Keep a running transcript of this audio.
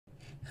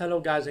Hello,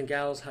 guys and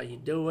gals. How you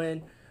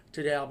doing?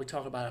 Today I'll be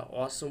talking about an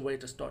awesome way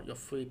to start your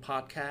free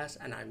podcast,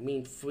 and I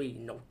mean free.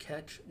 No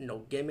catch, no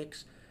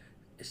gimmicks.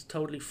 It's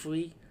totally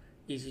free,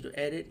 easy to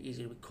edit,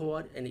 easy to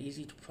record, and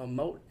easy to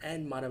promote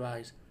and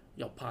monetize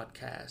your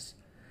podcast.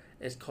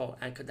 It's called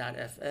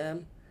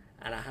Anchor.fm,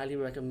 and I highly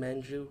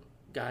recommend you,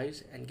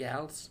 guys and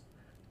gals,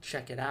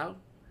 check it out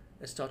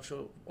and start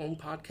your own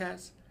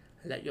podcast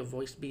and let your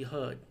voice be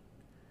heard.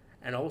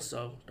 And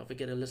also, don't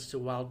forget to listen to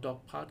Wild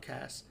Dog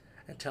Podcast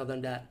and tell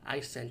them that I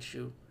sent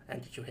you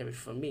and that you hear it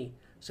from me.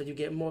 So you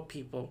get more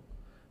people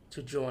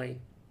to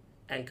join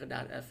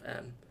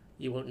Anchor.fm.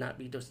 You will not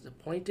be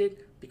disappointed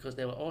because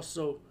they will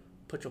also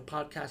put your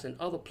podcast in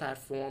other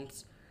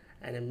platforms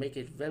and then make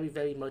it very,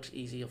 very much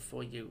easier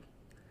for you.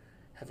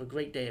 Have a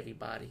great day,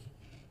 everybody.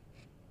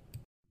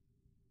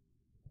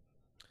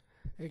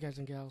 Hey, guys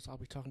and gals, I'll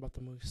be talking about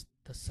the movie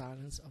The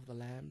Silence of the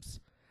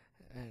Lambs.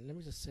 And let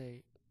me just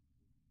say,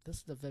 this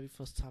is the very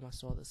first time I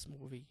saw this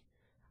movie.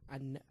 I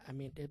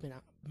mean, there have been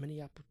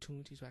many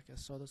opportunities where I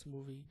saw this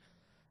movie.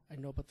 I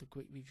know about the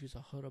great reviews.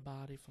 I heard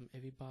about it from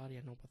everybody.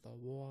 I know about the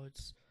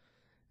awards.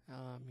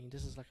 I mean,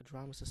 this is like a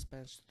drama,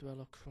 suspense,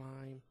 thriller,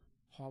 crime,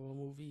 horror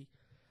movie.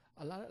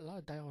 A lot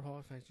of diehard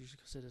horror fans usually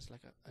consider this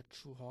like a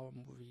true horror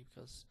movie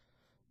because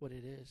what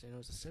it is,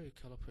 it's a serial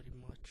killer pretty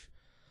much.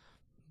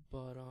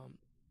 But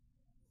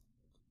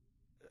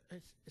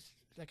it's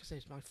like I say,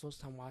 it's my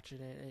first time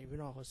watching it, and even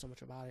though I heard so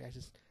much about it, I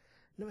just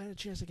never had a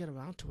chance to get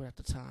around to it at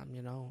the time.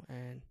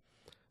 And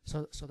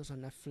so there's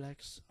on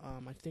Netflix.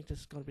 I think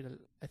this is gonna be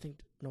I think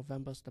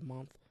November's the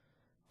month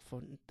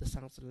for The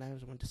Silence of the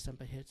Lambs. When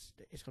December hits,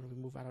 it's gonna be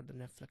moved out of the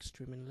Netflix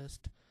streaming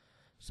list.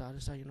 So I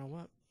decided, you know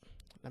what?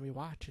 Let me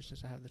watch it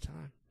since I have the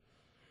time.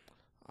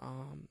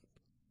 Um,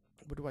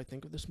 what do I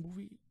think of this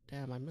movie?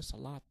 Damn, I miss a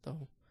lot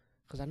though,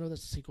 because I know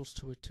there's sequels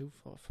to it too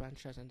for a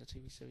franchise and the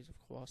TV series,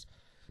 of course.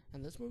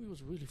 And this movie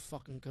was really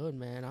fucking good,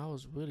 man. I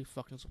was really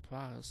fucking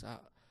surprised.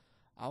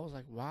 I was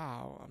like,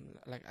 wow.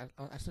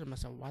 I said to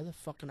myself, why the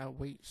fuck can I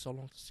wait so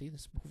long to see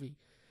this movie?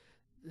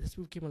 This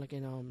movie came out like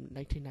in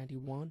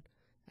 1991,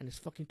 and it's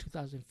fucking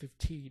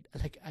 2015.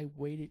 Like I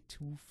waited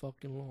too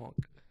fucking long.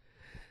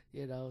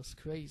 It's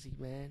crazy,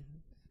 man.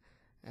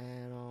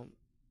 And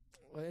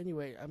well,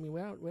 anyway, I mean,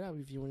 without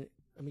reviewing it,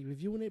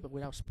 reviewing it, but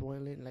without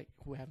spoiling, like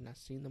who have not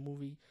seen the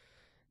movie,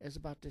 it's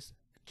about this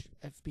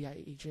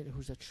FBI agent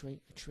who's a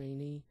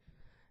trainee,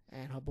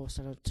 and her boss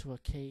sent her to a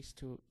case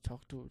to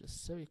talk to the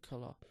serial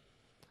killer.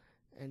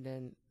 And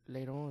then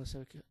later on,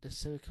 the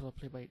serial killer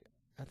played by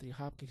Anthony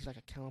Hopkins, he's like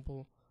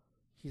accountable.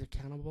 He's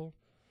accountable,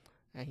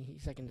 and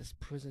he's like in this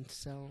prison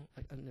cell,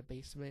 like in the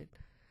basement.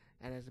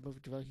 And as the movie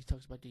develops, he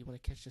talks about, do you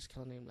want to catch this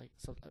killer named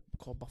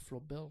called Buffalo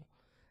Bill?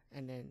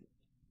 And then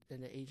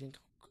the agent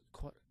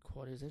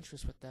caught his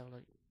interest with that,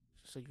 like,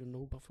 so you know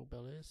who Buffalo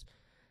Bill is.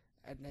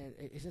 And then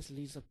it just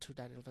leads up to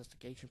that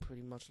investigation,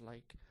 pretty much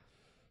like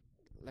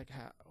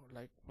how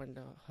like when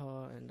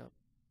her and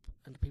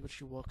the people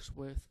she works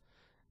with,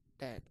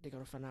 that they're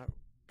gonna find out,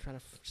 trying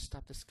to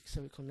stop this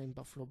serial killer named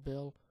Buffalo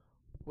Bill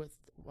with,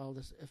 well,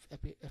 this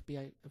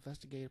FBI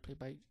investigator played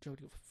by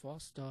Jodie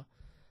Foster,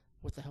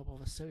 with the help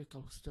of a serial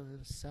killer who's still in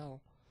the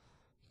cell,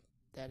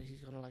 that he's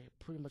gonna like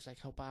pretty much like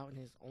help out in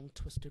his own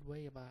twisted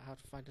way about how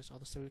to find this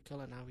other serial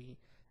killer and how he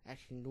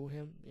actually knew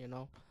him.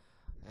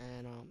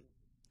 And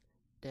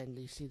then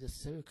you see the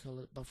serial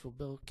killer Buffalo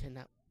Bill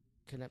kidnap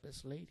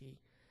this lady,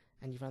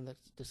 and you find that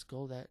this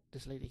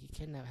lady he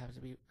kidnapped happens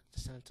to be the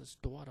senator's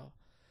daughter.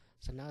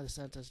 So now the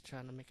senator's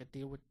trying to make a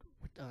deal with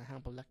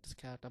Hannibal Lecter's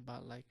character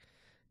about like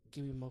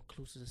giving more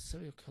clues to the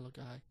serial killer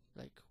guy.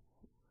 Like,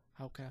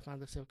 how can I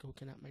find the serial killer who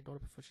kidnapped my daughter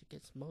before she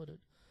gets murdered?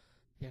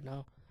 You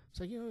know.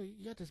 So you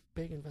got this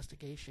big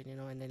investigation,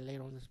 and then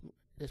later on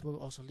this movie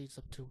also leads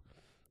up to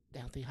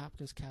Anthony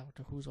Hopkins'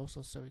 character, who's also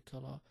a serial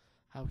killer,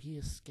 how he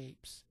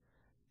escapes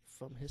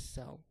from his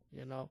cell,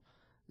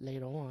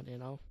 later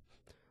on.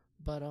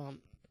 But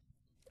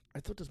I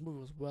thought this movie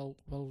was well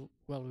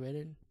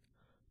written.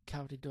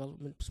 Character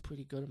development was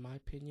pretty good in my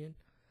opinion.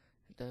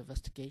 The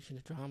investigation,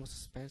 the drama,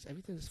 suspense,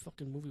 everything in this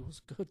fucking movie was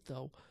good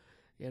though.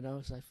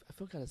 So I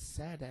feel kind of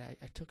sad that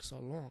I took so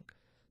long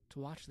to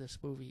watch this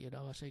movie.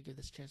 I should give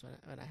this chance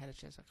when I had a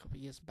chance a couple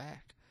years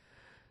back.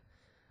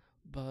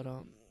 But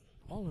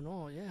all in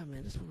all, yeah,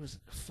 man, this movie was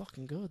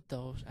fucking good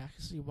though. I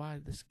can see why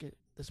this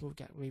movie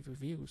got rave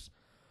reviews.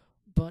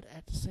 But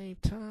at the same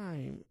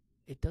time,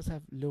 it does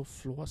have little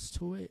flaws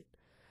to it.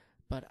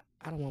 But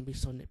I don't want to be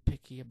so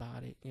nitpicky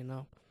about it.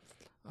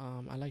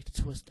 I like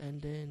the twist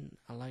ending.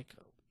 I like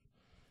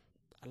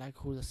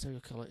who the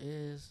serial killer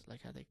is.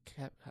 Like how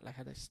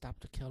they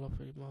stopped the killer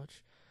pretty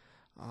much.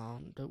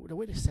 The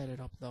way they set it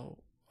up though.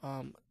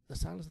 The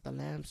Silence of the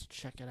Lambs.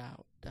 Check it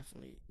out.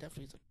 Definitely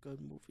it's a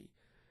good movie.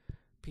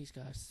 Peace,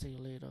 guys. See you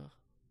later.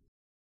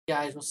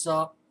 Guys, what's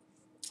up?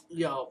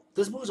 Yo,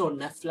 this movie's on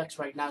Netflix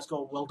right now. It's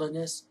called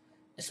Wilderness.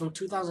 It's from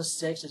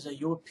 2006. It's a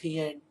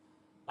European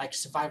like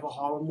survival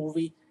horror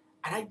movie.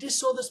 And I did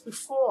saw this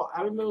before.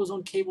 I remember it was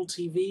on cable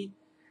TV,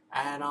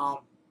 and I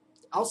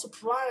was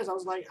surprised. I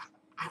was like,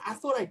 I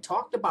thought I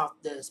talked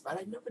about this, but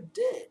I never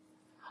did.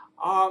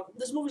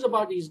 This movie's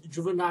about these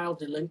juvenile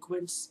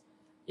delinquents.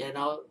 You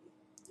know,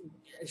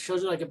 it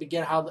shows you like a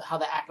beginning how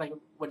they act like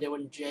when they were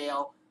in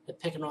jail. They're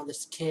picking on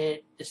this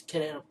kid. This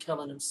kid ended up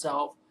killing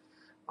himself.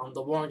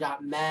 The warden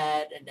got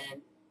mad, and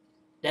then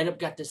they ended up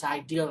got this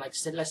idea like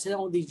let's send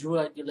all these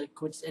juvenile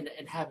delinquents in an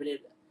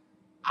inhabited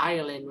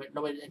island where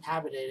nobody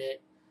inhabited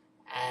it,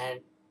 and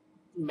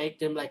make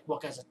them like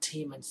work as a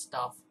team and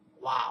stuff.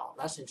 Wow,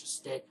 that's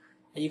interesting.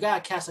 And you got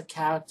a cast of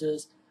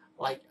characters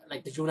like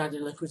the juvenile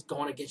delinquents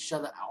going against each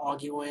other,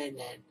 arguing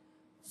and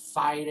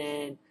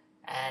fighting.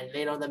 And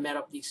later on, they met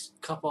up these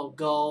couple of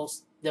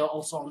girls. They were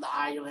also on the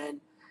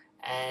island.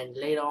 And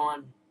later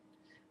on,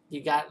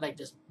 you got like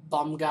this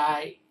bum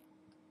guy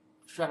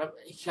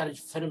he tried to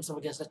fit himself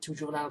against the two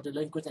juvenile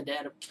delinquents, and they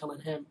end up killing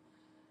him,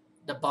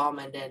 the bum.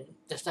 And then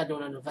they start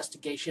doing an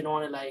investigation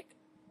on it, like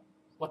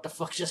what the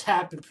fuck just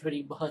happened,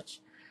 pretty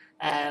much.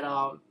 And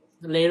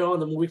later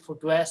on, the movie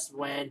progressed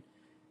when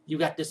you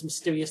got this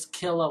mysterious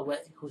killer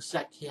who's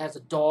like he has a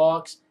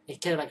dogs. He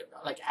killed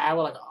like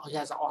arrow, like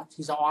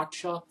he's an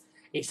archer.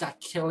 He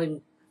starts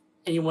killing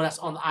anyone that's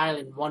on the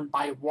island one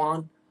by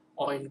one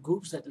or in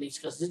groups at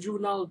least, because the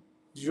juvenile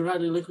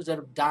delinquents end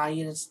up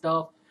dying and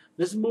stuff.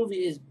 This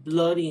movie is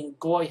bloody and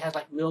gory. It has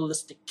like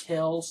realistic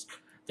kills.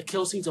 The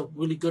kill scenes are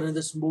really good in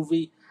this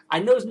movie. I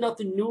know it's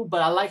nothing new,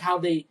 but I like how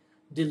they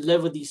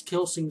deliver these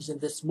kill scenes in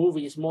this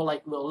movie. It's more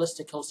like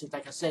realistic kill scenes,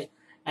 like I say.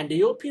 And the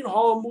European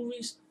horror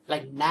movies,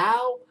 like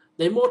now,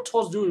 they're more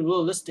towards doing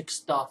realistic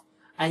stuff.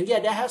 And yeah,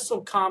 they have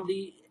some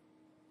comedy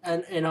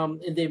and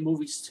in their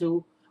movies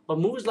too. But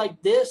movies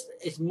like this,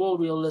 it's more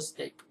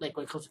realistic, like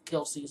when it comes to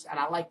kill scenes, and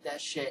I like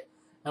that shit.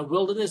 And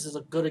Wilderness is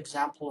a good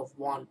example of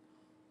one,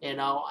 And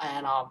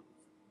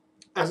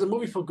as the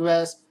movie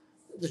progressed,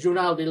 the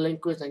juvenile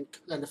delinquents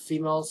and the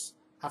females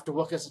have to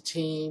work as a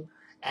team.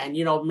 And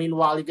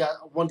meanwhile, you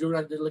got one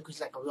juvenile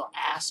delinquent like a real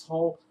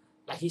asshole.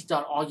 Like he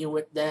started arguing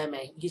with them,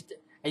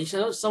 and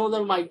some of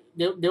them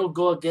they'll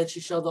go against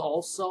each other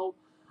also.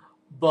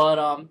 But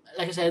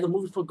like I said, the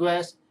movie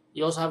progressed.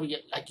 You also have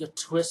your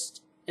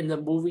twist in the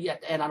movie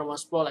at the end. I don't want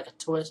to spoil like a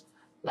twist,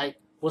 like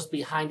what's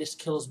behind this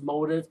killer's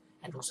motive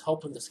and what's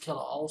helping this killer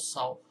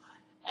also.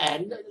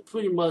 And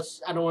pretty much,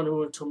 I don't want to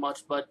ruin too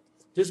much, but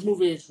this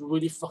movie is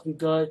really fucking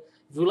good.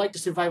 If you like the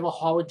survival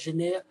horror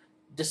genre,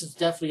 this is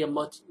definitely a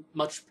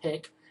much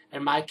pick.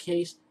 In my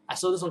case, I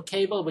saw this on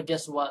cable, but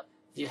guess what?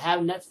 If you have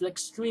Netflix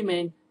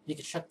streaming, you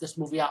can check this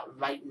movie out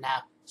right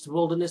now. It's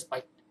Wilderness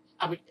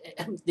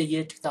the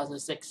year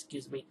 2006,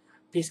 excuse me.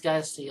 Peace,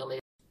 guys. See you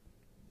later.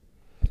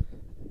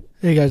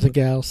 Hey, guys and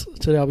gals.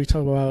 Today I'll be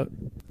talking about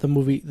the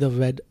movie The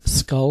Red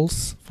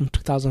Skulls from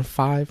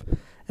 2005.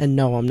 And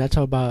no, I'm not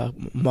talking about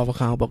a Marvel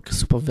comic book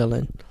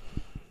supervillain.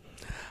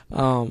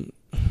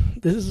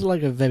 This is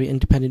like a very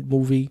independent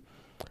movie.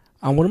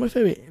 One of my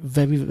favorite,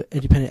 very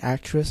independent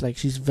actress. Like,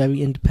 she's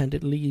very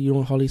independently. You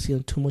don't hardly see her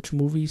in too much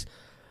movies.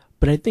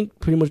 But I think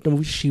pretty much the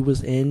movie she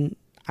was in,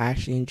 I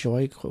actually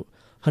enjoyed.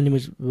 Her name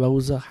is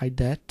Rosa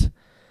Hydet.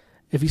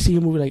 If you see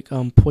a movie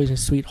like Poison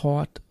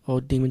Sweetheart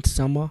or Demon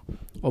Summer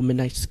or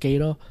Midnight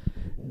Skater,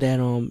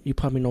 then you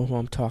probably know who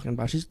I'm talking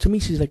about. To me,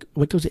 she's like,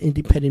 when it comes to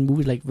independent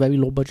movies, like very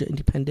low budget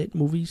independent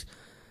movies,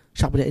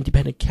 shot with an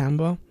independent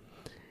camera,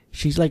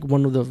 she's like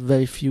one of the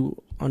very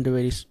few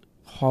underrated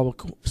horror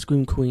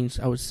scream queens,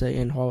 I would say,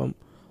 in horror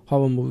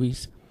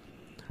movies.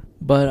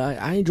 But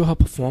I enjoy her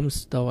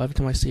performance though. Every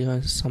time I see her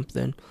in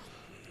something.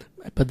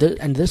 But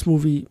this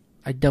movie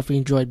I definitely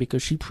enjoyed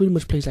because she pretty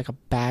much plays like a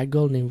bad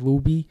girl named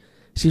Ruby.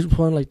 She's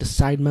one of like the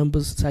side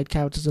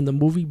characters in the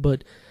movie,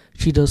 but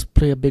she does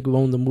play a big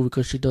role in the movie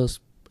because she does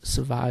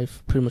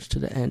survive pretty much to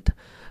the end.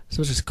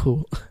 So it's just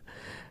cool.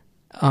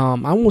 I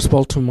won't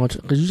spoil too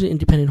much because usually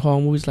independent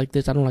horror movies like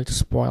this, I don't like to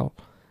spoil.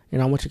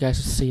 I want you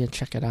guys to see and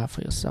check it out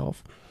for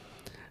yourself.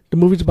 The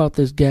movie's about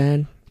this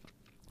gang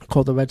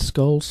called the Red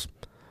Skulls.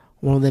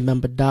 One of their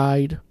members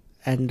died,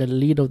 and the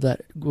leader of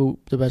that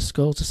group, the Red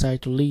Skulls,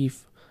 decided to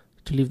leave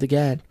the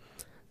gang.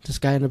 This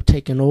guy ended up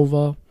taking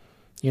over,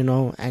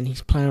 and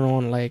he's planning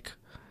on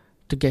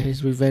to get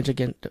his revenge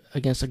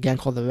against a gang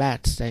called the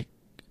Rats that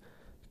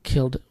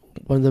killed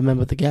one of the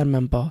members of the gang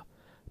member.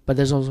 But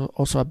there's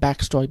also a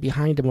backstory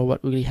behind him of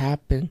what really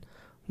happened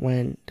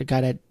when the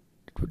guy that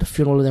the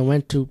funeral they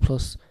went to,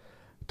 plus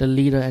the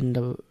leader and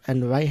the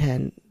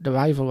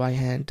rival right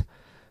hand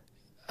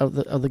of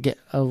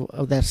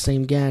that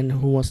same gang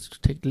who wants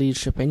to take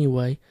leadership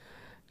anyway,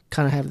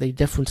 kind of have their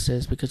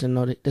differences because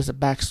there's a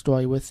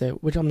backstory with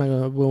it, which I'm not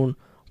gonna ruin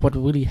what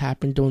really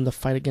happened during the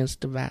fight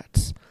against the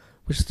Rats,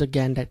 which is the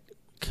gang that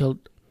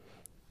killed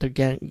the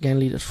gang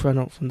leader's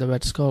friend from the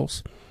Red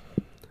Skulls.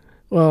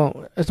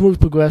 Well, as the movie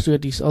progressed, we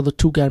had these other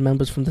two gang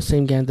members from the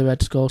same gang, the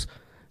Red Skulls,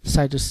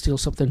 decided to steal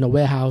something in the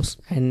warehouse,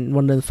 and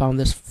one of them found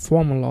this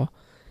formula.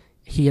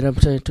 He ended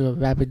up turning into a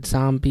rabid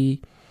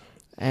zombie,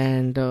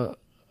 and the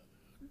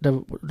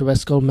Red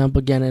Skull member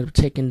again ended up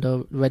taking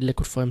the red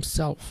liquid for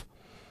himself.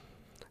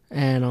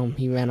 And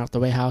he ran out the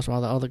warehouse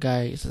while the other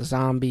guy is a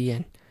zombie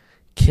and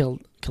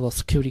killed a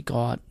security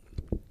guard.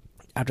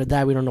 After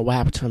that, we don't know what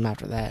happened to him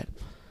after that.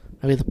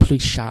 Maybe the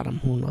police shot him,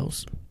 who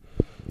knows.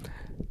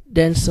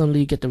 then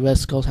suddenly you get the Red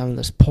Skulls having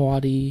this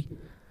party,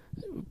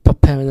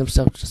 preparing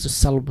themselves just to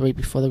celebrate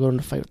before they go into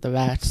the fight with the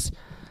Rats.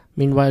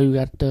 Meanwhile, you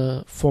got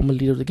the former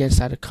leader of the gang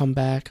side to come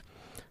back,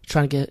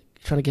 trying to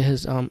get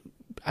his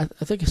I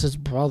think it's his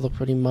brother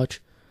pretty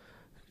much,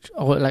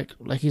 or like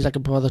he's like a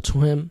brother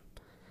to him,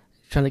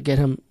 trying to get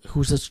him,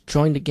 who's just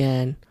joined the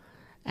gang,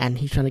 and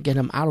he's trying to get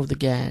him out of the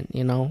gang,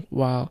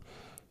 while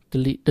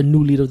the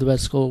new leader of the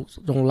Red Skulls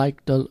don't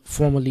like the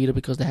former leader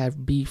because they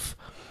have beef,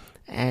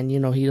 and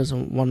he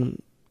doesn't want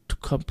him to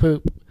come,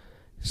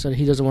 so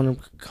he doesn't want him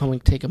to come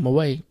and take him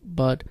away,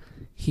 but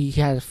he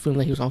had a feeling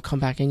that he was gonna come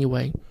back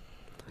anyway.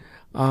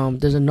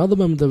 There's another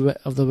member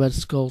of the Red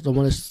Skulls, the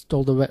one that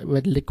stole the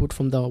red liquid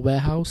from the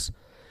warehouse.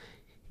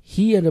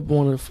 He ended up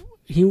wanting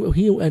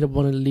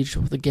to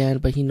leadership of the gang,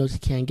 but he knows he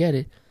can't get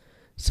it.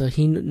 So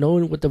he,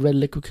 knowing what the red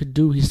liquid could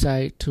do, he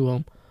decided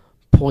to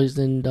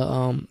poison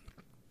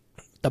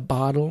the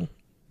bottle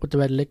with the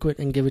red liquid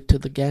and give it to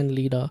the gang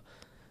leader.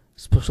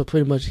 So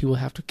pretty much he will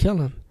have to kill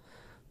him.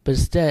 But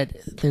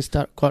instead, things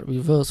got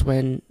reversed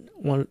when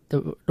one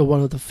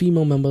of the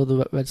female members of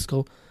the Red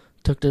Skull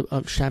took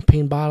the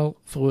champagne bottle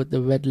filled with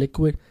the red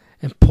liquid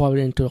and poured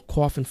it into a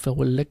coffin filled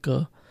with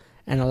liquor.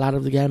 And a lot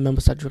of the gang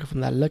members start drinking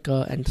from that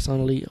liquor, and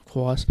suddenly, of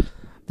course,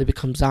 they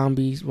become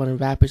zombies, running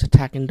rapids,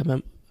 attacking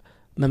the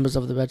members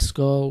of the Red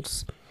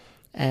Skulls.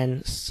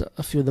 And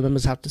a few of the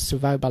members have to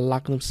survive by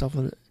locking themselves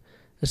in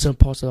certain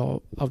parts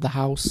of the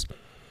house.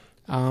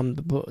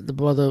 The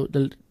brother,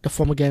 the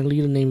former gang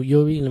leader named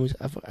Yuri,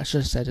 I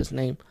should have said his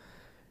name,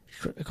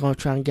 going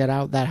to try and get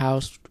out that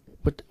house.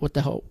 What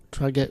the hell?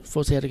 Try to get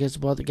first he had to get his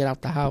brother to get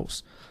out the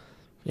house,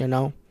 and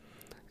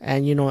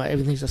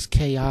everything's just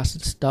chaos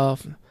and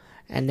stuff.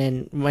 And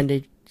then when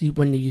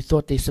you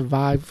thought they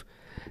survived,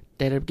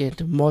 they ended up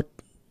getting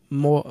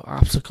more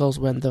obstacles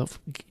when the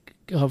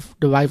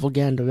rival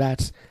gang, the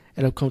Rats,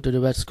 ended up coming to the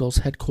Red Skulls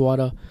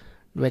headquarters,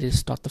 ready to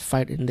start the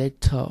fight, and they're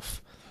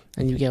tough.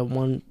 And you get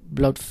one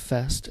blood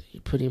fest,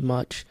 pretty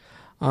much.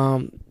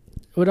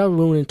 Without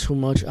ruining too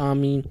much,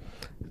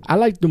 I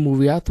liked the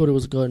movie. I thought it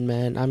was good,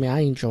 man. I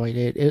enjoyed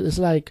it. It's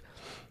like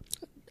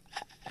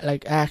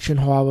action,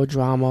 horror,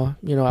 drama,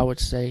 I would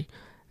say.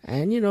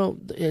 And,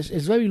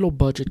 it's very low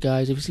budget,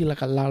 guys. If you see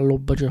like a lot of low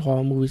budget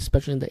horror movies,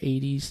 especially in the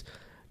 80s,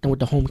 done with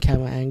the home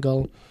camera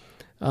angle,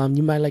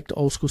 you might like the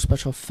old school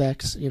special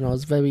effects.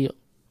 It's very,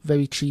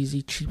 very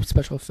cheesy, cheap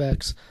special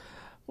effects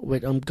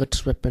with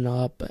guts ripping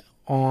up,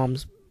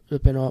 arms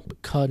ripping up,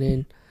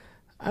 cutting.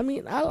 I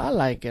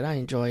like it. I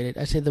enjoyed it.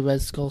 I say the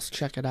Red Skulls,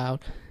 check it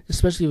out.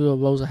 Especially if you're a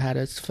Rosa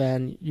Hatters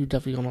fan, you're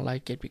definitely going to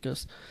like it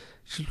because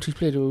she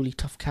played a really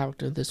tough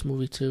character in this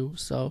movie too.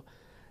 So,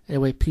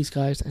 anyway, peace,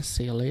 guys, and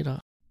see you later.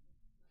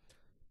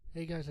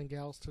 Hey, guys and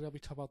gals, today we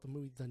talk about the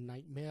movie The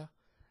Nightmare.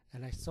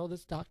 And I saw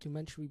this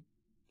documentary,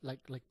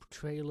 like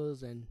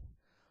trailers, and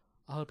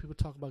I heard people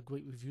talk about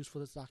great reviews for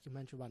this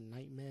documentary about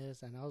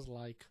nightmares. And I was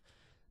like,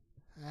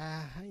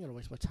 I ain't going to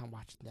waste my time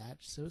watching that,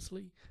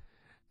 seriously.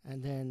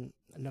 And then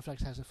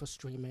Netflix has it for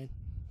streaming.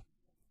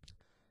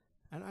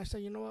 And I say,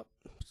 you know what?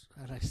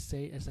 As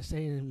I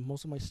say in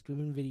most of my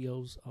streaming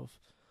videos of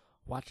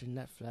watching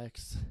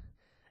Netflix,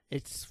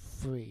 it's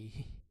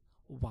free.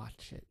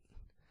 Watch it.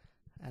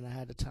 And I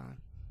had the time.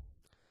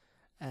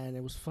 And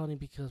it was funny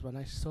because when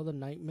I saw The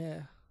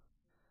Nightmare,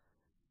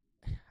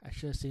 I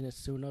should have seen it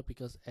sooner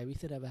because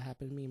everything that ever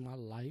happened to me in my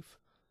life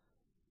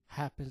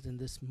happens in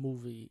this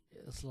movie.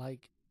 It's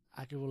like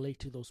I can relate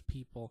to those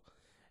people.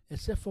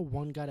 Except for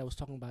one guy that was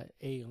talking about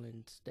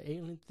aliens. The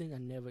alien thing I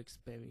never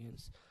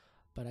experienced.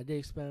 But I did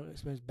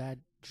experience bad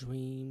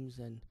dreams,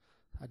 and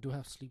I do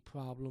have sleep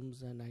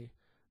problems, and I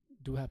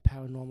do have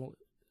paranormal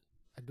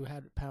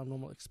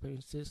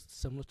experiences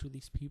similar to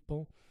these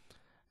people.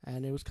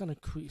 And it was kind of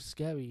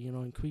scary,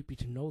 and creepy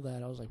to know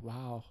that. I was like,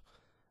 wow.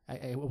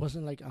 It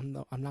wasn't like I'm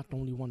not the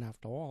only one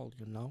after all,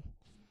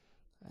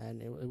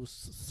 And it was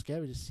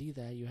scary to see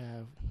that you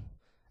have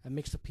a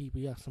mix of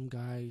people. You have some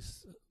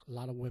guys, a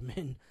lot of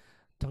women,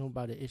 talking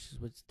about the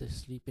issues with the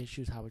sleep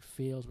issues, how it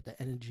feels with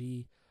the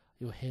energy.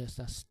 Your hair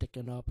starts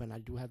sticking up, and I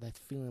do have that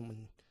feeling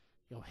when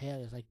your hair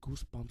is like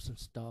goosebumps and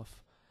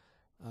stuff.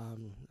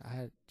 I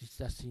had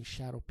just seen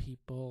shadow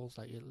people. It's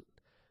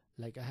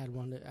like I had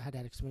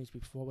that experience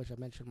before, which I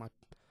mentioned in my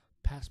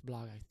past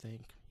blog, I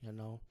think. I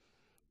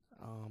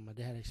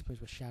did have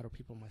experience with shadow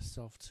people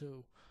myself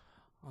too.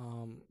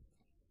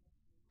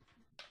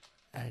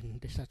 And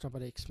they start talking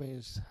about the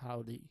experience,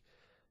 how they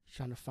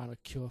trying to find a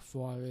cure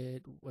for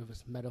it, whether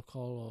it's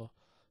medical or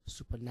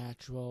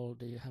supernatural.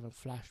 They having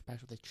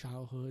flashbacks of their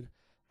childhood,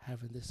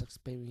 having this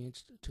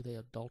experience to their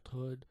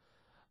adulthood,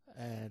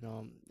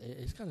 and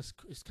it's kind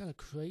of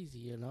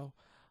crazy,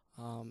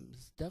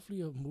 It's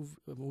definitely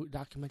a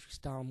documentary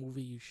style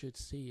movie you should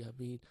see.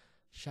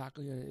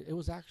 Shockingly, it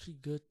was actually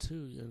good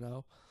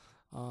too,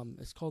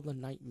 It's called The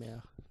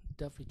Nightmare.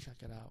 Definitely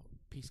check it out.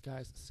 Peace,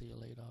 guys. See you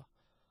later.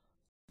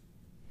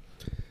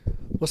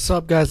 What's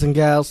up, guys and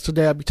gals?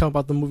 Today I'll be talking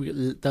about the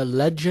movie The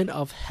Legend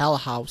of Hell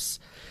House.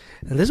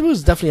 And this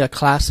was definitely a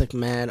classic,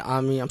 man.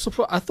 I'm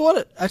surprised. I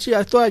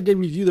thought I did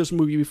review this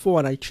movie before,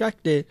 and I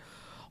checked it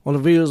on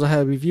the videos I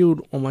had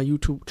reviewed on my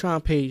YouTube channel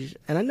page,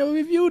 and I never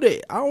reviewed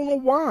it. I don't know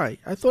why.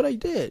 I thought I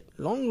did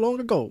long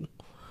ago,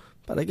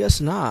 but I guess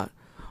not.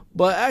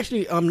 But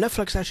actually,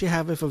 Netflix actually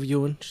have it for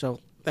viewing, so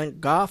thank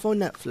God for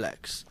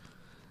Netflix.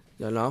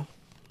 You know.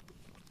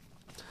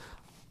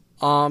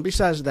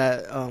 Besides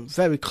that,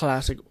 very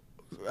classic,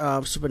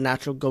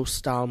 supernatural ghost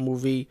style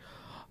movie.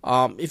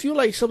 If you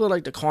like something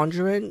like The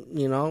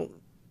Conjuring,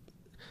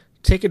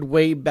 take it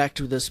way back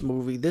to this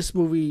movie. This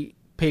movie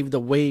paved the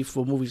way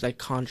for movies like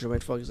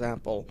Conjuring, for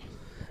example.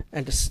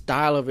 And the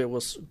style of it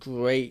was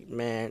great,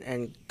 man.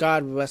 And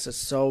God rest his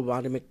soul,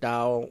 Roddy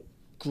McDowall,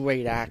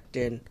 great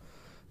acting.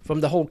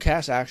 From the whole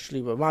cast,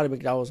 actually. But Roddy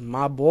McDowall is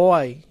my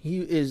boy. He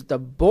is the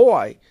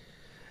boy.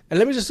 And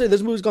let me just say,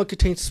 this movie's going to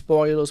contain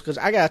spoilers, because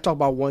I got to talk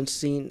about one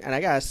scene, and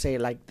I got to say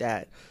it like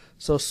that.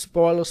 So,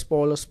 spoiler.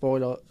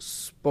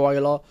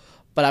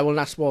 But I will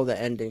not spoil the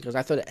ending, because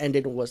I thought the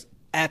ending was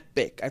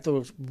epic. I thought it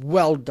was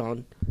well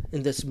done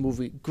in this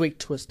movie. Great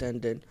twist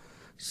ending.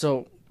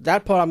 So,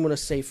 that part I'm going to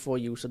save for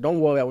you. So, don't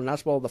worry, I will not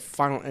spoil the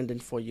final ending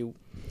for you.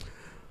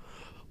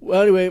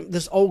 Well, anyway,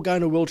 this old guy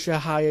in a wheelchair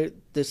hired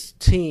this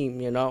team,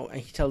 and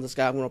he tells this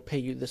guy, I'm going to pay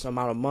you this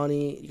amount of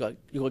money. You're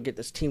going to get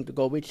this team to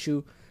go with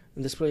you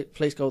in this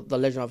place called the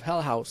Legend of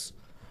Hell House.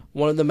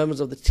 One of the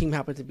members of the team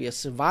happened to be a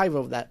survivor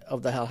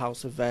of the Hell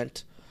House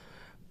event,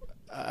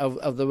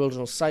 of the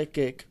original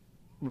psychic,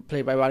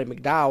 played by Roddy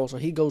McDowall. So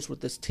he goes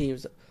with this team,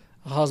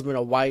 a husband,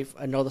 a wife,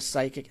 another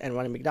psychic, and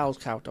Roddy McDowall's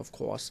character, of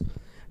course.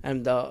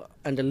 And the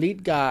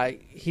lead guy,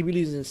 he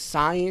believes in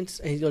science,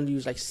 and he's going to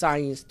use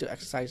science to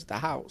exercise the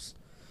house.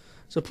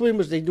 So pretty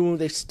much they're doing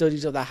their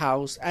studies of the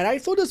house. And I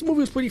thought this movie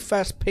was pretty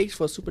fast-paced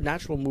for a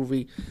supernatural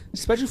movie,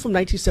 especially from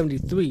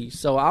 1973.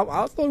 So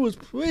I thought it was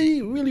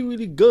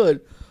really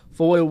good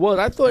for what it was.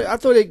 I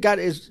thought it got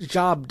its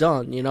job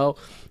done,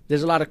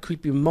 There's a lot of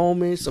creepy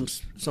moments,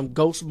 some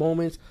ghost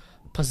moments,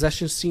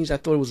 possession scenes. I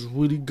thought it was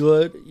really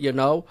good,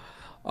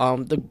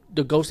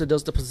 The ghost that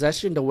does the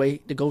possession, the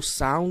way the ghost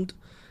sound,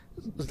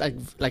 was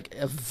like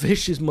a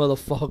vicious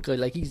motherfucker.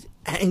 Like, he's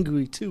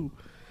angry too,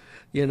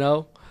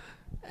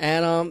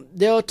 And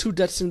there are two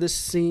deaths in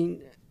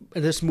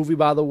this movie,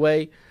 by the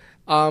way.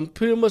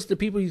 Pretty much the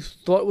people you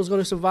thought was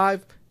going to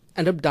survive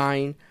end up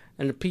dying,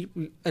 and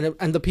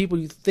the people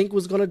you think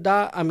was going to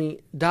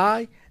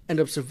die, end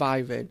up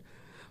surviving.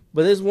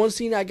 But there's one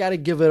scene I gotta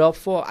give it up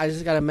for. I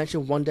just gotta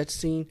mention one death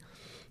scene.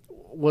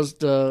 Was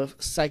the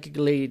psychic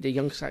lady, the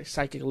young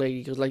psychic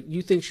lady? Because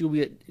you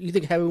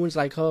think everyone's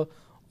like her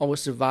or will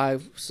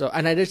survive. So,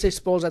 and I did say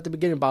spoilers at the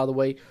beginning, by the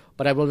way,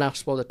 but I will not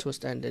spoil the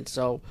twist ending.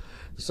 So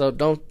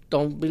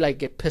don't be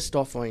get pissed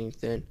off or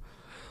anything.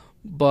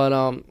 But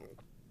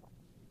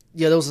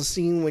yeah, there was a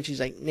scene when she's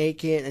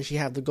naked and she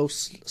had the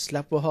ghost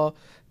slept with her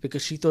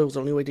because she thought it was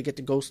the only way to get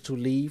the ghost to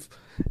leave.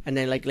 And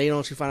then later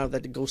on she found out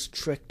that the ghost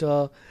tricked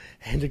her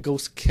and the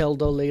ghost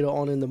killed her later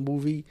on in the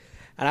movie.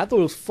 And I thought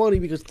it was funny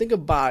because think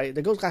about it,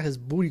 the ghost got his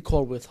booty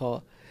call with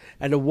her.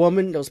 And the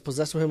woman that was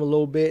possessed with him a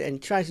little bit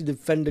and tries to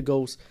defend the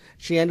ghost.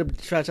 She ended up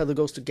trying to tell the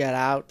ghost to get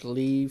out, to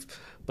leave.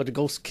 But the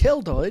ghost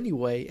killed her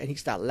anyway, and he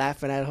started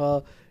laughing at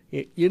her.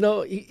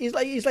 He's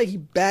like he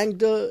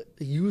banged her,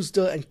 used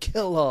her, and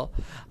killed her.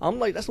 I'm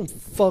like, that's some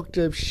fucked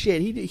up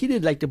shit. He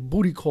did the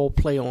booty call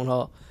play on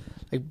her,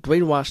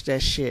 brainwash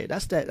that shit.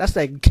 That's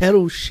that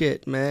ghetto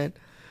shit, man.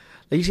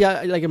 You see,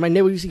 in my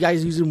neighborhood, you see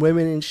guys using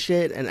women and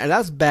shit, and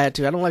that's bad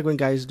too. I don't like when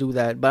guys do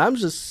that. But I'm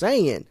just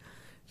saying,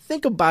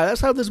 think about it.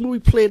 That's how this movie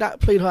played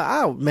her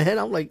out, man.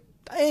 I'm like,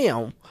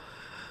 damn.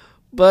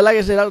 But like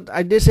I said,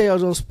 I did say I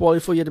was gonna spoil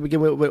it for you to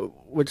begin with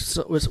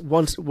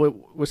one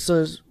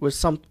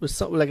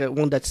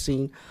that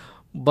scene,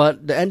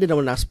 but the ending I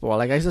will not spoil.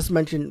 Like I just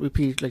mentioned,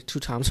 repeat 2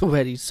 times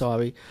already.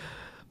 Sorry,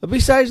 but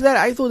besides that,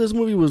 I thought this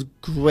movie was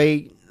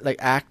great.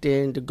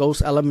 Acting, the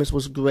ghost elements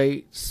was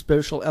great.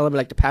 Spiritual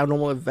element, the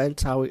paranormal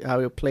events, how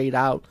it played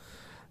out,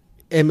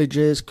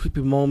 images,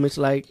 creepy moments,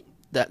 the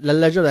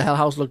Legend of the Hell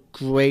House looked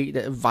great.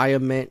 The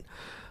environment,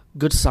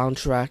 good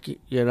soundtrack,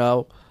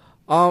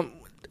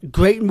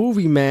 Great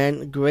movie,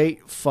 man.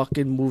 Great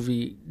fucking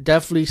movie.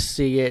 Definitely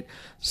see it.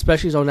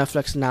 Especially it's on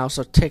Netflix now,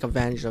 so take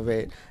advantage of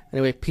it.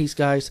 Anyway, peace,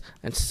 guys,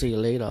 and see you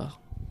later.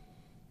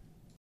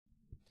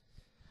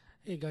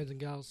 Hey, guys and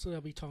gals. So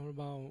I'll be talking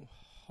about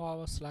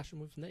horror slasher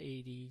movie from the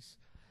 80s.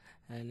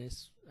 And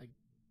I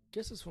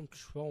guess it's from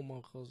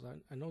Troma, because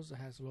I know it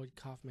has Lloyd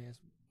Kaufman as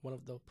one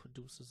of the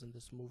producers in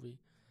this movie.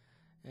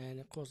 And,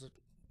 of course,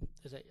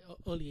 it's an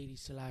early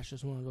 80s slasher.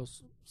 It's one of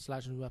those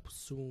slashers who I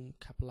presume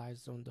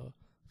capitalized on the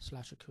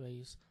slasher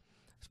craze.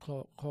 It's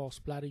called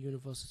Splatter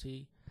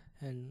University,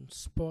 and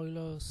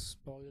spoiler,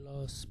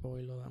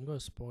 I'm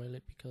gonna spoil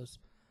it because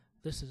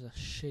this is a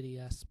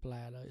shitty ass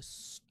splatter. It's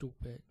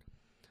stupid.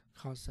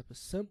 Concept is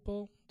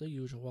simple, the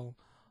usual.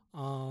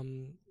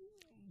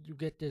 You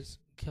get this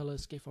killer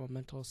escape from a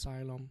mental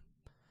asylum,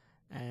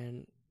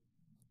 and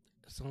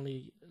it's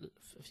only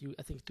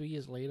I think 3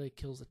 years later, he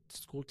kills a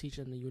school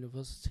teacher in the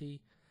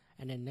university,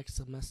 and then next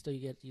semester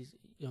you get these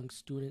young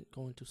student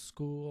going to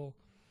school.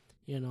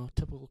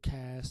 Typical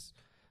cast,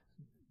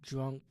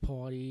 drunk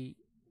party,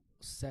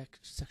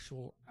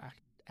 sexual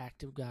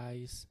active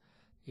guys.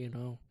 You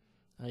know,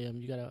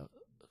 you got a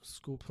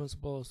school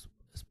principal.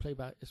 It's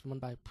run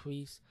by a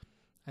priest.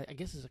 I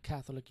guess it's a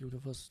Catholic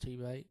university,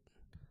 right?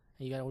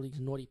 And you got all these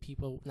naughty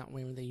people not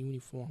wearing their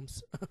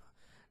uniforms.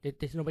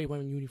 There's nobody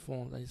wearing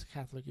uniforms. It's a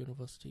Catholic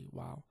university.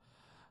 Wow.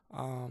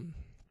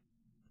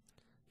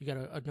 You got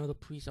another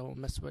priest that will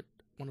mess with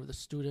one of the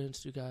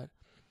students. You got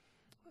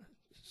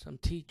some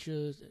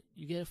teachers.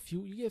 You get a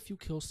few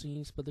kill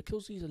scenes, but the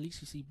kill scenes, at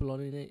least you see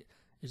blood in it.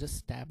 It's just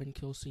stabbing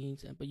kill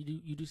scenes, but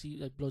you do see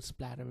like blood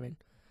splattering,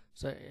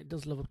 so it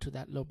does live up to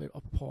that little bit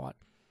of part.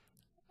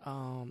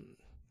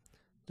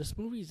 This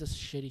movie is just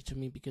shitty to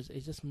me because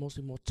it's just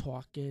mostly more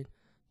talking.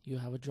 You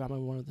have a drama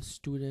with one of the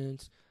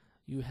students.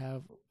 You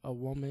have a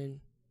woman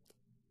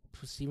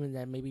perceiving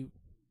that maybe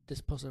this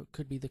person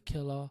could be the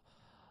killer.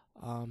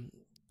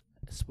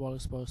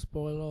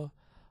 Spoiler.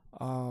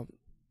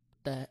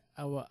 That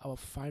our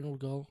final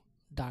girl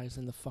dies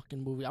in the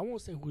fucking movie. I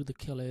won't say who the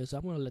killer is.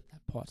 I'm gonna let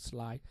that part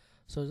slide.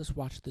 So just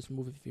watch this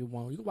movie if you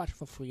want. You can watch it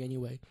for free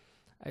anyway.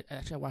 I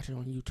watch it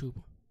on YouTube.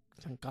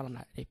 Thank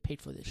God they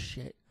paid for this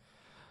shit.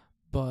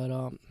 But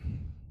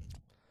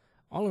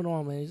all in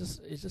all, man,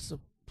 it's just a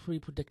pretty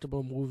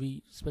predictable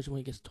movie, especially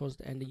when it gets towards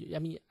the end. I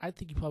mean, I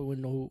think you probably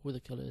wouldn't know who the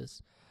killer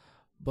is,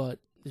 but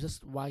it's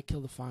just, why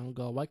kill the final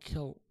girl? Why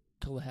kill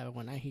the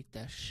heroine? I hate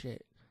that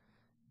shit.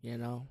 You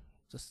know,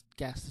 just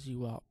gasses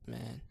you up,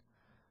 man.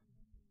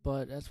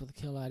 But as for the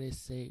killer, I didn't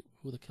say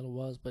who the killer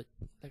was, but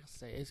like I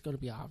say, it's gonna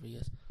be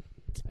obvious.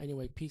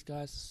 Anyway, peace,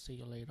 guys. See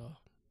you later.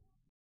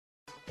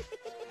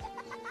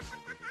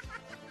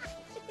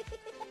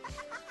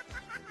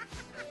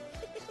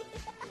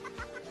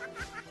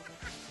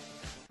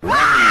 So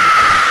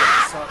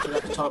I'd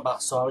like to talk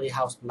about Sorority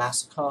House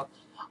Massacre.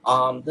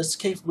 This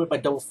came with my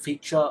double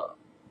feature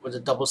with a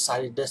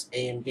double-sided disc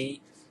A and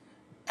B,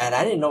 and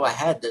I didn't know I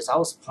had this. I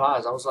was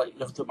surprised. I was like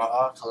looking through my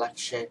horror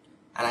collection,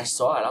 and I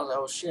saw it. I was like,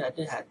 oh shit, I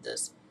did have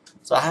this.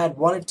 So I had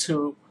 1 and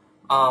 2.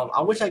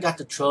 I wish I got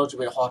the trilogy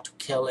with Hard to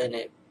Kill in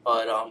it,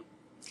 but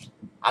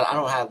I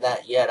don't have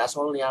that yet. That's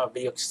only on a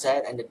video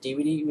cassette, and the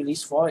DVD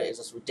release for it is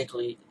just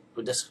ridiculous,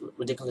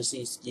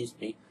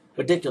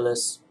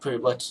 pretty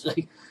much,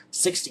 like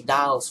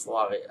 $60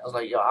 for it. I was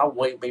like, yo, I'll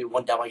wait maybe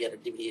one day I get a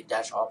DVD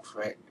dash off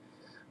print.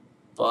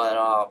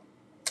 But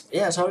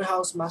yeah, Sorority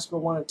House Massacre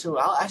 1 and 2.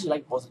 I actually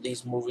like both of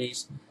these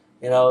movies.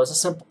 You know, it's a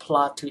simple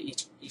plot to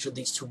each of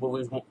these two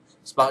movies.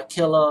 It's about a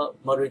killer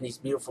murdering these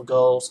beautiful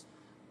girls.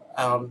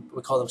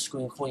 We call them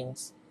Scream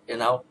Queens, you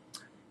know.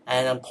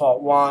 And in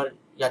part 1,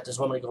 you got this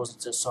woman that goes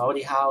into a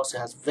sorority house and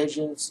has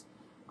visions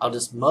of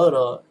this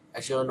murder,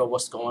 and she don't know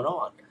what's going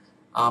on.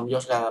 You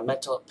also got a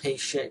mental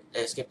patient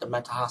that escaped the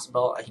mental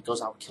hospital, and he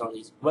goes out killing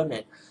these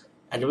women.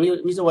 And the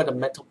reason why the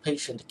mental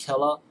patient, the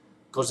killer,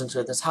 goes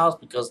into this house,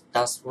 because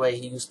that's where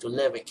he used to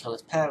live and kill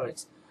his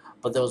parents.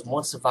 But there was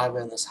one survivor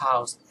in this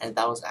house, and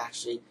that was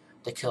actually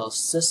the killer's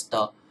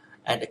sister.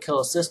 And the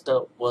killer's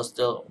sister was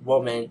the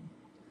woman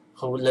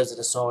who lives in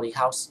the sorority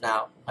house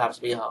now, who happens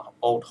to be her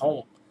old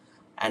home.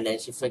 And then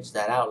she figures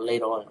that out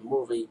later on in the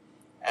movie,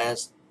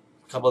 as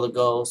a couple of the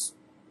girls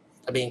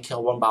are being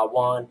killed one by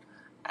one,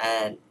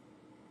 and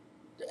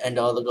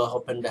the other girl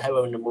helping the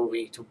heroine in the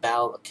movie to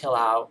battle the killer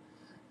out.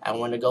 And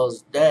when the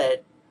girl's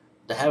dead,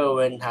 the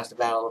heroine has to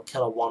battle the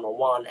killer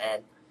one-on-one,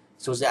 and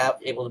she was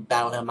able to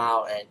battle him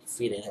out and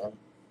defeated him.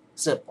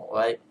 Simple,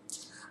 right?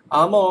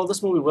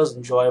 This movie was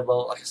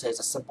enjoyable. Like I said, it's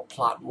a simple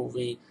plot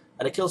movie,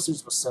 and the kill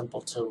scenes were simple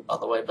too, by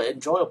the way, but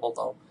enjoyable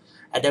though.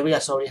 And then we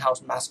got Sorority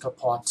House Massacre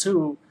Part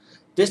 2.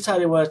 This time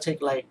they want to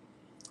take like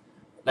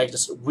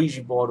this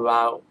Ouija board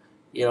route.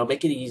 You know,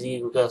 make it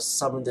easy. We're gonna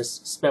summon this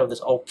spirit of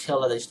this old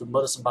killer that used to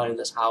murder somebody in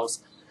this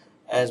house.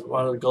 As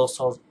one of the girls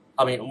told,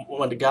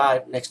 when the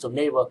guy next door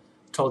neighbor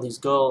told these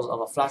girls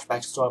of a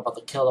flashback story about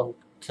the killer who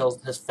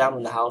kills his family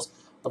in the house.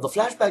 But the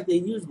flashback they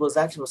used was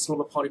actually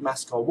Slumber Party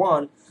Massacre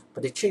 1,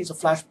 but they changed the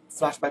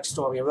flashback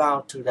story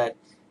around to that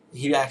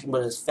he actually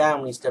murdered his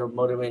family instead of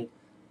murdering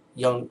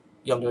young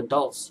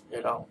adults,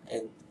 you know,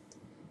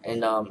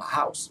 in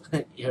house,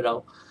 you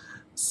know.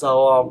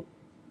 So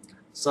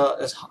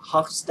it's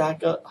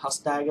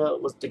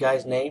Hofstadter was the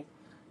guy's name.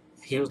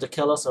 He was the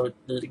killer, so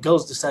the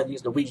girls decided to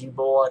use the Ouija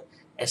board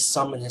and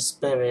summon his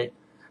spirit,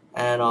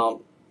 and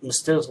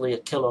mysteriously a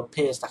killer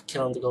appears that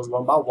killing the girls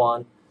one by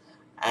one,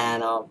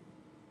 and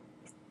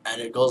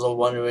it goes on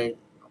wondering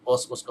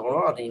what's going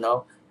on, you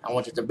know. I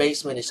went to the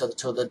basement. They saw the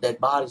two of the dead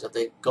bodies of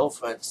their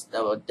girlfriends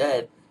that were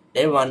dead.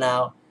 They run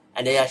out,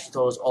 and they actually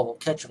thought it was Orville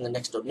Ketchum, the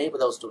next door neighbor,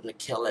 that was doing the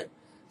killing.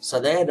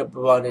 So they ended up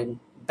running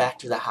back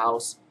to the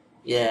house.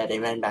 Yeah, they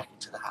ran back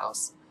into the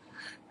house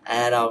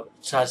and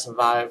tried to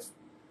survive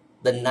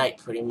the night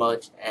pretty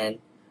much. And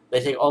they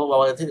think,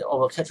 I think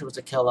Orville Ketchum was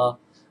the killer.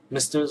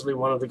 Mysteriously,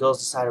 one of the girls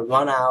decided to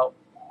run out,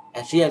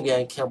 and she ended up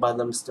getting killed by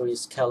the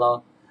mysterious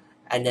killer.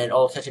 And then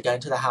Orville Ketchum got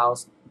into the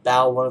house,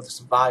 battled one of the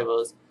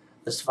survivors.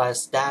 The survivor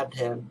stabbed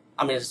him.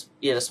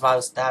 The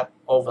survivor stabbed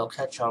Orville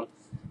Ketchum.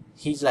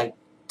 He's like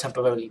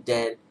temporarily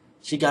dead.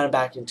 She got him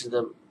back into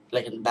in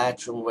the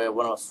bathroom where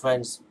one of her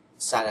friends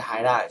decided to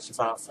hide out. She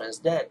found her friends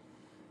dead.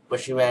 But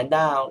she ran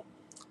down.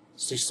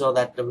 she saw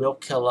that the real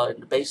killer in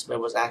the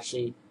basement was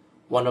actually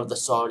one of the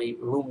sorority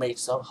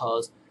roommates of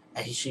hers,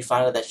 and she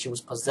found out that she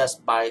was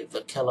possessed by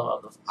the killer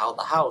of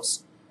the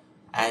house,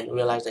 and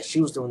realized that she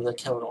was doing the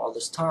killing all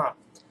this time.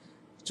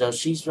 So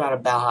she's trying to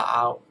bail her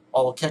out.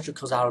 All Ketchum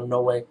comes out of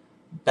nowhere,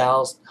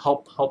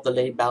 help the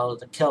lady battle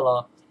the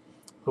killer,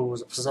 who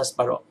was possessed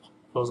by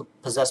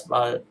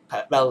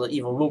the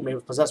evil roommate,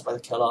 was possessed by the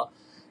killer,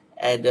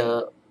 and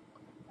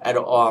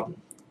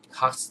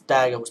Hot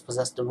who's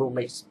possessed the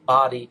roommate's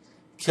body,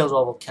 kills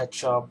all of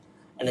Ketchum,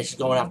 and then she's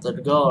going after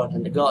the girl,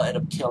 and the girl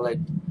ended up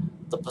killing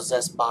the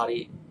possessed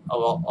body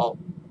of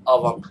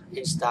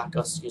Haystack,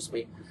 excuse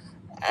me,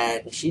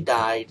 and she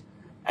died.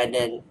 And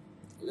then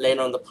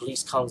later on, the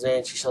police comes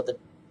in. The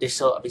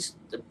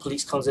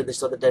police comes in. They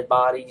saw the dead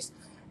bodies,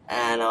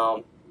 and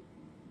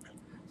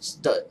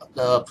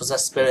the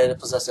possessed spirit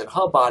possessing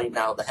her body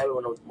now, the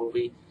heroine of the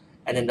movie.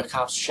 And then the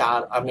cops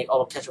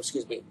Ketchum,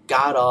 excuse me,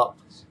 got up,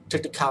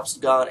 took the cop's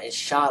gun and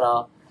shot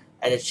her,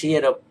 and then she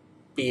ended up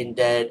being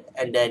dead.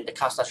 And then the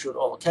cops started shooting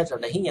over Ketchum,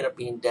 and then he ended up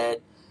being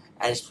dead.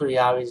 And it's pretty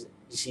obvious.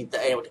 You see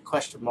the end with the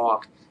question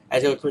mark,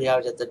 and it's pretty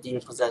obvious that the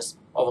demon possessed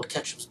over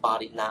Ketchum's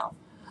body now.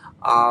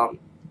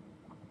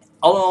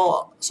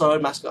 Although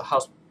Sorry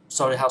House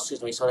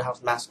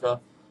Massacre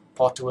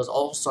Part 2 was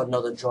also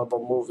another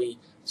enjoyable movie.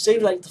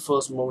 Same like the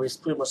first movie. It's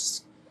pretty much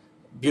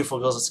beautiful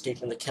girls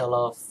escaping the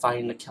killer,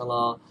 fighting the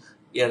killer,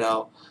 you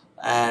know.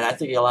 And I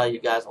think a lot of you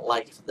guys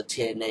like it for the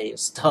TNA and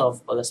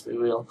stuff, but let's be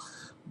real.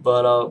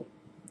 But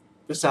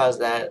besides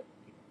that,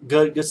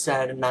 good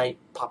Saturday night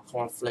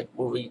popcorn flick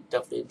movie.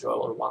 Definitely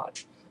enjoyable to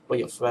watch with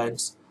your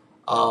friends.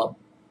 If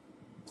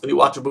you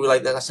watch a movie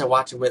like that, I said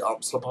watch it with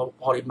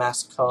Sorority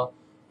Massacre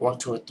 1,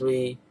 2, and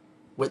 3.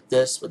 With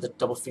the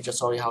double feature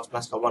Sorority House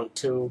Massacre 1 and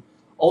 2.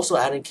 Also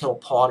adding Kill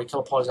Party.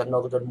 Kill Party is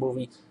another good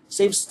movie.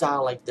 Same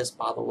style like this,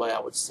 by the way,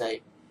 I would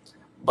say,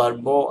 but a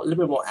little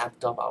bit more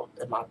amped up,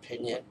 in my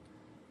opinion.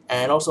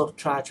 And also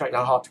try to track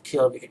down Hard to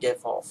Kill if you could get it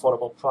for an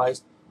affordable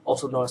price.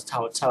 Also known as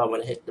Tower Terror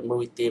when it hit the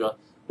movie theater,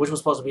 which was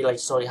supposed to be like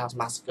Sorority House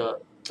Massacre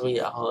 3,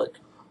 I heard.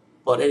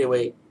 But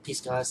anyway,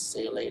 peace, guys.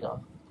 See you later.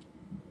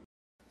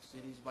 See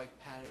these white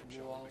padded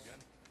walls?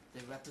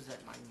 They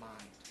represent my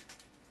mind.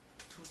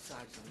 Two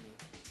sides of me.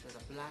 There's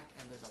a black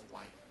and there's a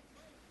white.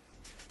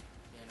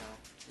 You know,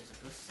 there's a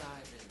good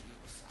side and an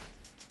evil side.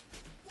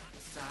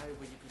 A side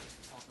where you can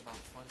just talk about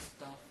fun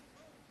stuff,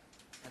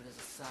 and there's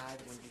a side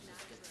when you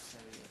just get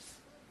serious.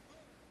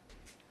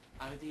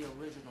 I'm the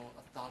original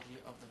authority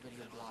of the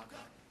video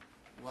blogger.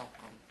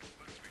 Welcome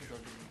to the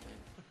Lumen.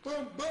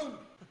 Boom,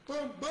 boom,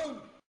 boom,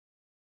 boom.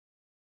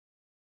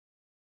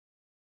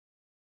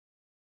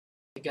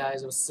 Hey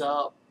guys, what's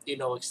up? You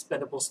know,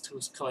 Expendables 2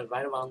 is coming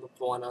right around the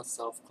corner,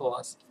 so of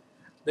course,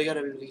 they're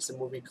gonna release a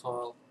movie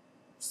called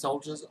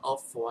Soldiers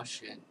of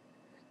Fortune.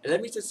 And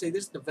let me just say,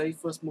 this is the very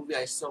first movie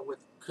I saw with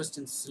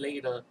Christian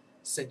Slater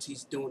since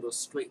he's doing those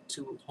straight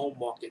to home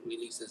market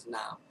releases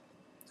now.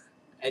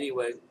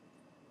 Anyway,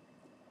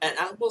 and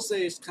I will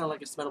say it's kind of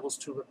like Expendables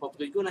 2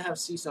 Republic. You're going to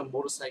see some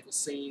motorcycle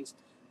scenes.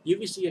 You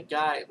can see a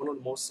guy, one of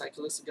the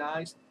motorcyclist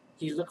guys,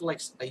 he looked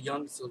like a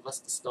young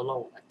Sylvester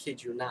Stallone. I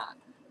kid you not.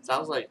 So I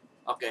was like,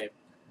 okay.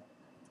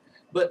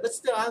 But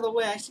still, either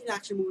way, I've seen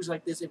action movies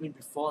like this even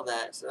before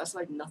that, so that's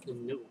like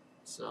nothing new.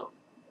 So,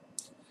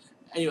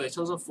 anyway,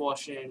 Soldiers of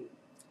Fortune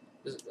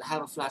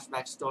have a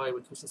flashback story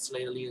where Christian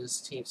Slater leading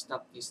his team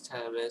stop these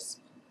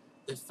terrorists.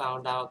 They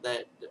found out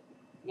that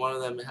one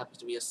of them happens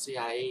to be a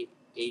CIA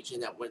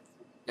agent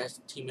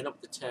that's teaming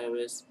up with the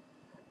terrorists,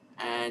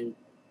 and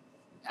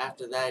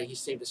after that, he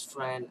saved his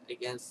friend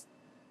against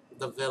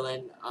the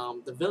villain.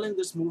 The villain in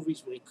this movie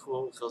is really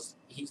cool because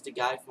he's the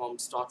guy from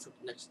Star Trek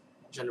Next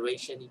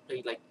Generation. He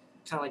played like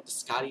kind of like the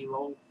Scotty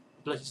role,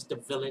 but he's the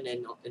villain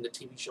in the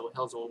TV show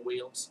Hell's on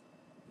Wheels.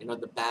 You know,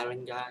 the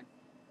Baron guy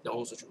that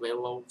owns the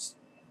railroads.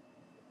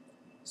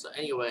 So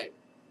anyway,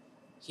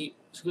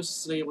 Christian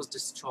Slater was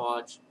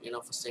discharged, you know,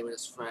 for saving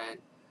his friend,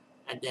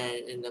 and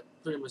then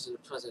pretty much in the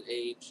present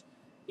age,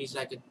 he's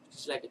like a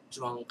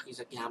drunk, he's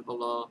a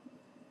gambler,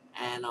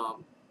 and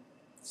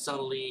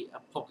suddenly a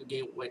poker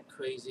game went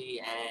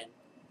crazy and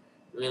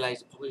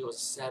realized the poker game was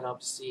set up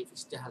to see if he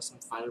still has some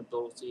fighting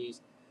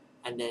abilities,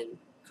 and then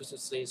Christian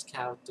Slater's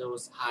character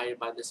was hired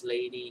by this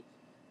lady,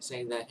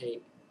 saying that, hey,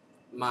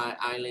 my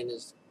island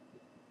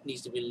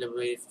needs to be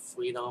liberated for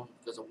freedom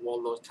because a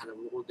warlord kind of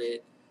ruled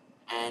it,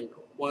 and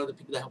one of the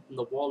people that helped him,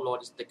 the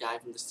warlord, is the guy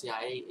from the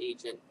CIA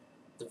agent,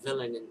 the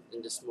villain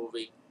in this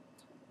movie.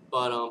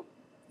 But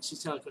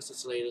she's telling Christian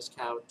Slater's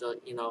character,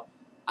 you know,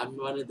 I'm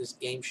running this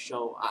game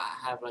show.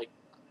 I have like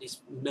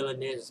these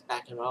millionaires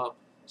backing her up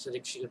so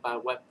that she could buy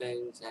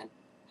weapons and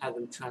have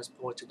them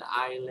transport to the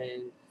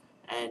island.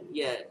 And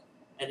yeah,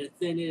 and the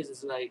thing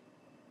is like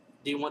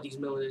they want these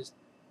millionaires.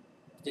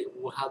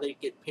 How they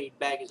get paid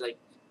back is like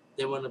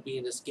they want to be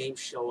in this game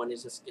show and they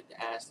just get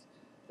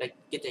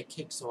get their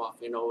kicks off,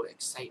 you know,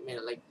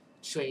 excitement, like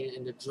training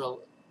in the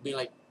drill, being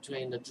like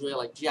training the drill,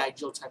 like G.I.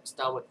 Joe type of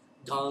style with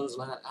guns,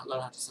 learn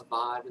how to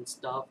survive and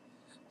stuff.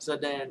 So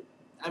then,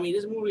 I mean,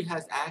 this movie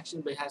has action,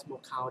 but it has more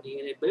comedy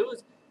in it. But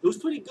It was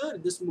pretty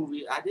good. This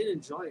movie, I did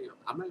enjoy it.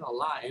 I'm not gonna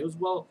lie. It was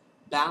well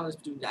balanced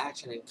between the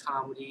action and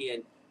comedy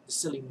and the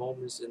silly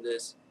moments in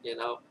this.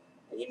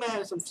 And you may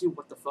have some few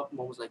what the fuck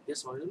moments like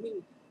this one. I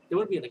mean, they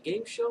would be in a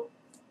game show,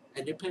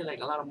 and they're paying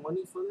like a lot of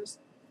money for this.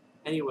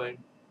 Anyway,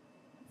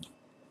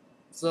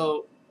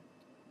 so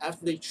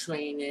after they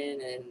train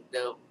in and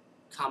the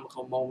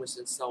comical moments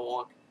and so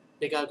on,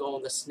 they gotta go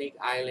on the Snake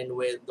Island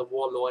where the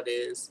warlord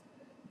is,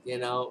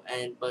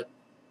 and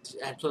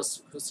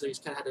plus so he's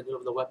kind of had to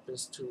deliver the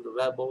weapons to the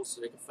rebels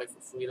so they can fight for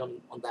freedom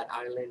on that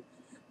island.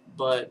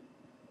 But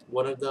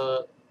one of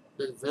the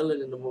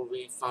villain in the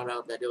movie found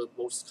out that there were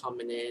boats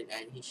coming in,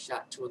 and he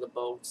shot two of the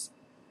boats,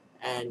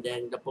 and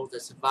then the boat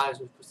that survives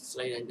was put to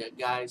slate, and the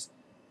guys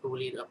who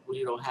really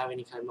don't have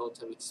any kind of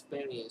military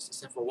experience,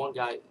 except for one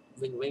guy,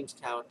 Ving Rhames'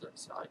 character,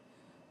 sorry,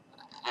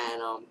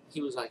 and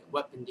he was like a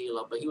weapon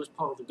dealer, but he was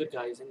part of the good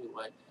guys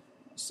anyway.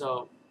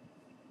 So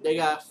they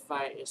gotta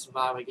fight and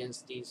survive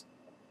against these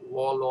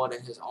warlord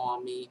and his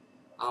army.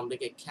 They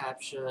get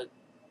captured.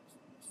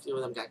 A few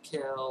of them got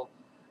killed.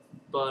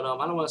 But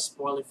I don't want to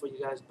spoil it for you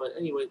guys. But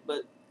anyway,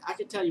 but I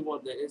can tell you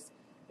one thing.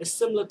 It's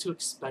similar to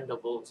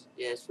Expendables.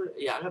 Yeah,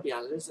 I'm gonna be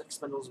honest. It's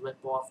Expendables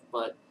ripoff.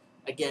 But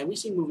again, we've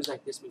seen movies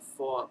like this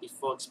before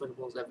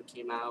Expendables ever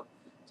came out.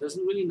 So there's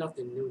really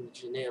nothing new in the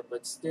genre.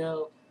 But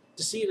still,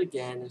 to see it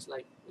again, it's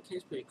like, okay,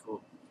 it's pretty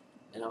cool.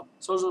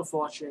 Soldiers of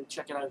Fortune.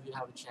 Check it out if you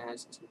have a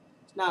chance. It's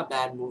not a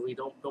bad movie.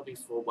 Don't be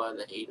fooled by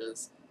the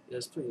haters.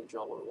 It's pretty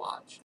enjoyable to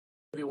watch.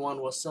 Everyone,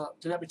 what's up?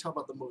 Today we talk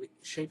about the movie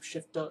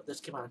Shapeshifter. This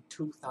came out in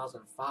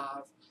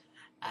 2005,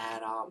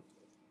 and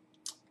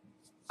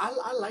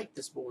I like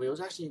this movie. It was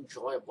actually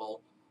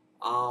enjoyable.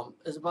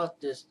 It's about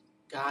this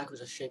guy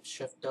who's a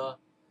shapeshifter.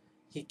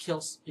 He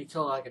killed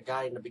like a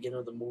guy in the beginning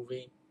of the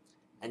movie,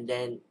 and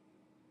then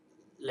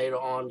later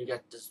on he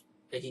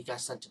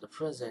got sent to the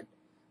prison.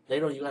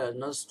 Later on, you got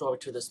another story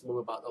to this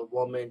movie about a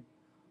woman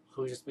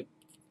who just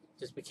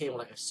became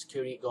like a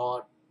security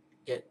guard,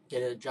 get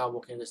a job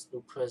working in this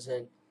new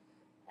prison,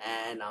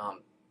 and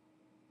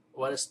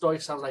the story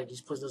sounds like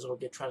these prisoners will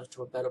get transferred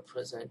to a better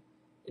prison,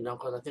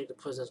 because I think the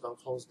prison is gonna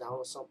close down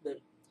or something.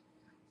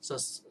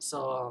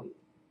 So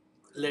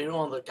later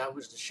on, the guy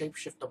who's the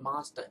shapeshifter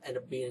monster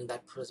ended up being in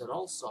that prison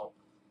also,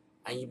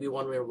 and you'd be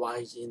wondering why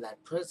he's in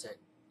that prison,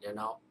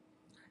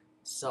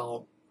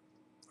 So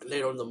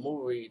later in the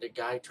movie, the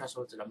guy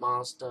transferred to the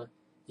monster.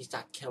 He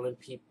started killing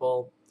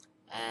people,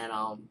 and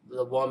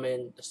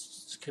the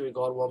security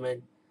guard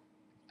woman,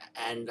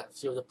 and a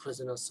few of the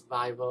prisoner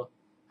survivor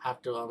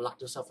have to lock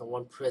themselves in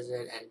one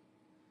prison and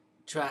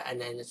try and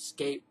then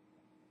escape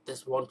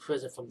this one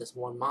prison from this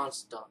one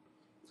monster.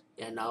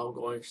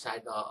 Going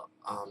inside the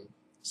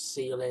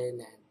ceiling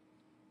and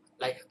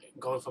like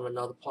going from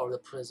another part of the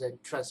prison,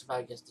 trying to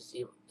survive against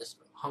this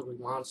hungry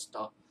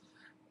monster.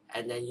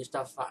 And then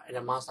and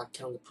the monster start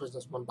killing the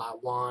prisoners one by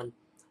one.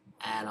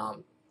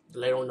 And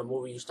later on in the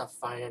movie, you start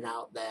finding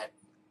out that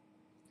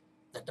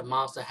the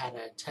monster had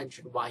an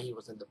intention why he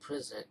was in the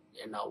prison,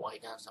 why he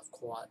got himself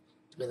caught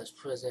to be in this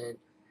prison.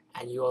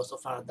 And you also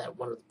found out that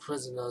one of the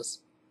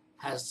prisoners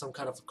has some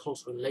kind of a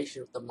close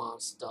relation with the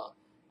monster,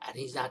 and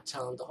he's not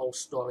telling the whole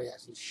story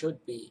as he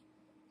should be,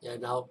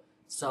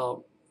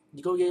 So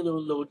you go get a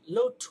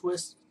little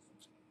twist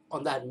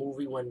on that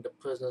movie when the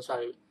prisoner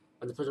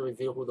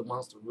revealed who the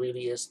monster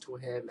really is to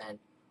him and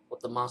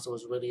what the monster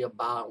was really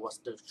about and what's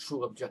the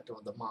true objective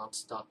of the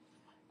monster.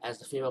 As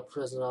the female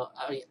prisoner,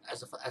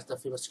 as the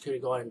female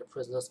security guard and the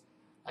prisoners,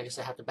 I guess,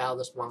 have to battle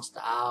this monster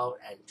out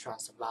and try to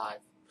survive,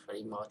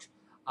 pretty much.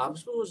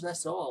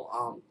 That's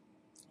all.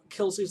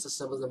 Kill scenes are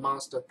similar. The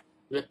monster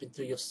ripping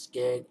through your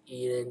skin,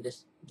 eating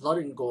this blood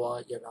and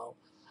gore.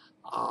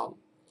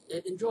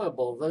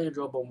 Enjoyable, very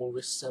enjoyable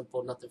movie.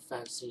 Simple, nothing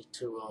fancy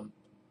to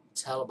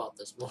tell about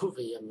this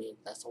movie. I mean,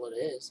 that's all it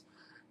is.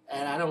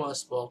 And I don't want to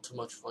spoil too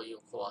much for you,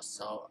 of course.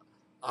 So,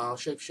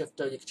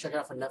 Shapeshifter, you can check it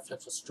out for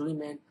Netflix for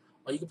streaming.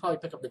 Or you can probably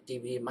pick up the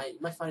DVD. You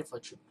might find it for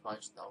a cheap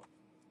price, though.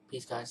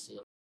 Peace, guys. See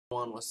you.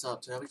 Everyone, what's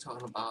up? Today we're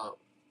talking about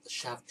the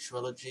Shaft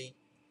trilogy.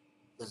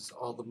 This is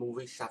all the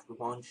movies: Shaft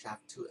 1,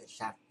 Shaft 2, and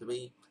Shaft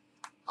 3.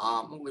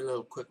 I'm gonna give a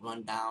little quick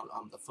rundown.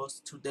 The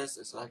first two discs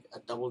is like a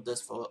double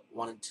disc for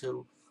 1 and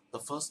 2. The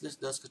first disc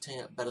does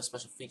contain a better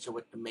special feature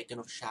with the making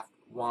of Shaft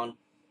 1,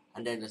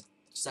 and then the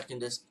second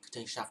disc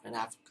contains Shaft in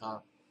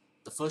Africa.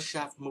 The first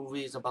Shaft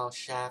movie is about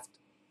Shaft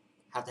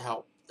have to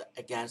help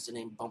a gangster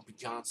named Bumpy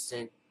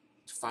Johnson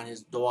to find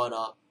his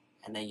daughter,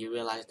 and then you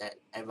realize that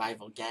a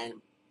rival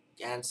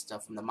gangster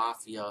from the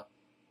mafia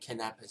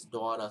kidnapped his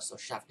daughter, so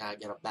Shaft gotta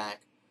get her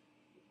back.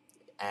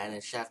 And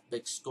in Shaft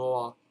Big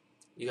Score,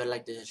 you got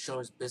like the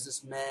insurance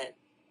businessman,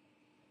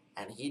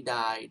 and he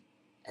died,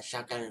 and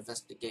Shaft gotta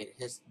investigate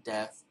his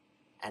death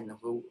and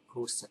who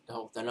set the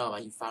whole thing up,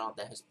 and you find out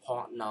that his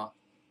partner,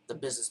 the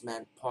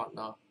businessman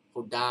partner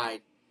who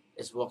died,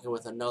 is working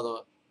with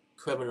another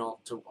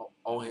criminal to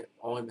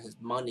owe him his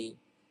money.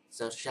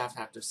 So Shaft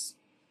have to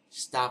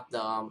stop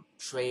the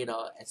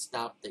trader and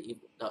stop the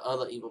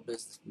other evil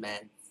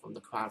businessman from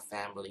the crime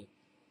family.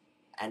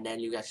 And then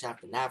you got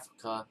Shaft in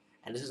Africa,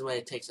 and this is when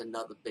it takes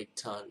another big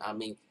turn. I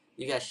mean,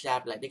 you got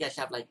Shaft like they got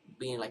Shaft like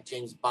being like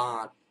James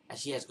Bond, and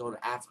she has to go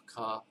to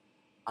Africa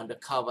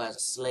undercover as a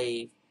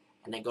slave,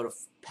 and then go to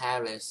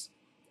Paris,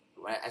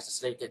 right? As a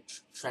slave get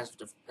transferred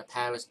to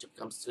Paris to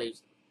become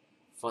slaves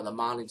for the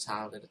modern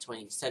time in the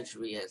 20th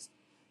century, as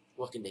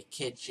work in the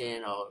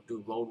kitchen or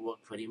do road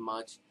work pretty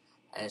much,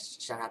 as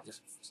she have to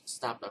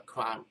stop a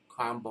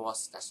crime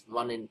boss that's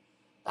running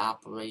the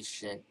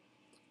operation,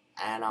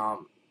 and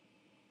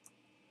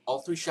all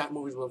three Shaft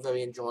movies were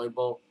very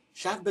enjoyable.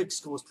 Shaft Big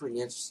School was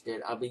pretty interesting.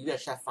 I mean, you got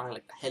Shaft flying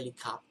like a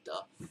helicopter.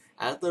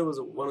 I thought it was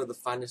one of the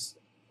finest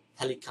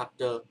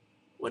helicopter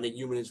when a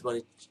human is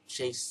running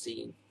chase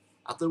scene.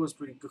 I thought it was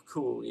pretty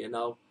cool, you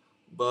know.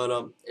 But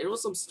it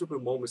was some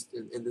stupid moments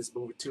in this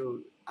movie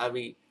too. I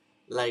mean,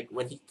 like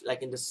when he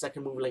like in the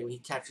second movie, like when he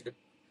captured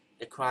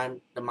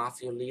the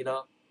mafia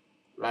leader,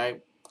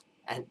 right?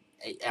 And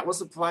I was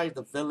surprised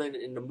the villain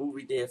in the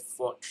movie there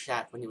fought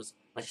Shaft when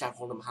Shaft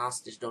held him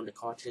hostage during the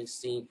car chase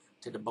scene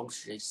to the boat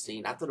chase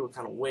scene. I thought it was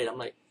kind of weird. I'm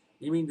like,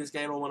 you mean this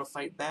guy don't want to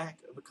fight back?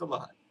 But come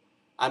on.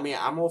 I mean,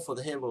 I'm all for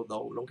the hero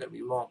though. Don't get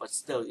me wrong, but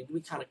still, you'd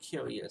be kind of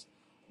curious.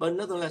 But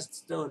nonetheless,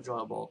 still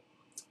enjoyable.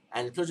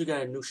 And plus, you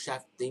got a new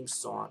Shaft theme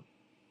song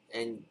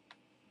in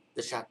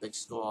the Shaft Big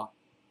Score.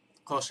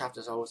 Of course, Shaft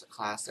is always a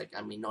classic.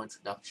 I mean, no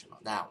introduction on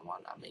that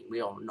one. I mean,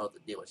 we all know the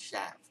deal with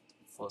Shaft.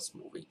 First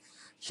movie,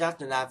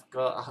 Shaft in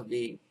Africa. I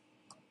mean,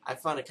 I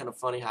find it kind of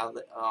funny how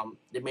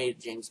they made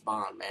James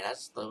Bond. Man,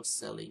 that's so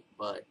silly,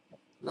 but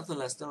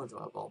nonetheless still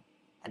enjoyable.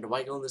 And the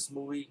white girl in this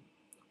movie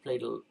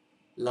played the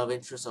love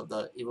interest of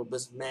the evil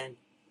businessman,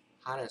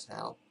 hot as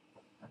hell.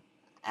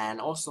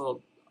 And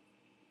also,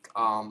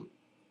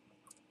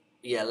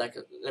 yeah, like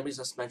let me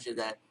just mention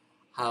that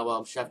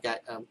how Shaft got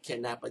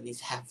kidnapped by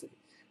these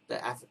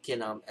the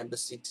African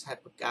embassy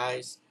type of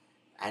guys,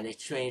 and they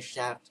trained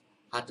Shaft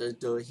how to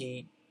do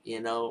heat. You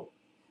know,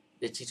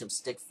 they teach him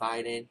stick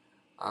fighting.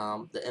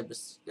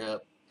 The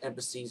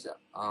embassy's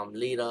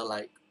leader,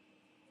 like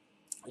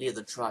leader of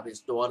the tribe, his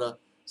daughter,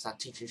 start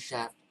teaching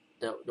Shaft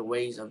the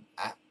ways of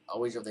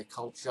their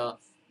culture,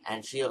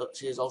 and she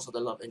is also the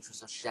love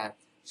interest of Shaft.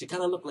 She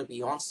kind of looked like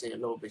Beyonce a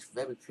little bit,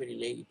 very pretty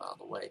lady by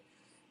the way,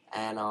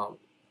 and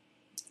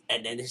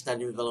then they started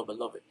to develop a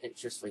love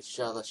interest for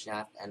each other,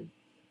 Shaft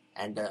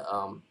and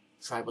the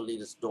tribal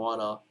leader's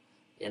daughter.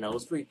 You know, it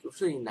was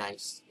pretty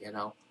nice, you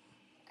know.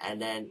 And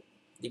then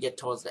you get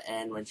towards the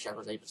end when Shaft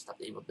was able to stop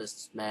the evil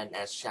businessman,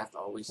 as Shaft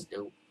always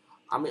do.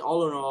 I mean,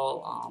 all in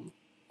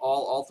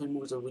all three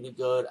movies are really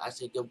good. I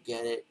say go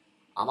get it.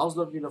 I was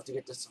lucky enough to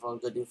get this for a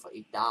good deal for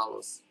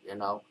 $8, you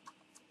know.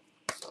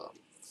 So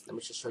let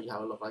me just show you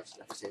how it looks like.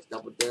 Like I said, it's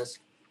double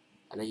disc,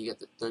 and then you get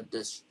the third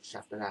disc,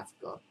 Shaft in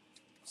Africa.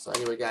 So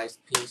anyway, guys,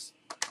 peace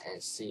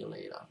and see you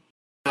later.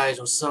 Guys,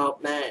 what's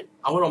up, man?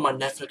 I went on my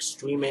Netflix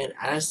streaming and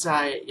I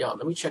decided, yo,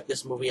 let me check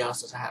this movie out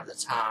since I have the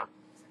time.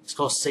 It's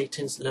called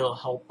Satan's Little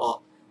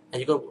Helper, and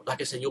you go,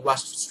 like I said, you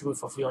watch the stream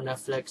for free on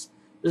Netflix.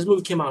 This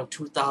movie came out in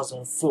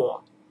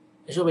 2004.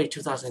 It's already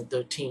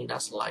 2013.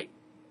 That's like,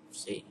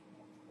 see,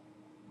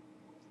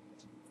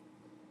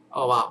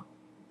 oh wow,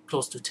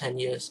 close to 10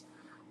 years.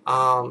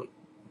 Wow,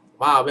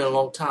 it's been a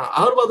long time.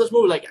 I heard about this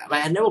movie, like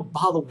I never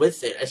bothered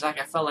with it. It's like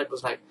I felt like it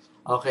was like,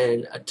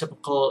 okay, a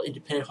typical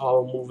independent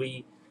horror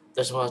movie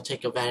that's want to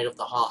take advantage of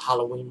the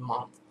Halloween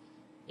month,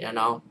 you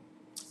know.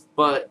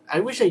 But I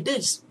wish I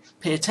did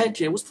pay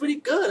attention. It was pretty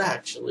good,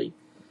 actually.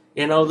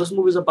 You know, this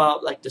movie's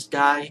about, like, this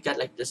guy. He got,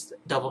 like, this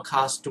double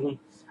costume.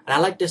 And I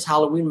like this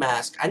Halloween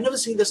mask. I never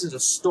seen this in the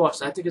store,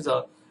 so I think it's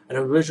an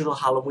original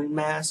Halloween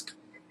mask.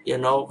 You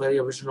know, very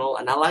original.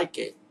 And I like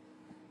it.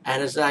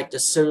 And it's like the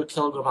serial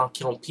killer going around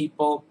killing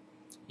people,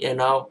 you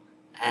know.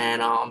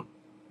 And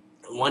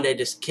one day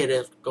this kid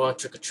is going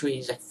trick-or-treat.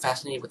 He's, like,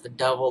 fascinated with the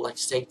devil, like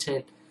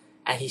Satan.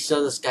 And he saw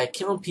this guy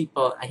killing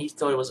people, and he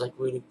thought it was, like,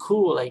 really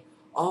cool. Like,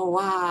 oh,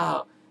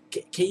 wow,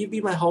 can you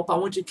be my hope? I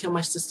want you to kill my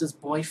sister's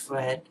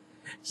boyfriend.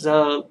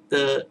 So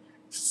this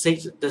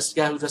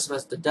guy who dressed up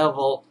as the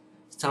devil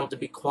tells him to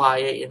be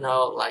quiet, you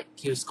know, like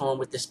he was going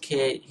with this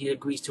kid. He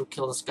agrees to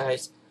kill this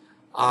guy's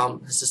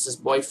his sister's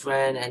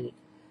boyfriend, and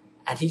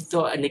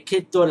the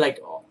kid thought like,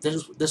 oh,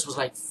 this was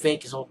like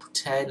fake, it's all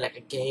pretend, like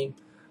a game.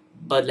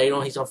 But later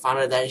on he's gonna find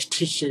out that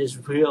this shit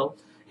is real,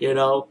 you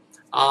know.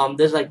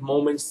 There's like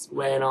moments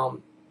when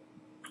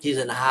he's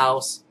in the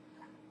house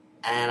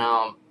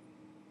and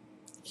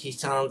he's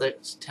telling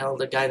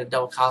the guy in the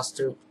devil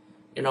costume,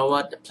 you know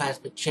what, the plans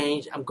been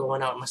changed. I'm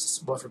going out with my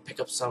sister's boyfriend to pick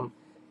up some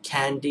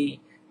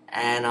candy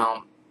and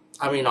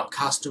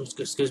costumes,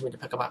 excuse me, to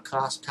pick up our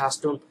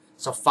costume.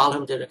 So follow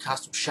him to the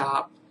costume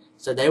shop.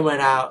 So they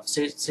went out,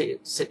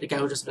 the guy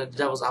who just in the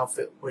devil's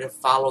outfit would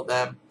follow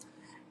them,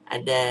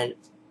 and then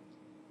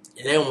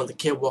when the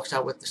kid walks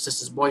out with the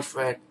sister's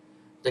boyfriend,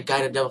 the guy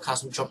in the devil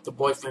costume jumped the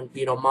boyfriend,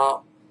 beat him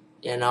up,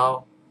 you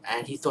know,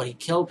 and he thought he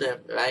killed him,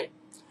 right?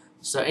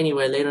 So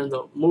anyway, later in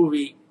the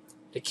movie,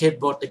 the kid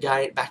brought the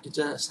guy back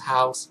into his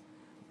house.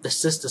 The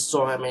sister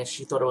saw him and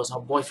she thought it was her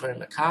boyfriend in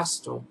the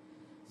costume.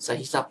 So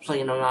he started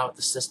playing around with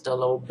the sister a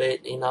little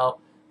bit, you know,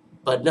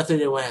 but nothing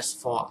went as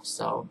far.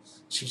 So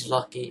she's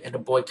lucky, and the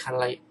boy kind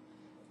of like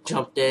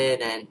jumped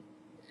in and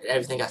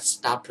everything got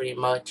stopped pretty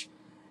much,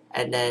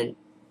 and then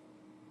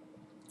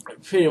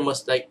pretty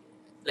much like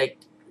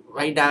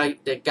right now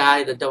the guy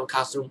in the double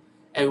costume,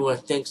 everyone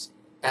thinks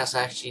that's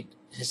actually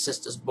his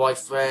sister's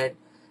boyfriend,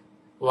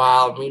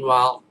 while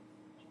meanwhile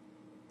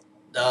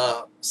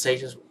the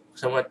sages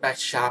went back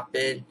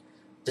shopping.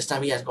 This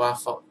time he has to go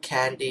out for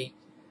candy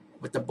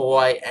with the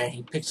boy, and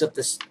he picks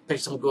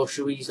some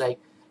groceries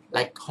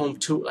like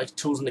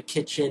tools in the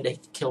kitchen they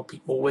kill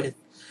people with,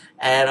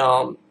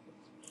 and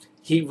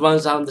he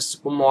runs out in the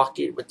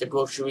supermarket with the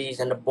groceries,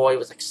 and the boy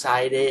was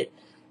excited,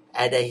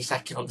 and then he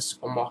started killing the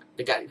supermarket,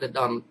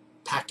 the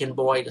packing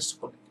boy, the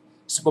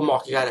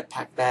supermarket guy that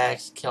packed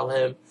bags, kill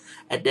him,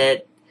 and then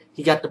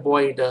he got the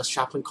boy in the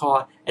shopping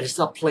cart, and they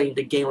started playing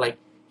the game like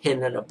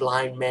hitting a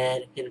blind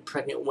man, hitting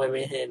pregnant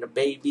women, hitting a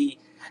baby.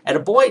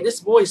 And this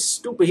boy is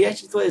stupid. He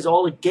actually thought it's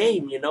all a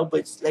game, but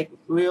it's like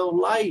real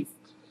life,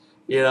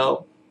 you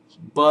know.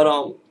 But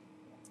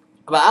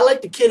I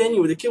like the kid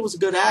anyway. The kid was a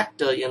good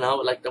actor,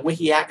 like the way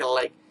he acted,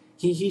 like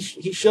he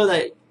showed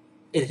that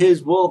in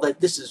his world that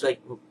this is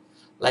like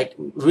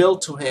real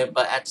to him.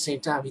 But at the same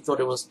time, he thought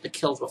the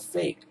kills were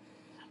fake.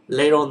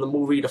 Later on in the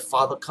movie, the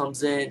father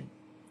comes in,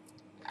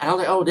 and I was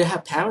like, oh, they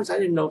have parents? I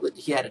didn't know that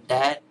he had a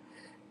dad.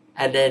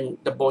 And then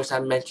the boys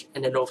I mentioned,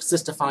 and then the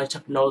sister finally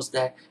took notice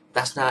that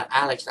that's not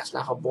Alex, that's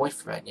not her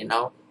boyfriend,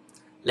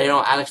 Later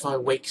on, Alex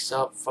finally wakes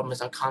up from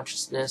his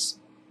unconsciousness,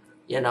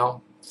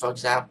 for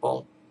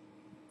example.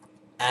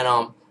 And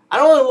I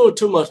don't want to move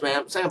too much, man.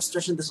 I'm saying I'm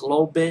stretching this a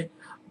little bit,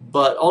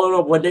 but all in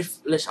all, I'm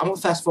gonna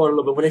fast forward a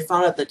little bit. When they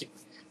found out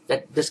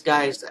that this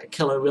guy is a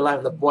killer in real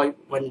life,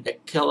 when the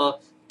killer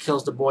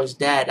kills the boy's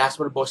dad, that's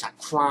when the boy started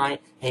crying,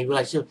 and he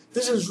realized,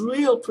 this is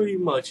real, pretty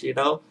much,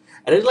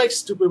 And it's like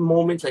stupid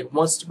moments, like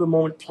one stupid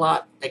moment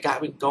plot that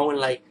got me going,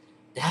 like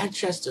they had a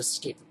chance to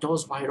escape, the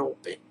door's wide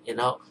open,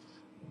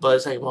 But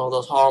it's like one of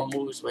those horror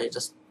movies where it's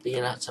just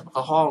being a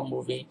typical horror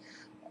movie,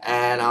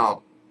 and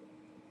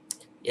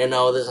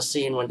there's a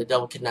scene when the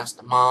devil kidnaps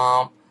the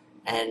mom,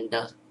 and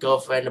the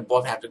girlfriend and the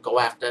boyfriend have to go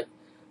after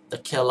the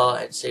killer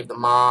and save the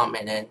mom,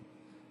 and then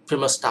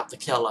pretty much stop the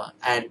killer.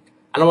 And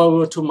I don't want to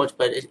ruin too much,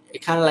 but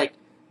it kind of like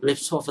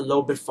lifts off a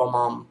little bit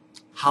from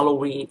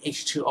Halloween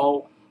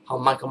H2O, how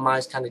Michael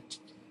Myers kind of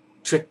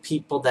trick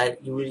people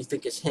that you really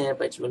think it's him,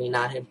 but it's really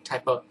not him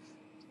type of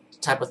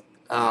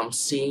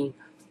scene,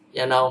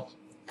 And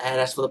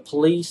as for the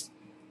police,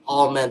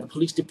 oh man, the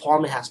police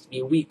department has to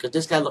be weak, because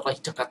this guy looked like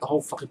he took out the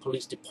whole fucking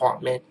police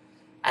department.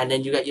 And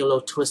then you got your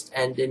little twist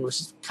ending,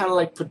 which is kind of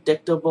like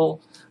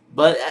predictable.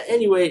 But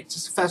anyway,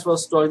 just a fast forward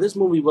story. This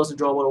movie was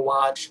enjoyable to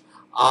watch.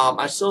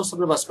 I saw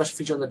something about special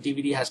feature on the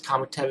DVD, has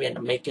commentary and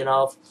the making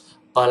of.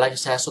 But like I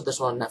said, I saw this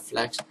one on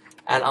Netflix.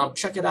 And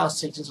check it out,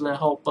 Satan's Little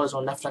Helpers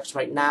on Netflix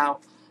right now.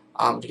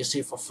 You can see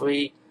it for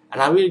free.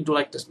 And I really do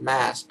like this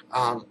mask.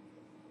 I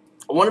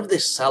wonder if they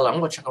sell it. I'm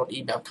going to check out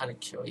eBay. I'm kind of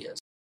curious.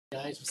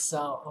 Guys,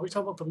 we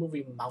talking about the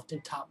movie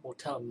Mountaintop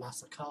Motel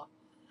Massacre.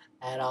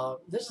 And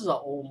this is an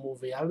old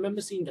movie. I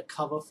remember seeing the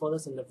cover for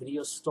this in the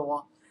video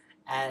store.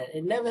 And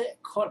it never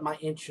caught my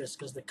interest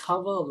because the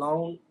cover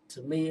alone,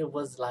 to me, it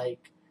wasn't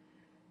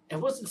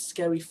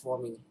scary for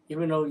me.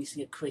 Even though you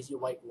see a crazy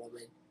white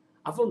woman.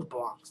 I'm from the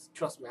Bronx.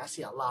 Trust me, I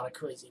see a lot of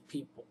crazy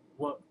people,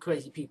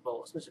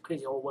 especially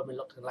crazy old women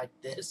looking like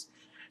this.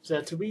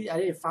 So to me, I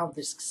didn't find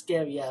this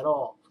scary at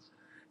all.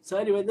 So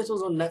anyway, this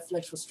was on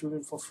Netflix for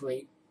streaming for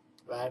free,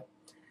 right?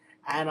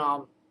 And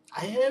I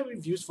heard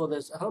reviews for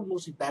this. I heard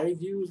mostly bad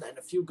reviews and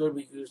a few good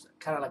reviews.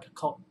 Kind of like a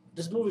cult.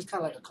 This movie's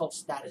kind of like a cult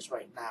status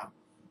right now,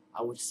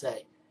 I would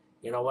say.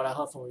 What I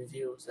heard from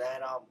reviews.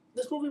 And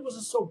this movie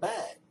wasn't so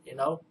bad,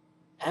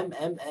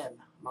 MMM,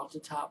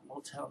 Mountaintop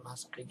Motel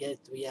Massacre.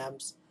 Get 3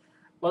 M's.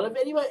 Well, if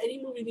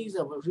any movie needs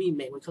a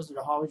remake because of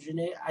the horror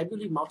genre, I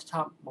believe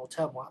Mountaintop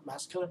Motel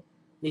Massacre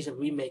needs a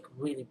remake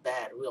really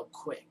bad, real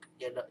quick.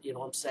 You know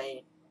what I'm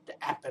saying?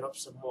 To amp it up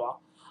some more.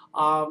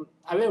 I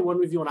read one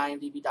review on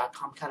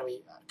IMDb.com, kind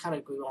of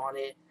agree on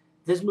it.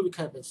 This movie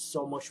could have been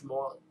so much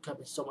more, could have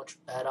been so much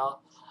better.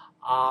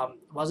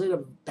 Was it a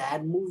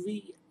bad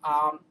movie?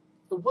 It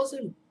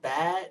wasn't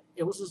bad.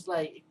 It was just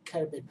like it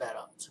could have been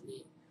better to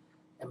me,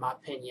 in my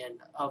opinion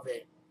of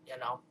it.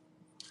 And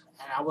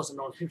I wasn't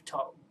the only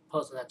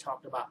person that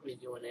talked about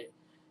reviewing it,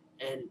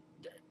 and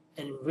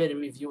read a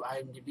review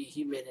IMDb.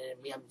 He read it,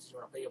 and me, I'm just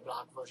gonna play a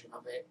blog version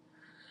of it.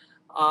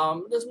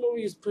 This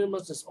movie is pretty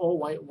much this old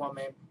white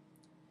woman.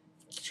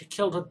 She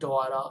killed her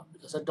daughter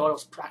because her daughter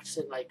was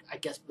practicing, I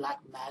guess, black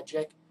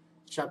magic.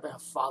 She tried to bring her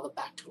father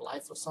back to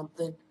life or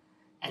something.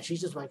 And she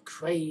just went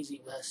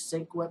crazy with her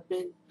sync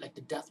weapon, like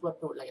the death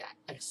weapon, like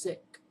a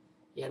sick.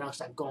 She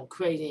started going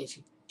crazy, and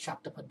she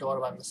chopped up her daughter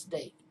by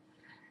mistake.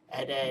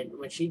 And then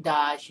when she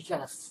died, she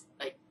tried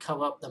to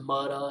cover up the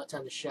murder,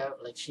 tell the sheriff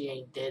like she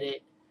ain't did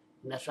it.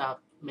 And that's why I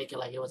make it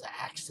like it was an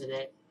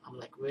accident. I'm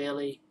like,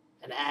 really?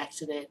 An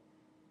accident?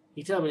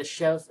 You tell me the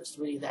sheriff is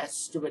really that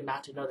stupid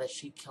not to know that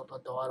she killed her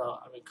daughter?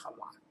 I mean, come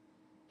on.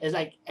 It's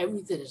like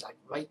everything is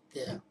right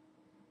there.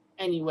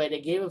 Anyway, they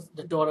gave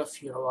the daughter a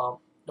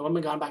funeral. The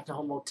woman gone back to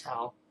her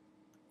motel.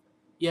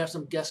 You have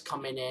some guests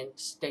coming in,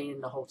 staying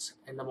in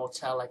the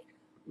motel,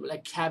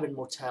 like cabin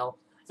motel.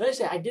 Like I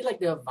say, I did like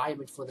the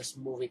environment for this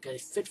movie because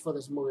it fit for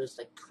this movie. It was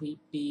like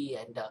creepy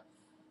and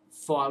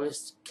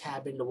forest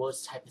cabin, the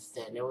woods type of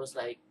thing. It was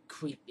like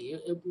creepy.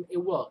 It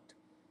worked,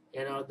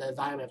 the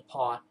environment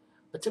part.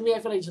 But to me, I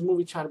feel like this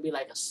movie trying to be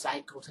like a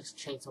Psycho, Texas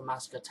Chainsaw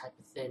Massacre type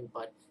of thing,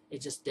 but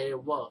it just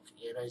didn't work.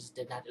 It just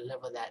did not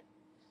deliver that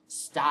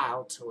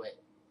style to it.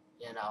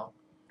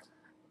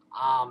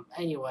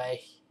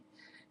 Anyway,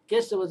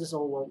 guess there was this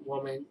old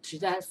woman.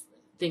 She's not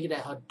thinking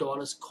that her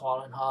daughter's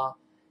calling her.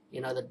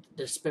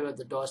 The spirit of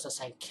the daughter starts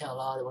saying kill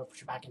her. They want to put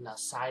her back in the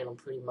asylum,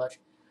 pretty much.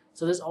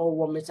 So this old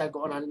woman started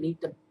going underneath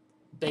the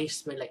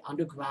basement, like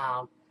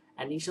underground,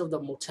 and each of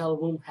the motel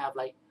room have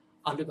like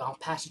underground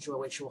passageway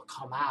where she will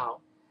come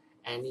out,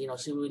 and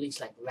she will release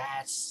like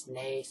rats,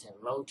 snakes, and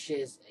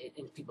roaches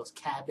in people's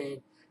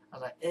cabin. I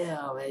was like,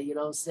 ew, man, you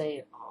know what I'm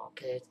saying? Oh,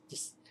 okay,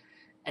 just.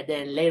 And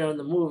then later in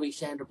the movie,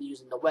 she ended up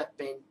using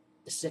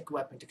the sick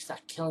weapon, to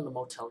start killing the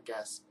motel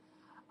guests.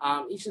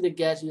 Each of the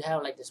guests, you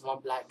have like this one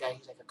black guy,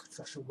 he's like a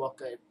construction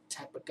worker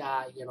type of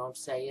guy, you know what I'm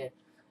saying?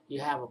 You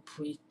have a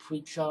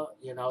preacher,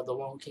 the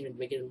one who came in the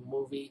beginning of the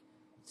movie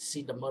to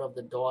see the murder of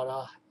the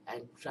daughter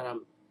and trying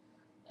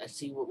to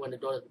see when the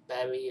daughter's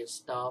buried and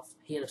stuff.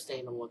 He ended up staying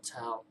in the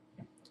motel.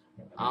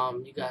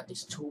 You got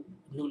these two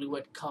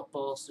newlywed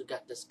couples. You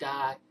got this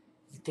guy,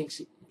 he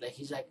thinks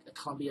he's like a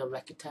Columbia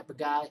record type of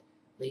guy.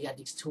 Then you got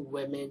these two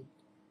women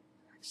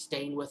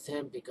staying with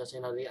him because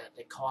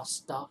they car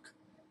stuck,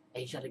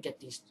 and he's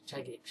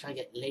trying to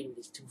get laid with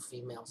these two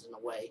females in a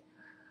way.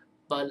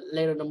 But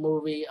later in the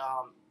movie,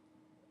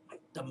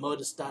 the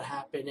murders start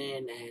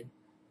happening, and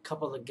a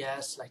couple of the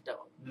guests, like the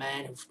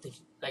man who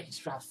thinks like he's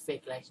trying to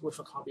fake like he works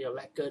for Columbia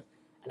Record,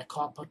 and the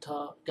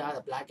carpenter guy,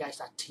 the black guy,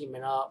 start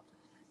teaming up,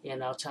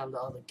 telling the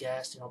other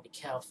guests, be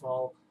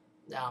careful.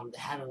 They're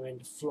hammering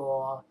the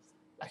floor.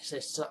 Like I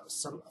said,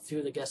 a few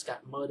of the guests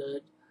got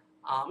murdered.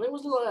 It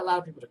was a lot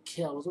of people to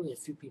kill. It was only a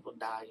few people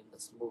died in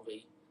this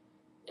movie.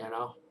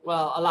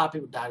 Well, a lot of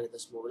people died in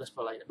this movie. Let's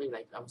put maybe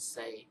I would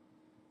say,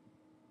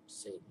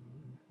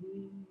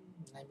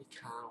 let me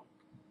count.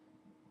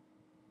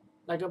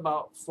 Like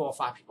about 4 or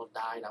 5 people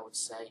died, I would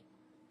say.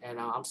 And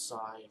I'm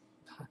sorry.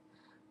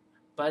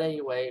 But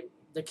anyway,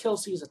 the kill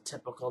scenes are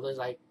typical. There's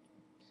like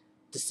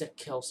the sick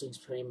kill scenes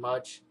pretty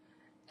much.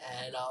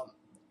 And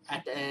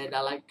at the end,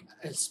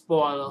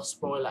 spoiler,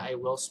 I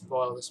will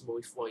spoil this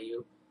movie for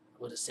you. I'm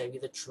going to save you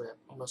the trip.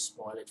 I'm going to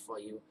spoil it for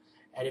you.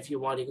 And if you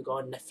want, you can go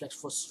on Netflix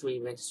for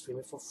stream it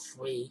for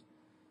free.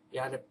 You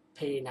don't have to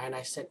pay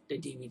 99 cents the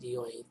DVD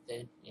or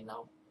anything,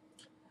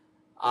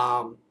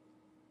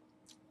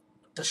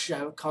 The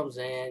sheriff comes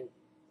in,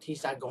 he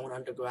starts going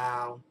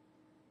underground,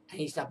 and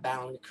he starts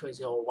battling the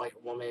crazy old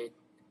white woman,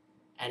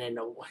 and then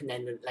the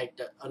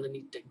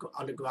underneath the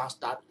underground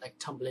start like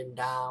tumbling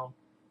down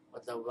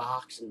with the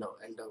rocks and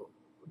the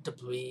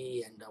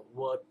debris and the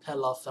wood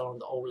pillar fell on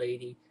the old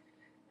lady,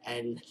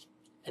 and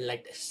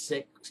like the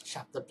sick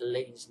chopped up the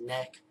lady's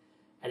neck,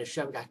 and the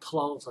sheriff got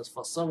close, and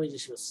for some reason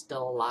she was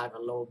still alive a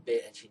little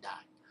bit, and she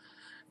died.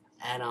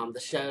 And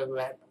the sheriff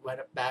went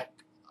back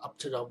up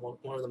to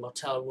one of the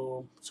motel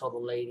room, told the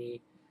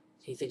lady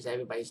he thinks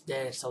everybody's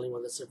dead. And suddenly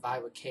when the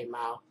survivor came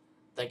out,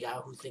 the guy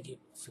who he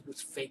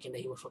was faking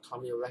that he was from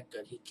Columbia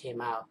Record, he came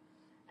out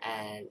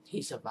and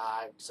he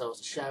survived. So it's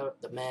the sheriff,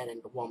 the man,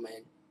 and the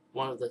woman.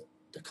 One of the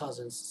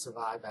cousins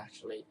survived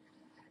actually.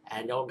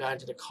 And they all got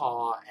into the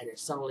car, and then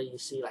suddenly you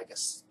see like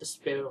the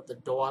spirit of the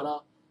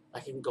daughter,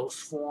 like in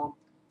ghost form.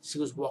 She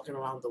was walking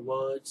around the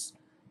woods,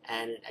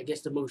 and I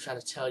guess the movie trying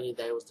to tell you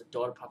that it was the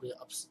daughter probably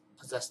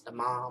possessed the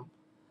mom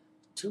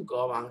to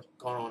go around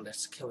going on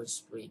this killing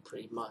spree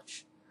pretty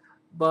much.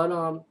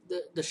 But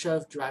the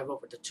sheriff drive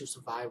up with the 2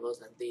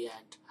 survivors at the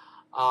end.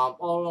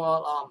 All in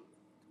all,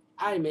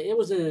 I admit it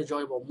was an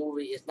enjoyable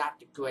movie. It's not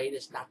the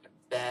greatest, not the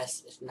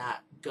best, it's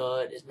not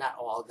good, it's not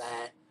all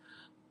that.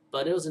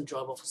 But it was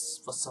enjoyable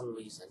for some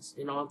reasons.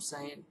 You know what I'm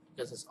saying?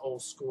 Because it's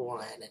old school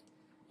and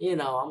I'm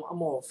an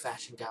old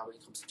fashioned guy when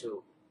it comes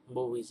to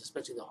movies,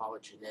 especially the horror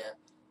genre.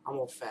 I'm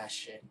old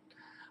fashioned.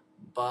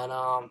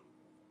 But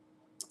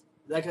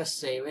like I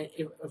say,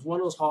 if one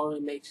of those horror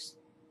remakes,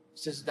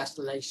 since that's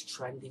the latest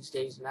trend these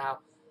days now,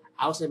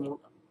 I would say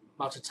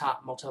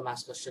Motel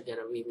Massacre should get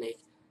a remake.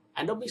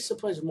 And don't be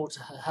surprised if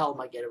Motel Hell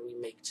might get a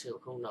remake too.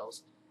 Who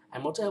knows?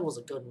 And Motel Hell was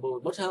a good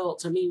movie.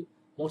 To me,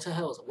 Motel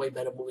Hell is a way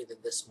better movie than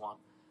this one.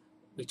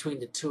 Between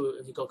the two,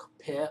 if you go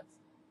compare,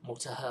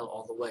 Motel Hell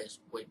all the way is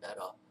way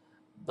better.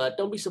 But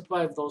don't be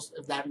surprised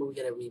if that movie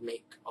get a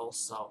remake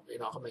also.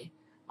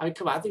 I mean,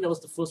 come on, I think that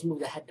was the first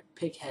movie that had the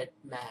pig head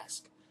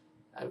mask.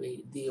 I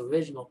mean, the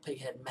original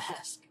pig head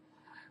mask.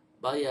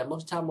 But yeah,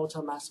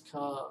 Motel Massacre,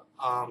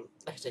 like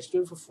I said,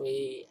 stream for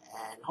free,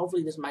 and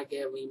hopefully this might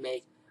get a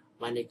remake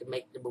when they can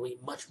make the movie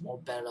much more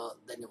better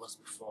than it was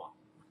before.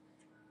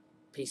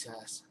 Peace,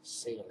 guys.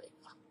 See you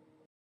later.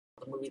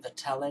 The movie The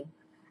Telling,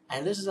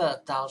 and this is an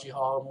anthology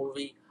horror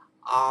movie.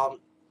 A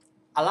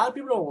lot of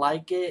people don't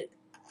like it,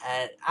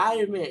 and I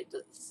admit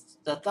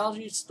the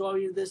anthology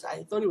story of this,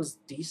 I thought it was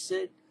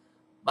decent,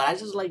 but I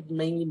just like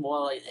mainly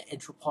more like the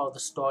intro part of the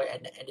story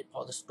and the ending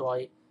part of the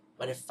story,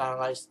 but it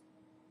finalized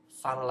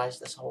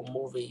this whole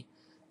movie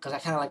because I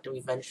kind of like the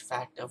revenge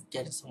factor of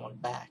getting someone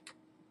back.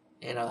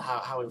 You know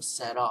how it was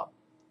set up.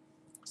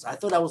 So I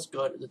thought that was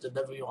good, the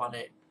delivery on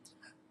it.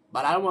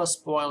 But I don't want to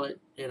spoil it.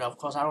 You know, of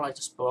course, I don't like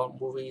to spoil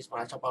movies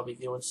when I talk about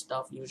reviewing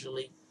stuff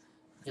usually,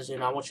 because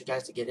I want you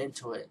guys to get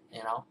into it.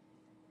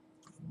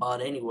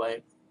 But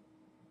anyway,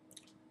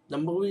 the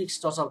movie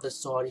starts off with this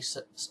sorority.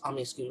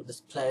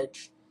 This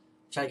pledge.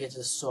 Trying to get to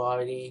the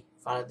sorority.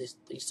 Find out these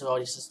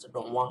sorority sisters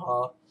don't want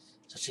her,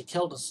 so she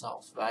killed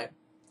herself. Right.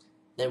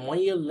 Then 1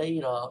 year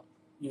later,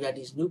 you got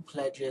these new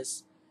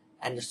pledges,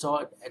 and the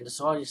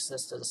sorority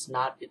sisters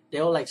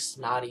they're all like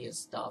snotty and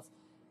stuff,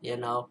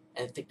 and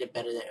think they're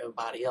better than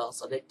everybody else.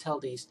 So they tell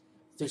these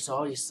three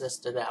sorority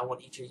sisters that I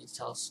want each of you to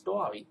tell a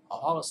story, a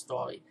horror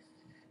story.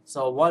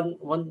 So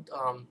one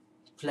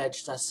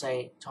pledge starts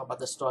talk about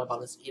the story about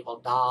this evil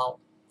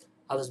doll,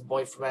 how this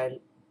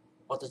boyfriend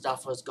bought this doll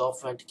for his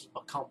girlfriend to keep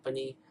her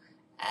company,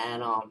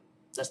 and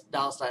this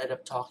doll ended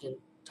up talking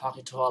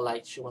to her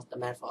like she wants the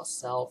man for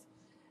herself,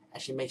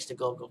 and she makes the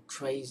girl go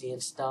crazy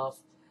and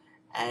stuff.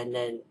 And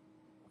then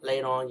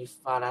later on, you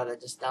find out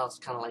that this doll's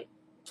kind of like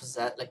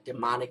possessed, like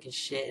demonic and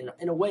shit. And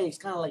in a way, it's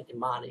kind of like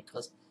demonic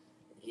because,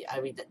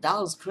 the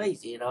doll is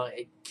crazy.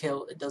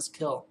 It does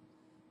kill.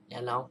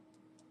 And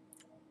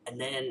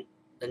then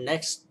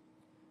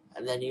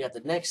you got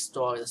the next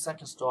story, the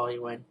second story,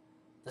 when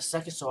the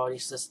second sorority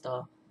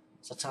sister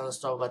is telling a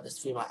story about this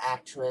female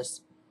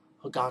actress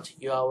who got to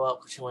Europe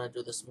because she wanted to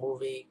do this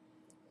movie,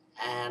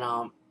 and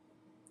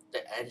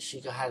she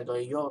had to go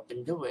to Europe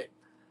and do it.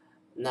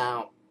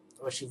 Now,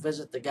 when she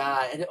visits the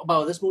guy, and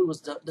this movie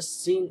was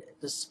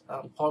this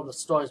part of the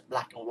story is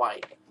black and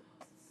white,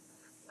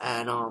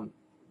 and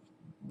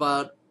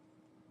but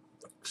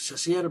so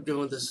she ended up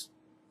doing this.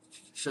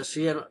 So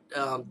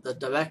the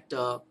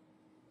director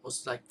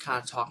was like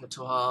kind of talking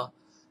to her,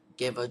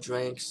 gave her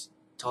drinks,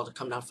 told her to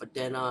come down for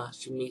dinner.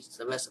 She meets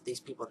the rest of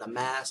these people in the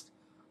mask,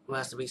 who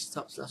has to be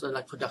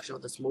like production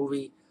of this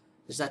movie.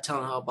 Is that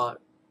telling her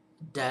about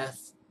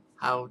death,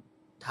 how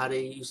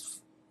they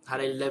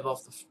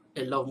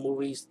love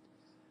movies.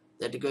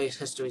 That the greatest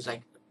history is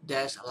like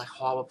death, like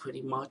horror,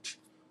 pretty much.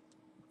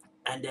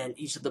 And then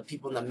each of the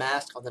people in the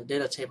mask on the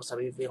dinner table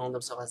started revealing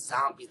themselves as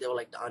zombies. They were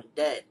like the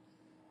undead.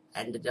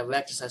 And the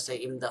director started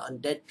saying even the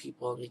undead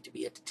people need to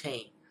be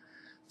entertained.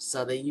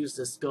 So they used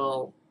this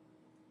girl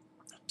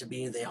to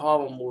be in the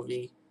horror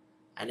movie.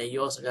 And then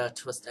you also got a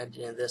twist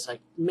ending in this,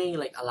 like mainly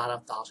like a lot of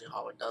anthology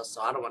horror does.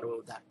 So I don't want to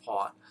move that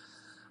part.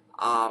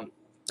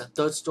 The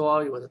third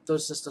story, where the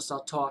third sister the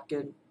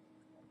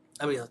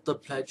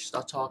third pledge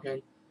start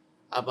talking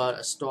about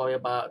a story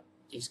about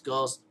these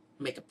girls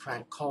make a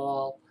prank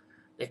call.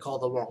 They call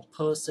the wrong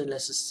person,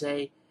 let's just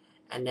say,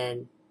 and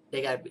then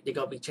they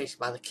gotta be chased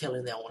by the killer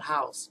in their own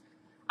house.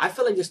 I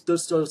feel like this third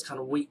story was kind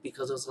of weak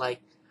because it was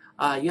like,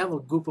 you have a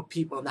group of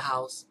people in the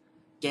house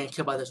getting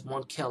killed by this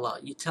one killer.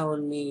 You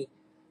telling me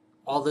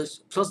all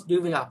this? Plus, you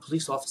even got a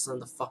police officer in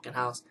the fucking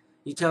house.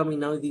 You telling me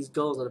none of these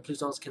girls or the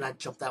police officers cannot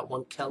jump that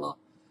one killer?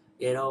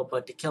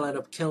 But the killer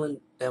ended up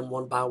killing them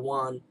one by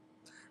one,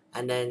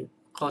 and then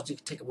of course you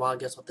can take a while to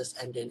guess how this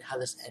ended,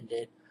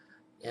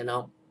 and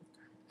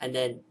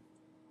then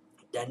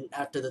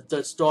after the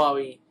third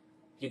story,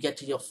 you get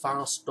to your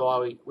final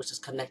story, which is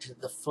connected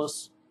to the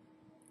first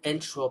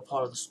intro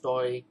part of the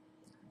story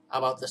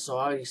about the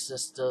sorority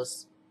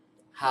sisters,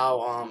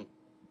 how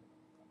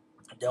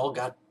they all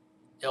got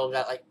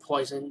like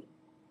poisoned,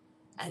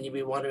 and you'd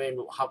be wondering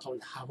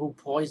who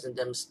poisoned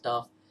them and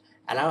stuff.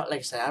 And like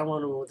I said, I don't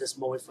want to ruin this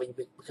moment for you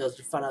because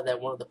you find out that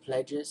one of the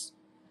pledges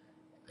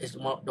is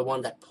the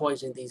one that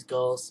poisoned these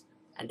girls,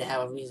 and they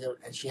have a reason,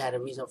 and she had a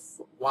reason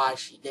why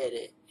she did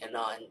it, and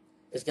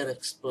it's gonna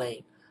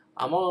explain.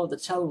 Although the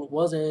telling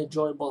was an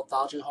enjoyable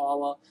anthology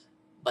horror,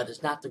 but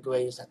it's not the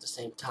greatest at the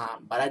same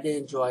time. But I did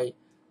enjoy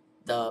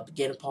the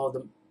beginning part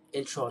of the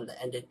intro and the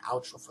ending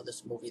outro for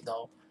this movie,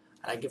 though,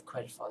 and I give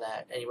credit for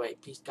that. Anyway,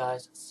 peace,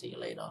 guys. See you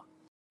later.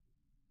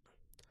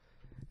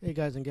 Hey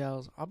guys and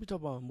gals, I'll be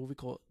talking about a movie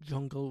called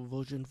Jungle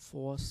Version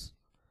Force,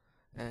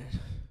 and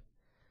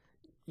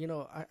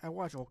I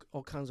watch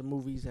all kinds of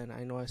movies, and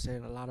I know I say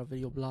in a lot of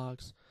video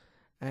blogs,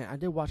 and I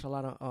did watch a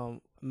lot of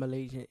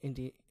Malaysian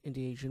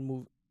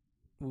Asian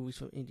movies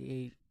from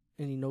Indonesia,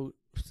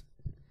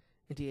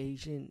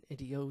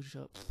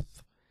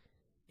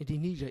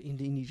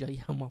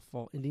 yeah, my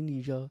fault,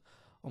 Indonesia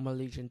or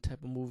Malaysian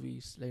type of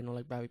movies,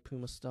 like Barry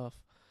Puma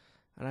stuff,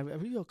 and I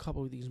reviewed a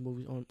couple of these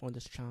movies on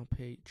this channel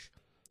page,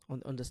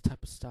 on this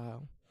type of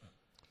style.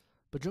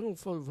 But Jungle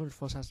Version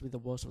Force has to be the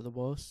worst of the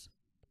worst.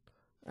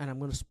 And I'm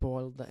going to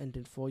spoil the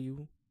ending for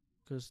you,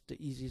 because the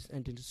easiest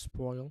ending to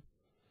spoil.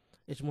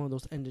 It's one of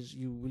those endings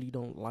you really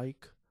don't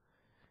like,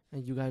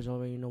 and you guys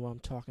already know what I'm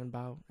talking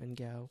about, and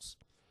gals.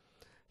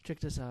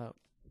 Check this out.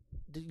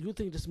 You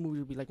think this movie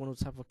would be like one of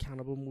those type of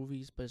cannibal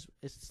movies, but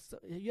it's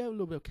you have a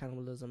little bit of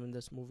cannibalism in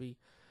this movie.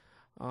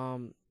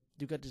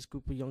 You got this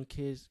group of young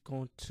kids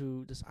going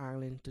to this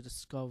island to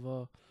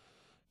discover,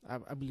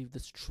 I believe,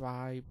 this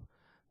tribe,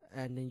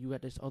 and then you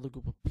got this other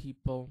group of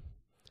people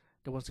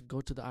that wants to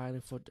go to the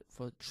island for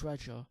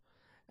treasure,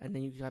 and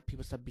then you got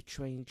people start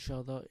betraying each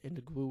other in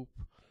the group,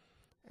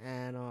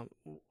 and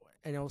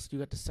also you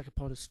got the second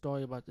part of the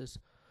story about this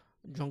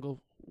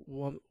jungle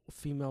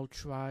female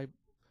tribe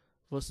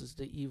versus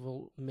the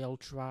evil male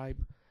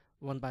tribe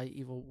run by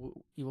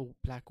evil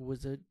black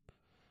wizard.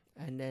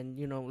 And then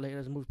later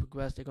as the movie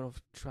progresses, they're gonna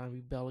try and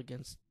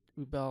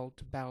rebel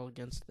to battle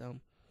against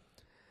them.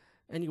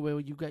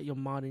 Anyway, you got your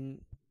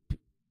modern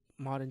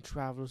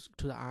travelers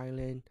to the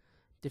island.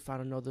 They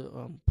find another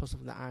person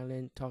from the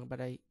island talking about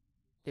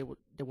they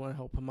want to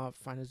help him out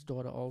find his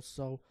daughter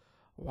also,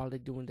 while they're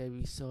doing their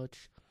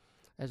research.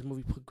 As the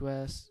movie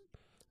progresses,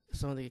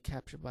 some of them get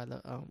captured by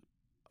the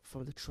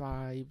from the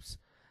tribes,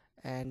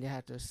 and they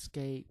have to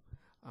escape.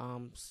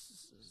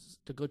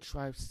 The good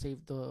tribe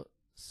save the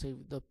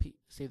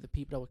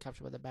people that were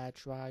captured by the bad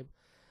tribe,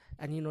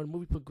 and the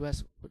movie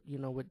progressed.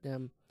 With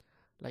them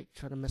like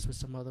trying to mess with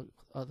some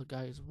other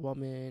guy's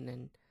woman,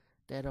 and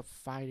they end up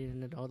fighting,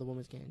 and then the other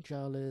woman's getting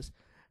jealous.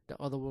 The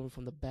other woman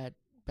from the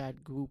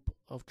bad group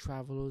of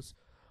travelers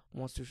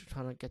wants to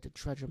try to get the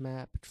treasure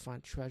map, to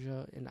find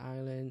treasure in the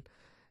island,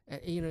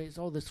 and it's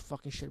all this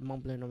fucking shit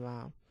mumbling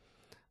around.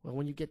 Well,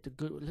 when you get the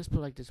good, let's put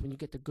it like this: when you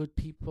get the good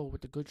people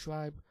with the good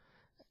tribe,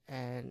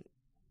 and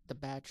the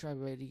bad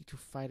tribe ready to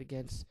fight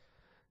against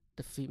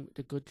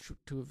the good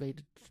to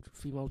evade the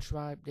female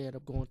tribe, they end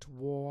up going to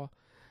war,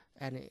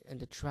 and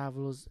the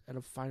travelers end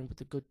up fighting with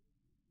the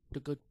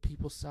good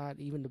people side.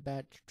 Even the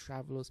bad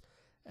travelers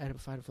end up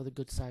fighting for the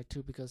good side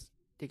too, because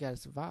they gotta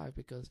survive,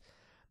 because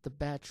the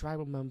bad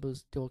tribal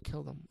members, they will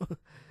kill them.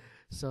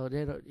 So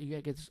then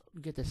you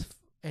get this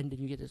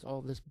ending, you get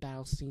all this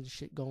battle scene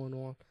shit going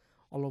on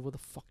all over the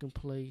fucking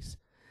place,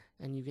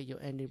 and you get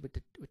your ending with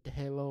the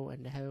hero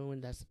and the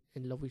heroine that's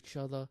in love with each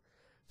other,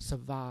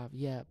 survive.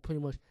 Yeah,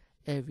 pretty much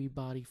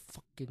everybody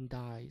fucking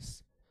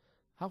dies.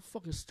 How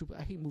fucking stupid!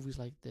 I hate movies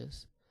like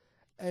this.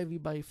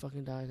 Everybody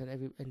fucking dies,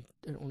 and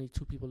only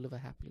 2 people live a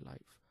happy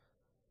life.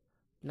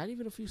 Not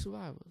even a few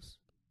survivors.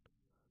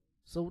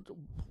 So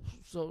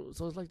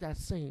it's like that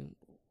saying,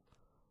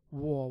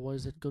 war, what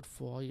is it good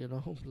for?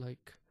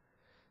 Like,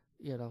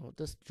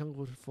 this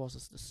Jungle Force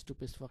is the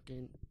stupidest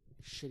fucking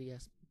shitty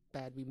ass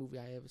bad B movie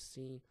I ever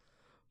seen.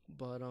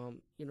 But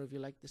if you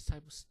like this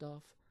type of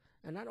stuff,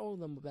 and not all of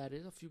them are bad,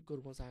 there's a few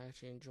good ones I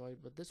actually enjoyed,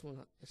 but this one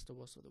is the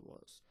worst of the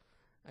worst.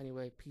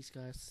 Anyway, peace,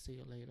 guys. See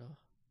you later.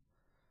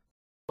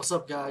 What's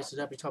up, guys?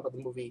 Today we talk about the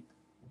movie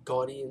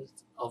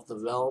Guardians of the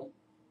Realm,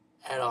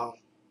 and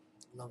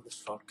love this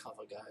front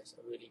cover, guys.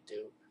 I really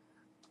do.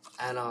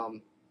 And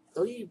the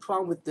only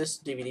problem with this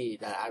DVD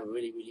that I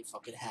really, really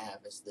fucking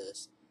have is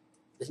this.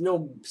 There's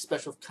no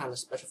special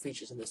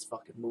features in this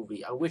fucking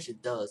movie. I wish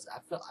it does.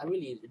 I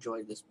really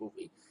enjoyed this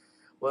movie.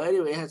 Well,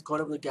 anyway, it has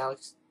Guardian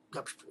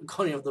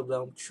of the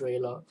Realm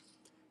trailer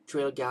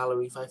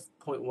gallery,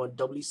 5.1,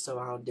 doubly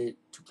surrounded,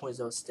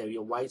 2.0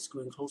 stereo,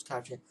 widescreen, closed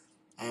caption,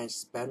 and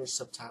Spanish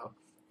subtitle.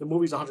 The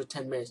movie's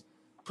 110 minutes.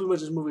 Pretty much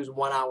this movie is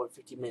 1 hour and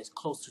 50 minutes,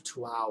 close to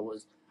 2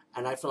 hours,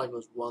 and I feel like it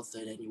was worth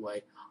it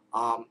anyway.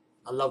 I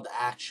love the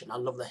action. I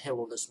love the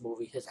hero of this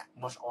movie. His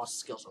martial arts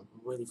skills are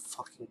really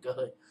fucking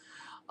good.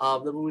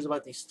 The movie's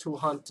about these 2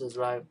 hunters,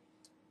 right?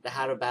 That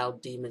had to battle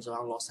demons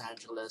around Los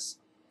Angeles,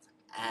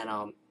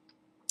 and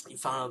you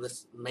found out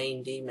this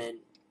main demon,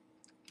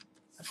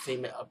 a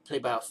female,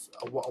 played by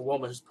a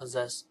woman who's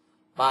possessed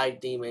by a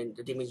demon.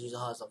 The demons use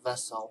her as a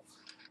vessel,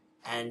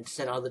 and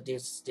send other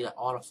demons to steal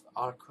an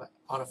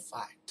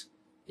artifact,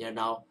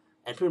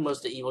 And pretty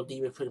much the evil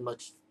demon pretty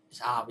much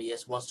is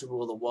obvious. Wants to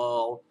rule the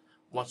world,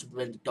 wants to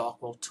bring the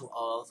dark world to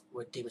Earth,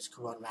 where demons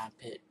can run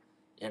rampant,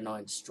 and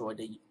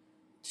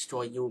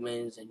destroy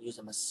humans and use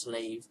them as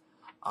slaves.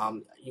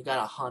 You got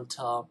a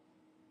hunter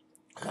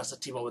who has to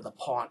team up with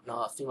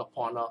a female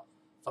partner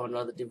from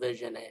another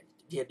division, and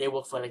they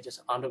work for like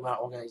just underground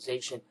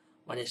organization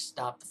when they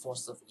stop the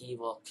forces of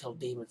evil, kill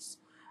demons.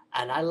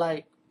 And I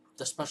like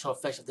the special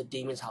effects of the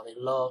demons, how they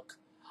look.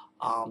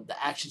 The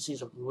action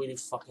scenes are really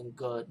fucking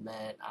good,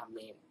 man. I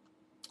mean,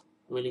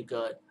 really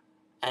good.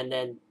 And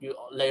then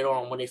later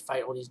on, when they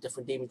fight all these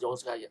different demons, you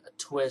also got a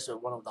twist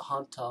with one of the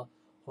hunter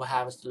who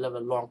happens to live a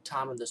long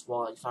time in this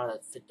world. You find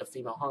out that the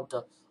female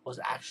hunter was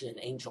actually an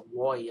angel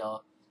warrior,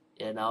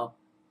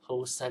 who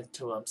was sent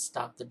to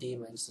stop the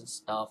demons and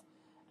stuff.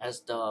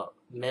 As the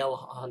male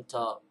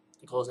hunter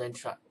goes and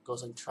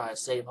try to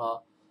save her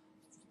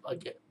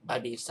by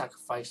being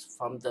sacrificed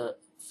from the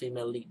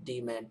female lead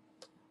demon.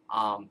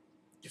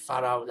 You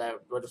find out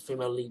that when the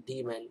female lead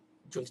demon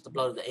drinks the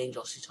blood of the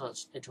angel, she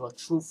turns into her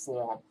true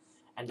form,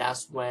 and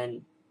that's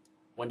when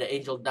the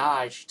angel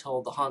died, she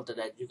told the hunter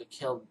that you could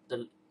kill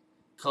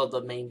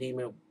the main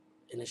demon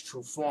in his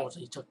true form.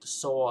 So he took the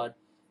sword,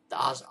 the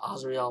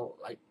Azrael,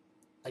 like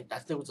I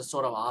think it was the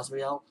sword of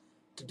Azrael,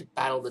 to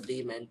battle the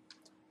demon.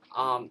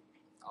 I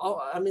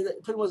mean,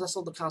 pretty much that's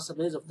all the concept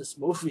is of this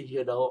movie,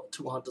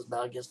 2 hunters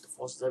battle against the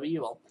forces of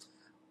evil.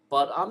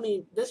 But, I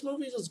mean, this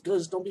movie is good.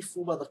 Just don't be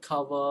fooled by the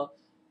cover.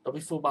 Don't be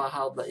fooled by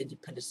how the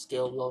independent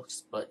scale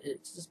looks. But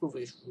this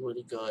movie is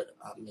really good.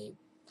 I mean,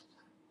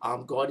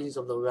 Guardians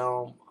of the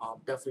Realm,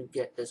 definitely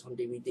get this on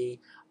DVD.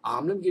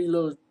 Let me give you a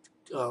little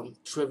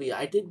trivia.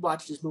 I did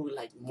watch this movie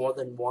like more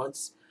than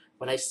once.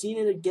 When I seen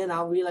it again,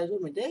 I realized, wait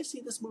a minute, did I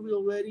see this movie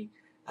already?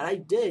 And I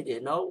did,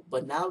 you know.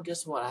 But now,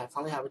 guess what? I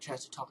finally have a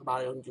chance to talk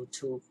about it on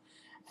YouTube,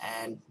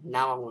 and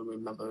now I'm gonna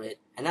remember it.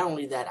 And not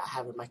only that, I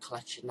have it in my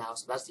collection now,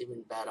 so that's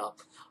even better.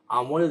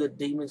 One of the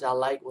demons I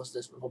liked was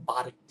this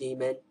robotic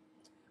demon.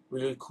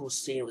 Really cool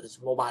scene with this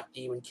robot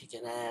demon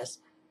kicking ass,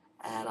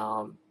 and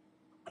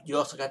you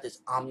also got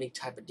this Omni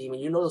type of demon.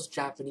 You know those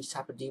Japanese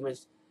type of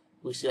demons?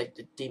 We see like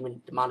the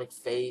demonic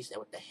face and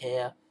with the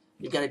hair.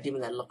 You got a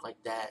demon that looked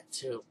like that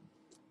too.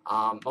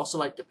 Also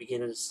like the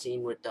beginning of the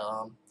scene with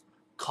the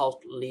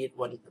cult lead.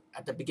 When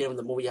at the beginning of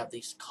the movie you have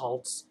these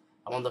cults,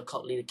 and one of the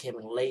cult leader came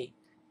in late,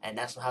 and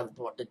that's how they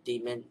brought the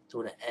demon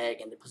through the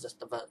egg, and they possessed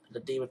the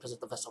demon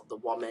possessed the vessel of the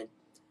woman,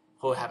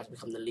 who happens to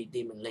become the lead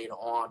demon later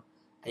on.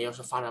 And you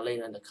also find out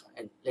later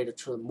later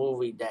through the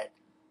movie that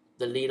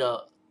the leader,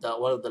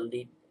 one of the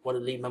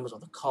lead members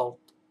of the cult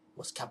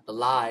was kept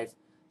alive,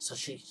 so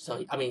he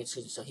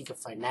could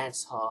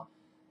finance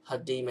her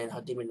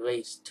demon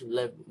race to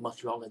live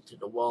much longer into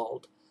the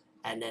world.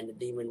 And then the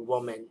demon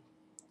woman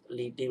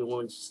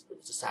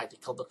decided to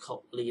kill the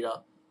cult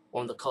leader,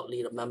 one of the cult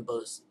leader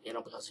members, you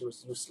know, because he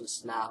was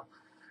useless now.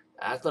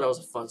 I thought it was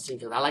a fun scene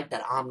because I like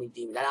that Omni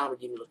demon. That Omni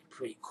demon looked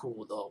pretty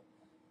cool though,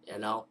 you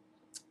know.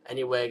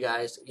 Anyway,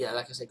 guys, yeah,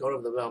 like I said, go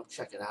to the realm,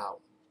 check it out.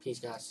 Peace,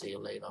 guys. See you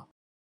later.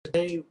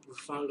 Today we're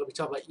finally gonna be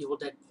talking about Evil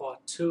Dead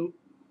Part 2,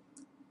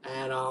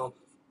 and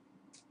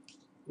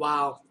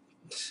wow,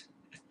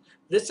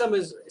 this time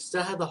it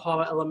still had the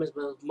horror elements,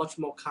 but it's much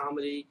more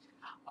comedy.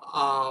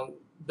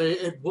 But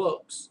it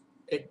works.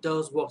 It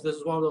does work. This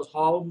is one of those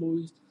horror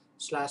movies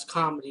 /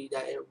 comedy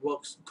that it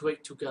works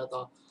great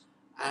together.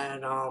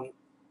 And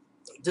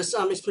this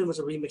is pretty much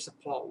a remix of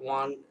Part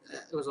 1.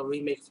 It was a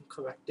remake from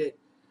Corrected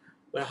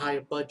with a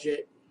higher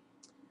budget.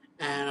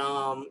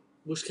 And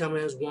Bruce Campbell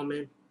and his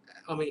woman,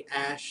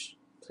 Ash,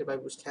 played by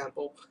Bruce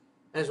Campbell,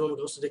 and his woman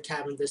goes to the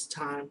cabin this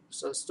time.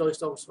 So the story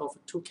starts off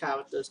with 2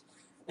 characters.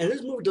 And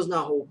this movie does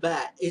not hold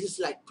back. It's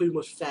just like pretty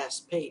much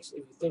fast paced if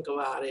you think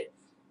about it.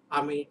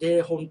 I mean,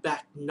 they're holding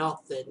back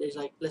nothing. It's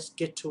like, let's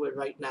get to it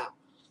right now.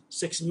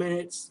 6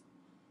 minutes.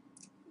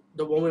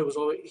 The woman was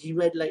already, he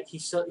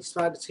started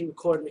the tape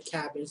recording the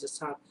cabins this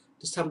time.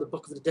 This time the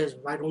Book of the Dead is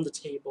right on the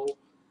table.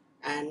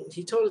 And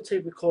he told the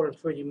tape recorder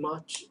pretty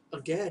much,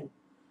 again,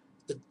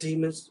 the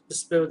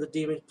spirit of the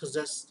demon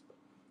possessed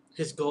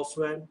his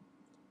girlfriend,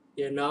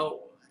 you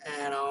know,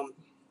 and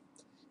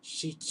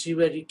she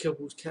ready to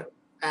kill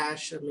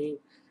Ash, and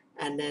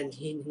then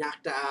he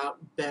knocked her out,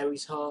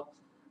 buries her,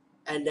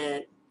 and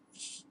then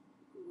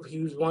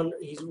he's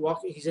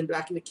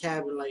back in the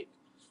cabin like,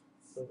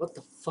 what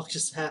the fuck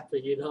just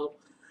happened, you know?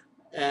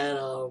 And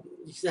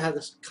you still have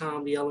this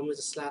comedy element,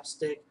 the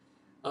slapstick.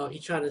 He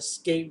tried to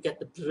escape, get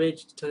the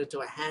bridge, turned into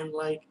a hand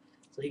light,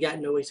 so he got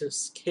no way to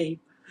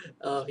escape.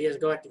 He has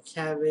to go back to the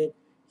cabin.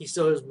 He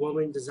saw his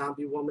woman, the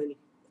zombie woman.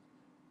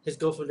 His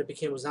girlfriend that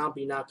became a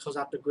zombie now comes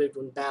out the grave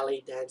doing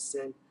ballet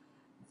dancing.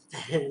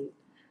 And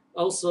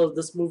also,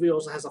 this movie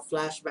also has a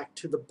flashback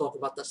to the book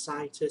about the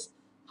scientist,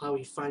 how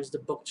he finds the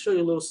book. Show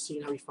you a little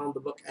scene how he found the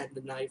book and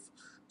the knife.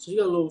 So you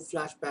got a little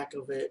flashback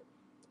of it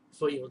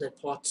for Evil Dead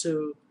Part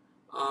 2.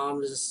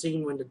 There's a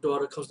scene when the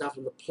daughter comes down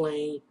from the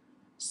plane,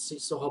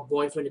 so her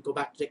boyfriend to go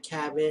back to the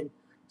cabin,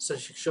 so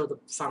she could show the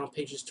final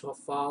pages to her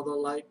father,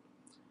 like.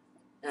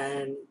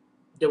 And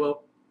they were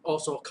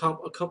also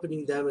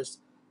accompanying them as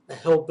a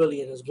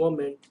hillbilly and his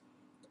woman,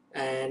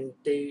 and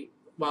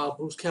while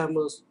Bruce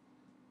Campbell's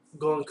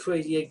going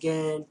crazy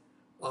again,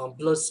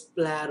 blood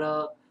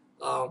splatter,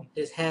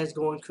 his hands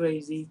going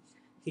crazy.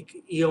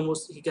 He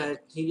almost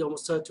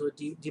turned to a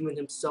demon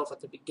himself at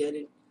the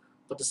beginning,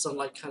 but the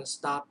sunlight kind of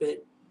stopped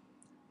it.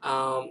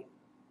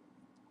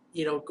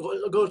 You know,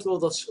 going through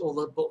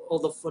all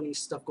the funny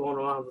stuff going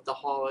around with the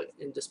horror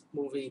in this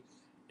movie,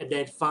 and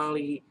then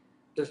finally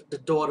the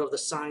daughter of the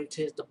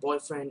scientist, the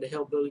boyfriend, the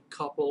hillbilly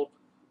couple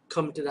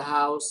come to the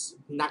house,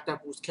 knocked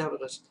out Bruce Campbell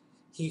because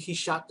he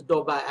shot the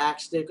door by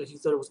accident because he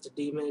thought it was the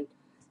demon,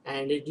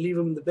 and they leave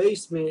him in the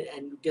basement.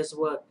 And guess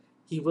what?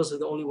 He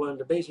wasn't the only one in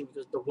the basement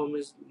because the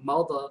woman's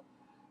mother,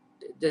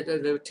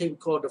 the tape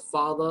called the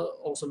father,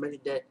 also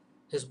mentioned that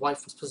his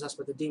wife was possessed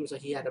by the demon, so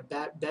he had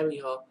to bury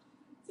her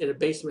in the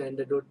basement. And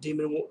the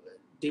demon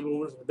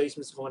woman from the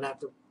basement is going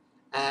after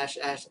Ash.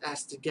 Ash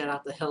asked to get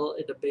out the hell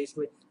in the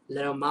basement,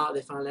 let him out.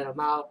 They finally let him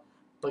out.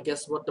 But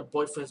guess what? The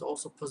boyfriend is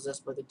also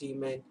possessed by the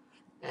demon.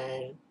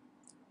 And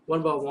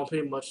one by one,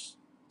 pretty much,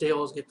 they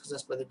always get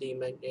possessed by the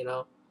demon, you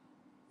know.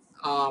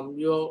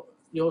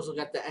 You also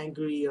got the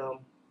angry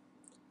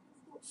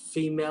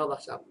female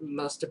that's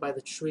molested by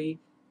the tree.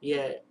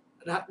 Yeah,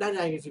 not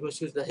angry female,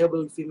 excuse me, the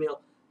hillbilly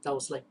female that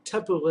was like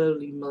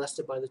temporarily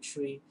molested by the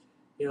tree.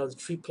 You know, the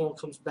tree porn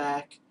comes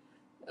back.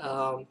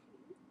 Blood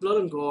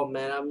and gore,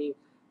 man. I mean,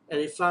 and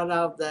they found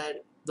out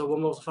that the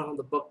woman was found in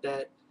the book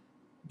that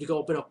you can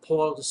open a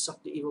portal to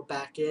suck the evil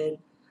back in.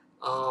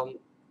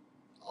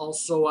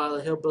 Also,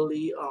 the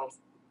hillbilly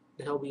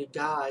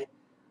guy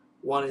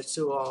wanted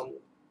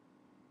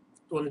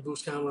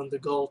Bruce Campbell to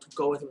go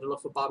with him to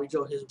look for Bobby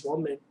Joe, his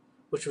woman,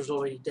 which was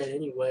already dead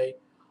anyway.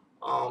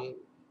 Um,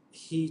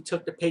 he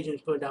took the patient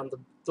and throw it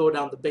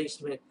down the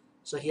basement.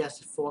 So he has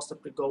to force them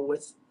to go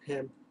with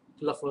him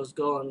to look for his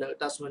girl, and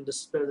that's when the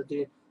spirit of the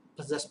demon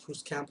possessed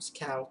Bruce Campbell's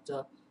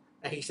character,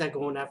 and he started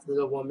going after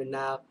the woman.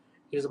 Now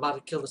he was about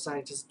to kill the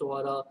scientist's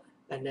daughter,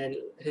 and then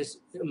his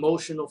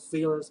emotional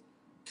feelings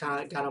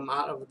kind of got him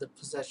out of the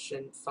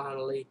possession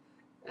finally,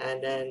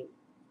 and then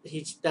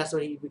that's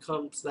when he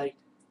becomes like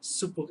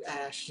Super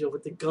Ash,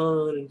 with the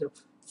gun and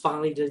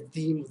finally the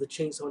demon with the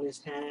chainsaw in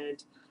his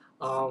hand.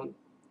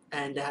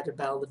 And they had to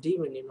battle the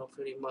demon,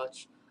 pretty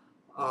much.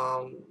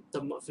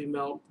 The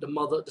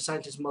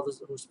scientist's mother,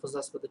 who's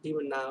possessed with the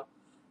demon now,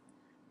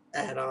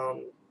 and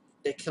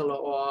they kill her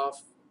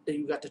off. Then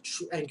you got the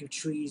angry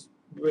trees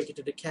break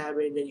into the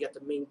cabin. Then you got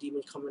the main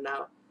demon coming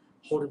out,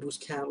 holding Bruce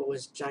Campbell with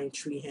his giant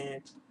tree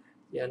hand.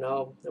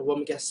 The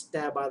woman gets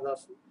stabbed by the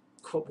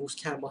Bruce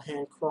Campbell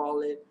hand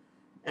crawling,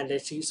 and then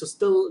she's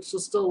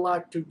still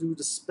like to do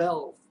the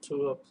spell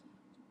to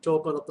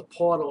open up the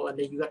portal, and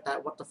then you got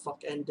that what the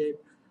fuck ended.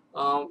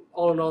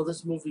 All in all,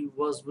 this movie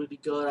was really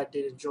good. I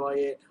did enjoy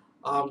it.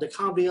 The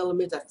comedy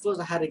elements, at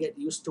first I had to get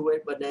used to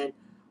it, but then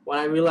when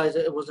I realized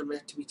that it wasn't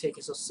meant to be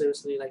taken so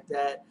seriously like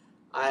that,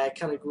 I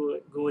kind of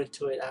grew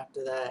into it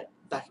after that,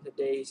 back in the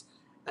days.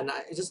 And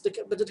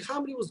but the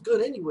comedy was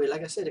good anyway.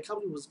 Like I said, the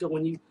comedy was good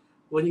when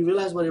you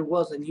realize what it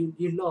was, and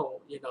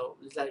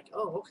it's like,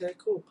 oh, okay,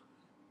 cool.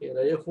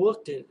 It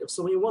worked. It was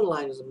so many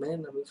one-liners,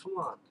 man. I mean, come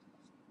on.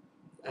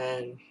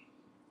 And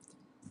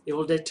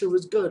Evil Dead 2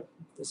 is good.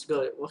 It's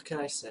good. What can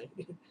I say?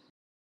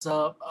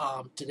 So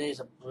today is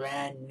a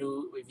brand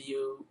new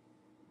review,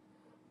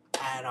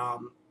 and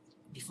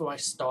before I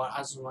start, I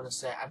just want to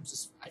say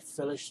I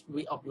finished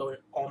re-uploaded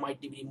all my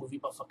DVD Movie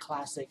Buffer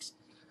classics.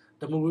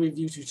 The movie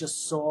reviews you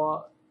just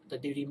saw, the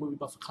DVD Movie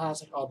Buffer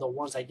classic, are the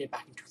ones I did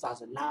back in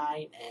 2009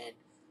 and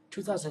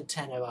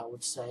 2010 era, I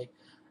would say.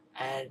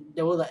 And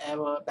there was the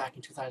era back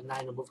in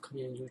 2009, the movie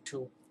community on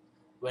YouTube,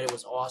 where it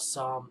was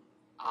awesome.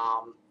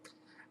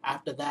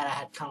 After that, I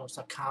had countless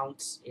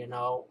accounts, and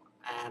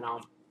I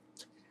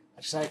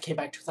decided I came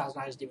back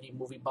 2009's DVD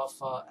Movie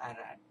Buffer, and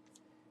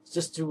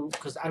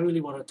because I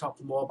really want to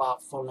talk more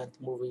about full-length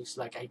movies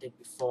like I did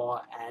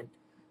before. And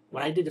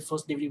when I did the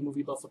first DVD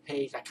Movie Buffer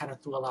page, I kind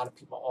of threw a lot of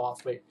people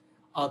off with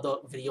other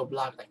video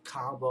blogs like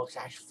comic books,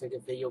 action figure,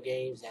 video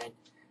games, and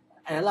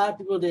a lot of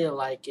people didn't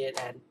like it,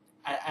 and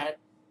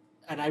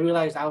I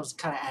realized I was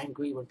kind of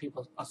angry when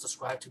people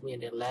unsubscribed to me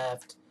and they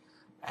left,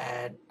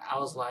 and I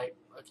was like,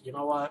 you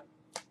know what?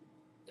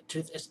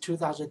 It's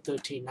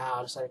 2013 now.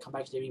 I decided to come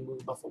back to the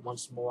Movie Buffer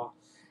once more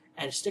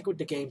and stick with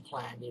the game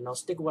plan,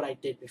 stick with what I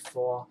did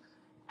before.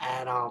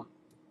 And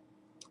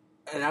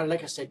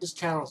like I said, this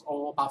channel is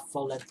all about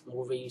full-length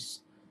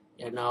movies.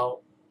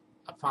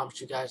 I promise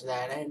you guys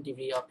that, and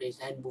DVD updates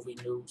and movie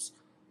news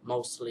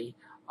mostly.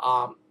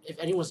 If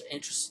anyone's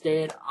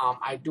interested,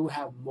 I do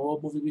have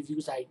more movie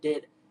reviews I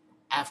did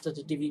after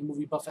the DVD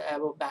Movie Buffer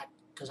era back,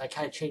 because I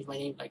kind of changed my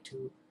name like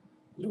to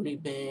Looney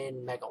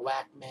Bin, Mega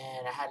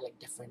Whackman. I had like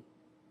different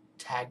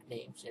tag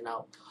names, and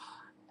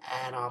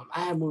I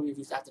have movie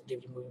reviews after the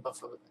DVD Movie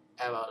Buffer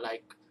era,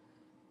 like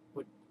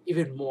with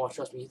even more.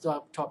 Trust me, you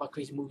talk about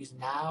crazy movies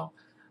now,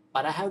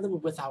 but I have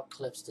them without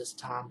clips this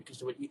time,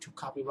 because with YouTube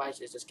copyrights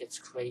it just gets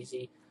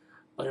crazy.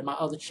 But in my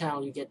other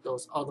channel, you get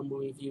those other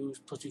movie reviews,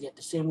 plus you get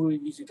the same movie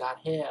reviews you got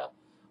here,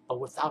 but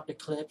without the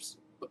clips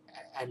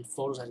and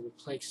photos as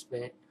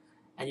replacement.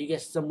 And you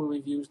get some movie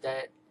reviews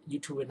that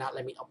YouTube would not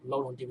let me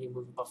upload on DVD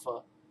Movie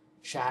Buffer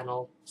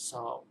channel.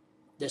 So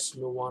this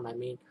new one,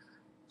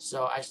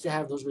 So I still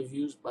have those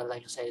reviews, but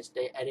like I said,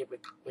 they edit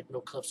with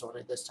no clips on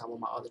it this time on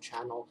my other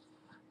channel.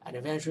 And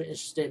if you're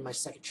interested in my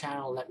second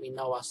channel, let me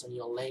know. I'll send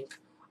you a link.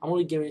 I'm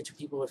only giving it to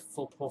people with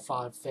full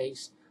profile and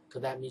face,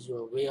 because that means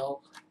you're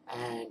real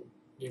and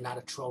you're not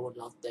a troll or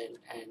nothing.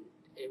 And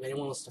if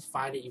anyone wants to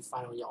find it, you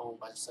find it on your own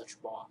by the search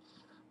bar.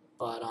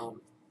 But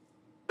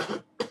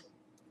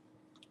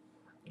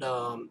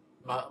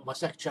my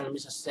second channel, let me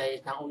just say,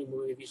 is not only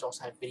movie reviews,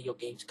 also have video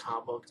games,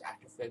 comic books,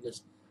 action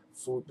figures,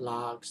 food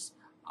blogs,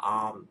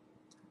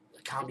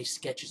 the comedy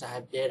sketches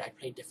I did. I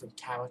played different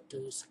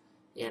characters.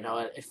 It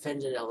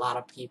offended a lot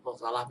of people.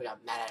 A lot of people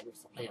got mad at me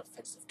for playing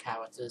offensive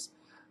characters.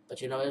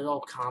 But it's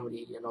all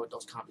comedy,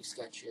 those comedy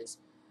sketches.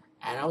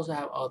 And I also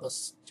have other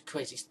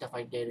crazy stuff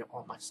I did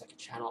on my second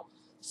channel.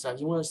 So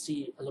if you want to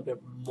see a little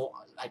bit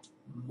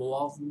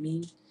more of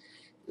me,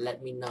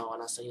 let me know,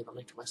 and I'll send you the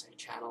link to my second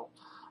channel.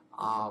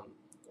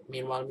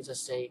 Meanwhile, let me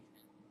just say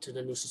to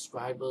the new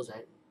subscribers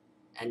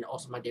and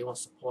also my day one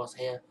supporters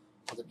here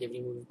on the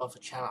DVD Movie Buffer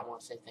channel, I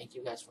want to say thank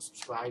you guys for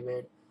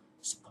subscribing,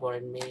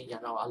 supporting me.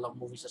 I love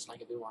movies just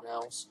like everyone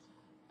else.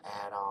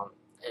 And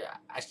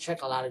I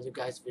check a lot of you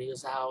guys'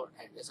 videos out,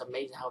 and it's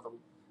amazing how the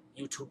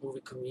YouTube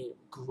movie community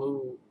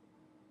grew.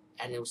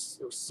 And it was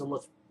so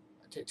much,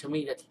 to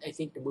me, that I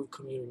think the movie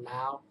community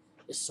now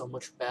is so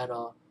much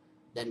better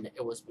than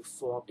it was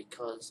before,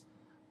 because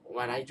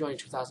when I joined in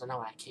 2009,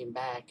 when I came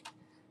back,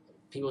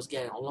 people was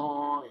getting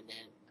along, and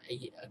then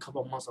a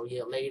couple of months or a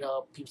year later,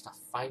 people start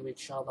fighting with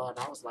each other, and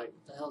I was like,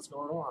 what the hell's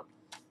going on?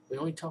 We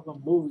only talk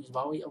about movies.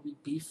 Why are we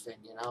beefing,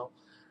 you know?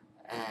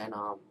 And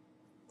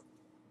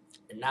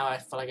and now I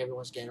feel like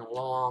everyone's getting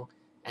along.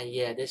 And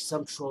yeah, there's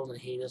some trolls and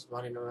haters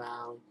running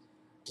around,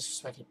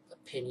 disrespecting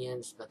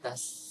opinions, but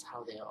that's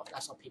how they are.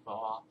 That's how people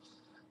are,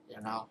 you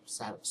know.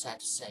 Sad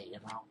to say, you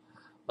know.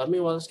 But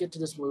meanwhile, let's get to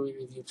this movie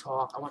review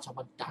talk. I want to talk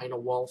about Dino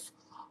Wolf.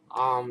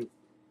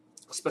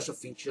 Special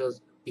features,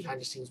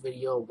 behind the scenes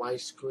video,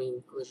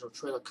 widescreen, original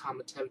trailer,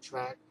 commentary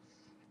track,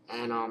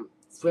 and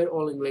Fred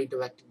Olen Ray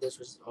directed this,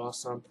 which is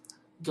awesome.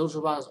 Gil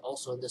Gerard is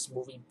also in this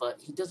movie, but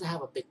he doesn't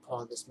have a big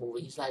part in this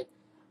movie. He's like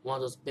one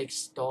of those big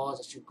stars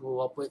that you grew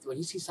up with. When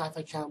you see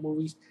Sci-Fi Channel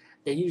movies,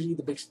 they're usually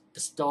the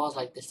stars,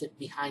 like they sit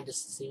behind the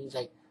scenes,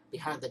 like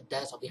behind the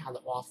desk or behind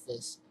the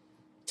office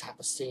type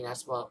of scene.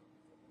 That's what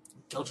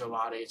Gil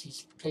Gerard is. He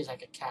plays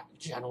like a captain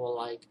general,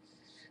 like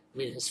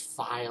reading his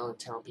file and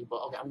telling people,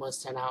 okay, I'm going to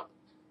send out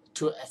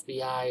 2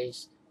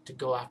 FBI's to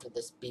go after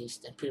this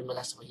beast, and pretty much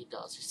that's what he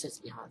does. He sits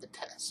behind the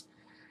desk.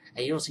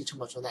 And you don't see too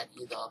much of that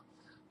either.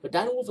 But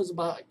Dino Wolf is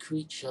about a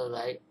creature,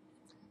 right?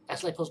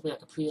 That's like supposed to be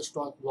like a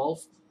prehistoric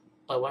wolf,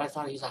 but what I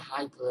found, he's a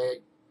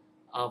hybrid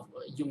of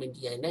human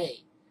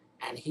DNA,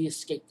 and he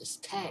escaped this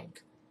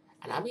tank.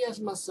 And I'll be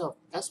asking myself,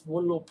 that's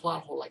one little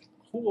plot hole, like,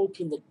 who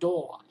opened the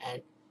door,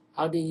 and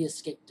how did he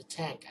escape the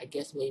tank? I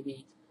guess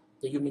maybe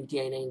the human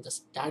DNA in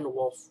this Dino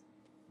Wolf,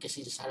 I guess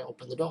he decided to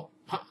open the door.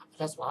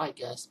 That's what I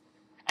guess.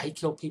 And he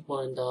killed people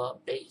in the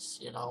base,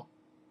 you know,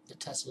 the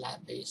test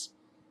lab base.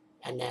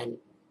 And then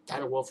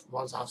Dino Wolf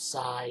runs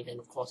outside, and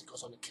of course he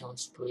goes on the killing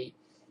spree.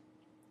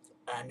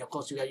 And of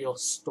course you got your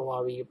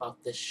story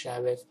about this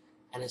sheriff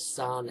and his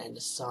son, and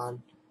the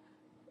son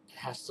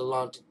has to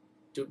learn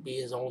to be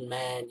his own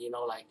man, you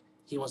know, like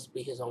he wants to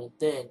be his own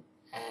thing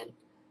and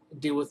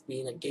deal with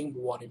being a game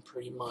warden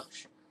pretty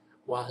much,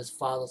 while his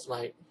father's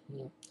like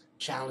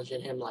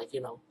challenging him, like,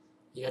 you know,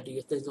 you gotta do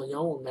your things on your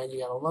own, man, you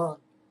gotta learn.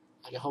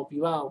 I can help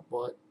you out,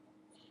 but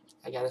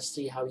I gotta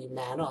see how you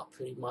man up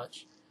pretty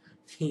much,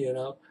 you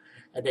know.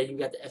 And then you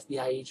got the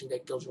FBI agent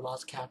that Gil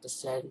Gerard's character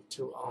sent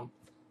to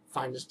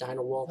find this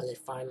Dino Wolf, and they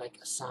find like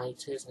a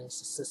scientist and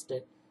his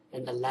assistant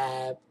in the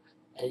lab,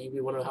 and you be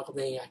wondering how come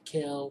they got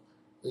killed.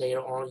 Later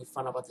on, you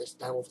find out about this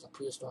Dino Wolf is a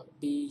prehistoric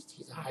beast.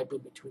 He's a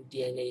hybrid between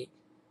DNA,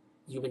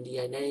 human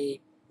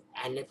DNA,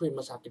 and they pretty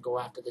much have to go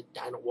after the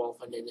Dino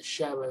Wolf. And then the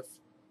sheriff,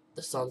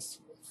 the son's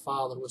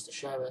father, who was the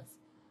sheriff,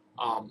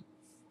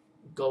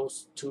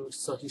 goes to,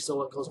 so he saw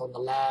what goes on in the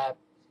lab.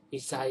 He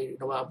decided, you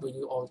know what, I'll bring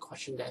you on,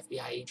 question the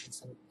FBI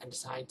agents and the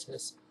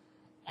scientists,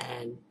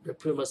 and they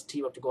pretty much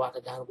team up to go after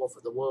Dino Wolf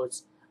in the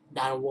woods.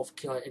 Dino Wolf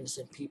killing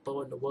innocent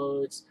people in the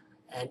woods,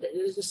 and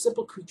it's a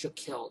simple creature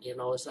kill, you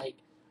know. It's like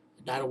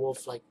Dino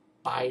Wolf like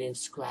biting,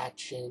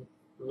 scratching,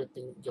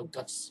 ripping your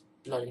guts,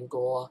 blood and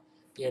gore,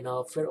 you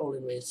know, Fred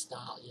Olen Ray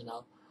style, you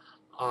know.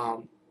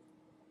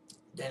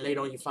 Then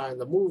later on you find in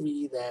the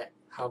movie that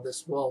how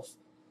this wolf,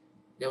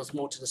 there was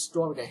more to the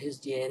story, that his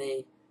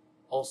DNA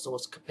also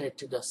was compared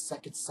to the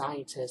second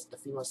scientist, the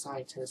female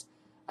scientist,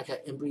 like an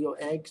embryo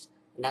eggs,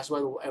 and that's why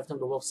every time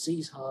the wolf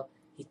sees her,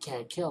 he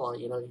can't kill her.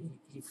 You know,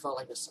 he felt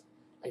like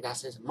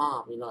that's his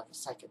mom. You know, like a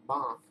second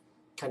bond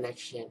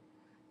connection.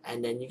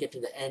 And then you get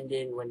to the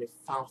ending when they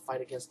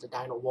fight against the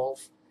Dino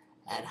Wolf,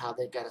 and how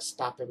they gotta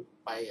stop him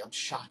by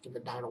shocking the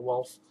Dino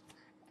Wolf.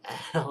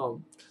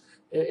 And,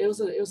 it was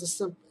a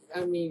simple.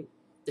 I mean,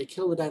 they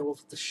kill the Dino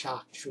Wolf with the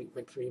shock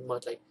treatment, pretty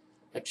much like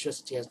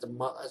electricity as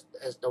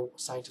the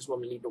scientists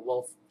want to lead the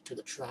wolf to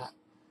the trap,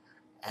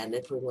 and they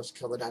pretty much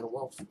kill the Dino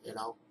Wolf, you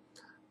know.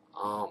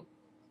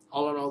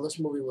 All in all, this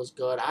movie was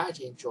good. I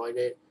actually enjoyed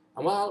it.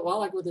 And what I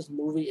like with this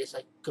movie is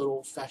like good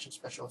old fashioned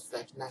special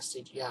effects, not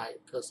CGI,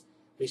 because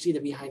you see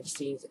the behind the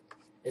scenes,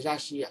 it's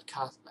actually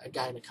a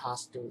guy in a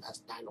costume as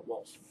Dino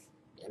Wolf,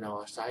 you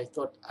know. So I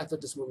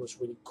thought this movie was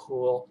really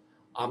cool.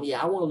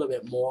 Yeah, I want a little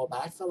bit more,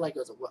 but I felt like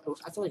it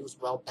was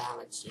well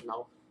balanced, you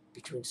know,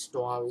 between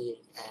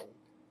story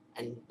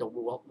and the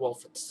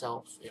wolf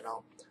itself, you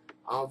know.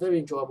 Very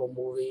enjoyable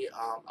movie.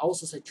 I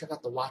also say check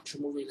out the Watcher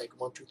movie, like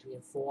 1, 2, 3,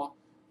 and 4.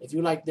 If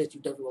you like this,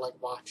 you definitely will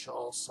like Watcher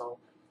also.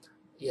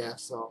 Yeah,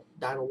 so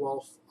Dino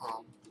Wolf.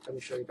 Let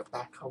me show you the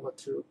back cover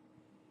too.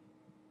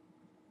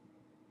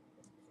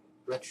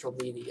 Retro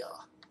Media.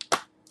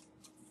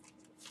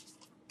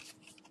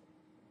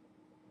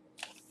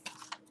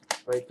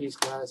 Alright, peace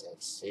guys,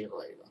 and see you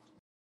later.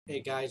 Hey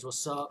guys,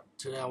 what's up?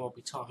 Today I will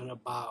be talking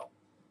about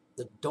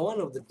the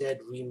Dawn of the Dead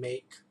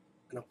remake.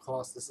 And of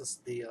course, this is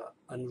the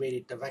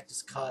unrated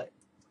director's cut,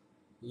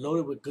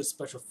 loaded with good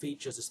special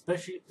features,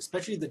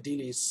 especially the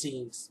deleted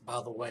scenes.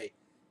 By the way,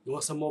 you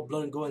want some more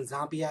blood and gore and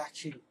zombie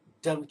action?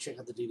 Definitely check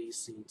out the deleted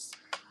scenes.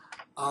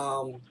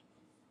 Wow,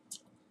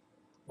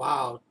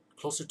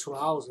 close to 2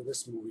 hours in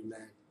this movie,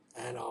 man.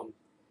 And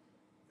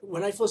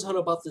when I first heard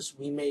about this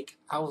remake,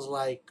 I was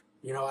like,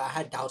 you know, I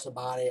had doubts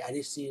about it. I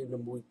didn't see it in the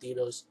movie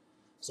theaters.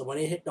 So when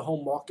it hit the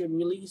home market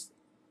release,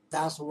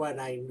 that's when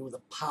I knew the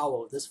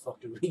power of this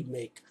fucking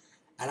remake.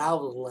 And I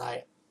was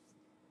like,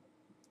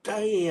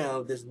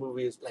 damn, this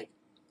movie is like,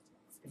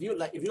 if you're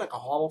like a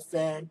horror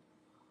fan,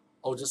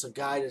 or just a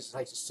guy that's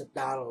like to sit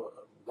down and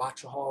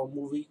watch a horror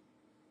movie,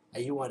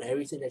 and you want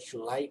everything that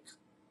you like,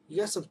 you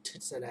got some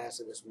tits and ass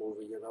in this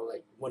movie. You know,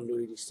 like one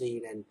nudity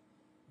scene and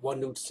one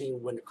nude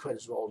scene when the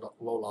credits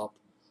roll up.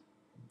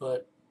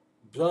 But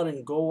blood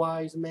and gore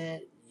wise,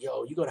 man,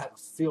 yo, you're gonna have a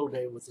field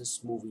day with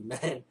this movie,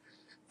 man.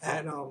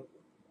 And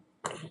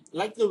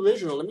like the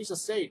original, let me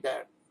just say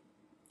that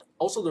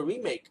also the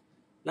remake.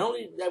 Not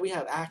only that we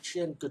have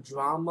action, good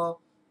drama,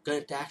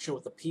 good interaction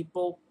with the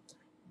people,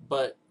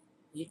 but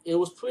it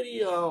was pretty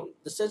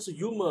the sense of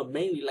humor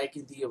mainly like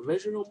in the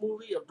original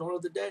movie of Dawn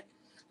of the Dead.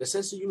 The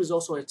sense of humor is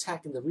also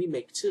attacked in the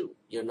remake too,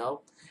 you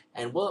know.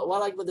 And what I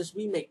like about this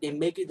remake, they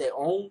make it their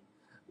own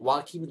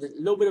while keeping a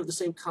little bit of the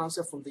same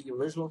concept from the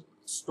original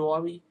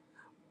story,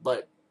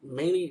 but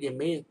mainly they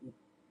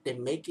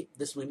make it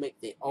this remake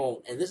their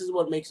own. And this is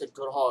what makes a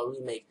good horror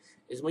remake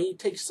is when you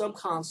take some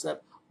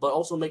concept but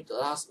also make a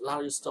lot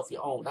of your stuff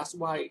your own. That's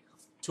why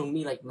to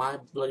me like My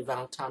Bloody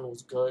Valentine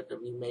was good, the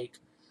remake.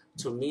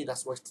 To me,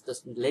 that's why the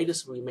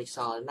latest remake,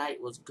 Silent Night,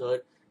 was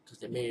good because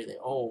they made it their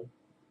own.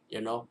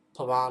 You know,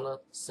 Piranha,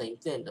 same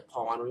thing. The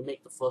Piranha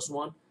remake, the first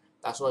one,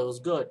 that's why it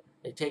was good.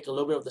 They take a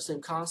little bit of the same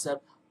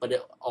concept, but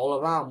all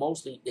around,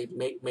 mostly, they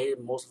made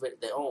it most of it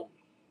their own.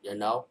 You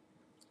know,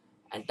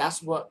 and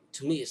that's what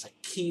to me is a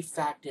key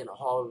factor in a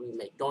horror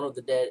remake. Dawn of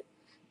the Dead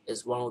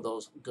is one of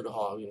those good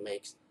horror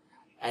remakes.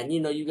 And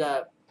you know, you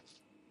got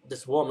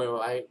this woman,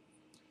 right,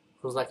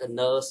 who's like a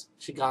nurse.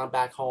 She gone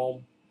back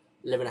home,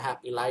 living a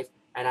happy life.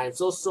 And I'm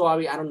so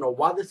sorry, I don't know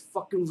why this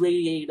fucking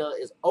radiator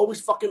is always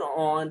fucking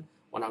on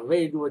when I'm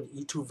ready to do a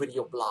YouTube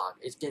video blog.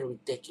 It's getting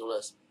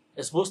ridiculous.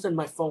 It's worse than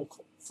my phone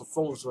for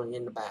phones ringing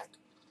in the back.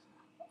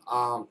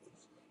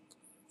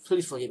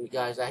 Please forgive me,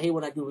 guys. I hate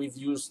when I do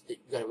reviews that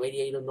you got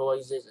radiator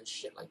noises and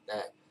shit like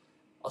that.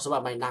 Also,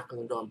 I might knock on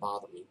the door and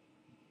bother me.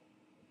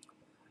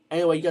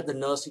 Anyway, you got the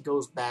nurse. He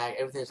goes back.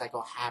 Everything's like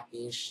all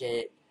happy and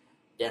shit.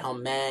 Then her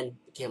man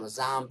became a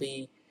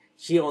zombie.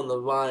 She on the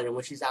run, and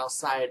when she's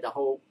outside, the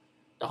whole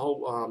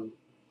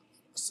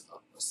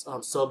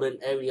suburban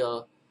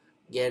area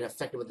getting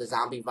affected with the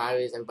zombie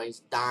virus.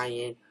 Everybody's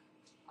dying.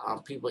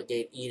 People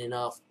getting eaten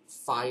up.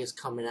 Fires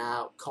coming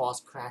out.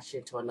 Cars crash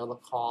into another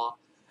car,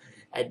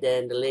 and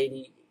then the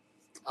lady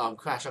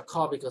crashed her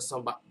car because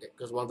one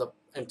of the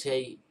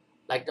MTA,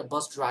 like the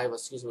bus driver,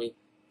 excuse me,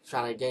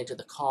 trying to get into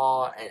the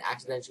car, and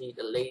accidentally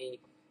the lady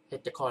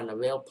hit the car in the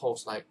rail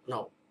post. Like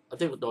no, I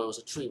think it was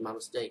a tree. My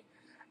mistake.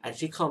 And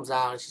she comes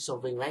out and she saw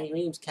Ving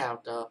Rhames'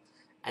 character,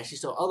 and she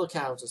saw other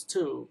characters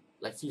too,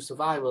 like few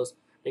survivors.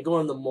 They go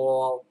in the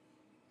mall,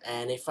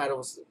 and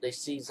they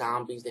see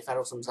zombies. They fight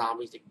over some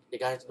zombies. They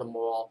got into the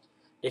mall.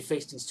 They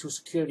face these two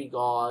security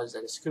guards,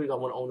 and the security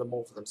guard want to own the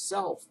mall for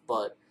themselves,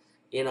 but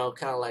you know,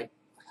 kind of like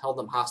held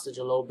them hostage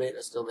a little bit.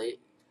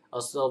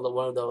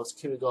 One of those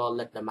security guards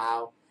let them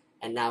out,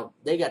 and now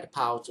they got the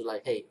power to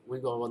like, hey, we're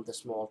gonna run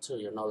this mall too.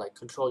 You know, like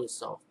control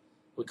yourself.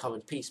 We come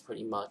in peace,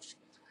 pretty much.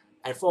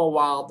 And for a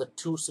while, the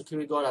two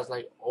security guards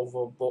like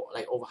over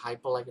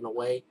hyper, like in a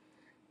way.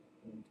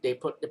 They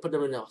put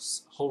them in a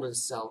holding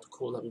cell to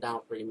cool them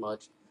down, pretty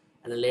much.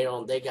 And then later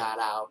on, they got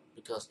out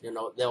because you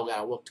know they all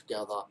gotta work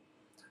together.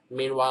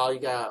 Meanwhile, you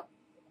got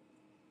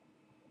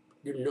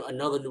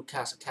another new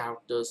cast of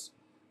characters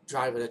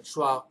driving a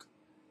truck,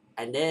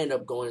 and they end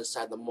up going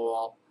inside the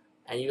mall.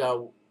 And you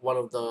got one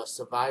of the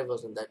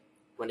survivors, and that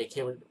when they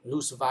came,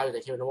 new survivors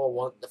that came in the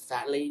mall, the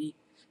fat lady.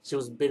 She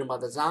was bitten by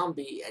the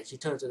zombie, and she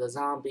turned to the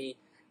zombie,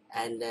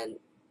 and then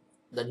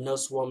the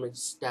nurse woman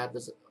stabbed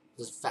this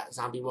fat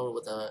zombie woman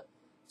with a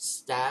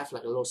staff,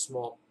 like a little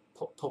small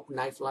poke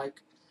knife,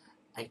 like,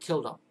 and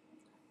killed her.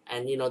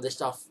 And you know this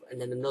stuff, and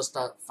then the nurse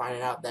start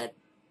finding out that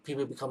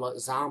people become a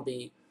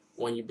zombie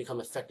when you become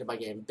affected by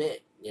getting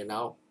bit, you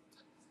know.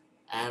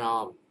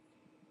 And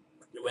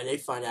when they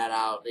find that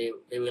out, they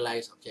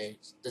realize, okay,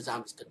 the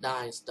zombies could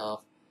die and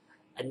stuff.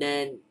 And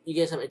then you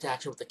get some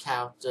interaction with the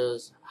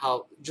characters,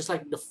 how just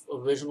like the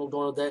original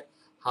Dawn of the Dead,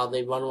 how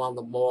they run around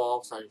the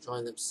mall, start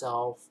enjoying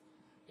themselves,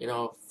 you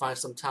know, find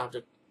some time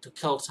to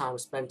kill time,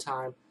 spend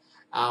time.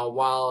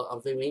 While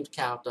a Ving Rhames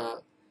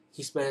character,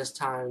 he spends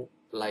time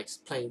like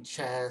playing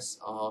chess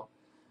or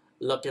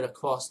looking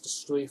across the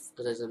street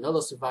because there's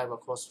another survivor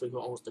across the street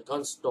who owns the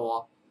gun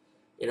store,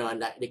 you know,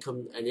 and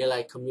they're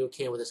like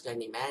communicating with this guy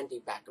named Andy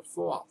back and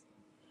forth.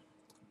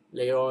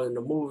 Later on in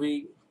the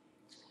movie,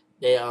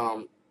 they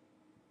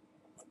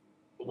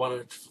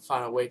wanted to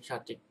find a way to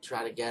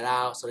try to get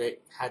out, so they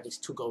had these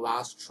two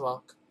trucks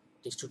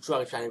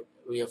trying to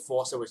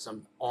reinforce it with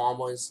some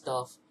armor and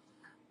stuff.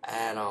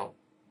 And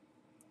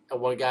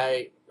one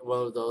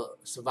of the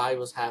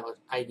survivors had an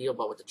idea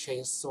about with the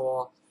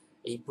chainsaw.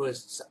 He put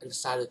it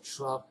inside the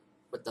truck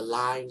with the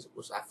lines,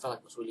 which I felt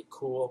like was really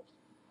cool.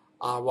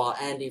 While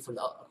Andy from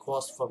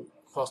across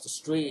the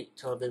street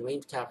told the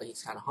Rhames character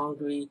he's kind of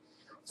hungry,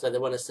 so they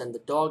want to send the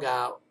dog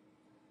out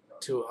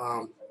to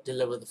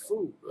deliver the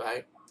food,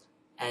 right?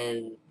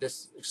 And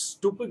this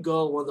stupid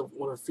girl, one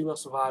of the female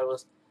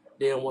survivors,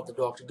 didn't want the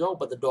dog to go,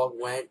 but the dog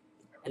went.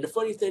 And the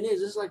funny thing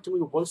is, this is like to me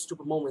one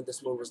stupid moment in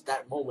this movie was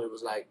that moment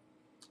was like,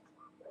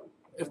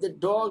 if the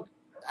dog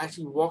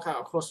actually walked out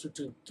across the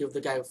street to give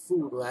the guy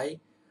food, right?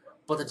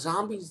 but the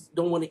zombies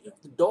don't want to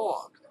eat the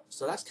dog.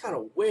 So that's kind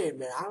of weird,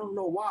 man. I don't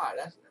know why.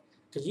 That's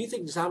because you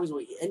think the zombies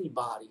will eat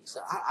anybody.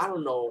 So I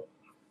don't know.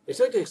 If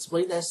you could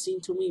explain that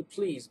scene to me,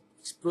 please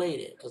explain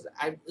it. Because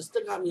it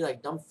still got me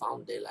like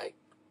dumbfounded. Like,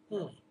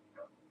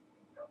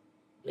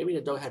 maybe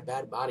the dog had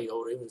bad body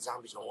odor. Even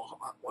zombies don't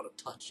want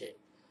to touch it.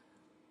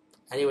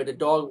 Anyway, the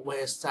dog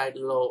went inside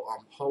the little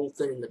hole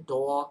thing in the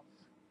door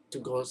to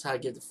go inside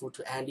and give the food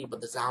to Andy,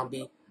 but the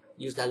zombie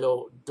used that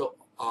little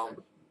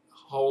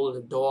hole in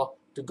the door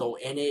to go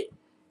in it,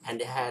 and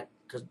they had,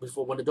 because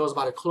before, when the door was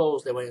about to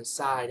close, they went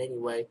inside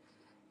anyway,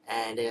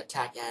 and they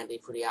attacked Andy,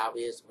 pretty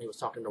obvious, when he was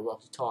talking to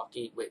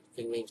walkie-talkie with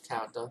Ving Rhames'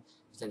 character,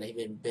 saying they've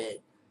been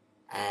bit,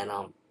 and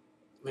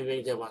maybe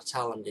they didn't want to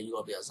tell him that you're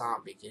going to be a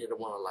zombie, because they didn't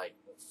want to, like,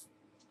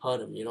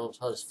 hurt him,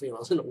 hurt his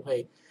feelings in a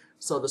way.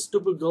 So the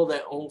stupid girl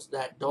that owns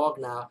that dog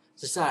now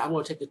decided, I'm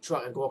going to take the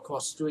truck and go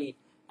across the street,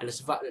 and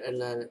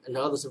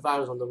the other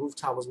survivors on the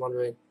rooftop was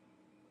wondering,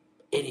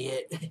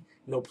 idiot,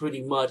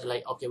 pretty much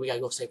like, okay, we gotta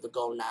go save the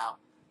girl now.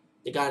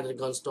 They got into the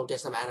gun store,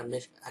 get some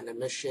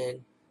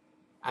ammunition,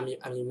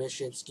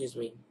 excuse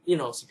me,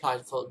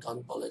 supplies for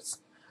gun bullets.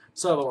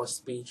 Sorry about my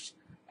speech.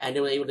 And they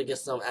were able to get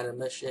some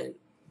ammunition.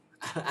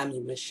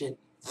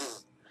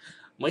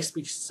 My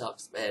speech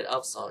sucks, man.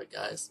 I'm sorry,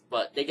 guys.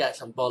 But they got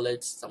some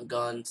bullets, some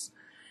guns,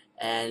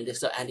 and they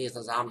saw Andy as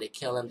a zombie. They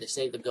kill him. They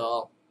save the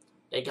girl.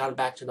 They got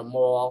back to the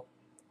mall,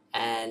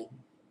 and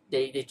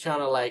they trying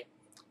to like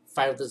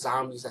fight with the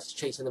zombies that's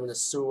chasing them in the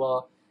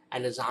sewer,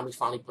 and the zombies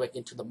finally break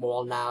into the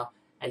mall now,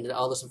 and the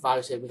other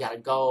survivors say, we gotta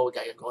go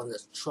in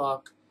this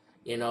truck,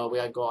 we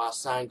gotta go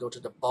outside and go to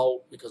the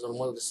boat, because on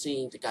one of the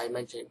scenes, the guy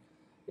mentioned,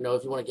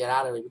 if you want to get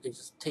out of it, you can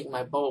just take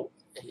my boat,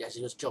 as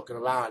he was joking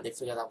around. They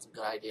figured that was a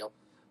good idea.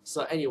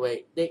 So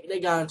anyway, they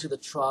got into the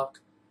truck,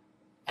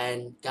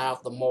 and got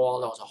off the mall.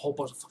 There was a whole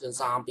bunch of fucking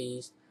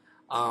zombies.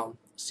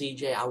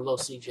 CJ, I love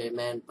CJ,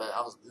 man, but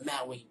I was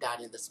mad when he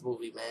died in this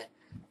movie, man.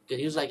 Because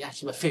he was, like,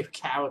 actually my favorite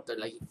character.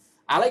 Like,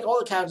 I like all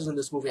the characters in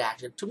this movie,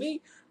 actually. To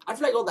me, I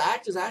feel like all the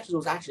actors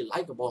was actually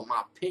likable, in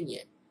my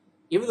opinion.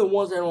 Even the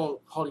ones that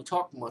don't hardly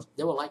talk much,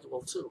 they were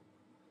likable, too.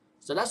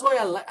 So that's why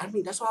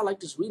that's why I like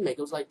this remake.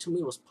 It was, like, to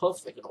me, it was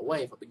perfect in a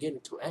way, from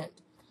beginning to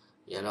end.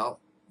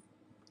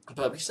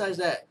 But besides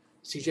that,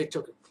 CJ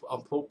took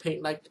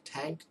propane, like, the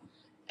tank,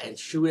 and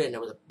shoot it, and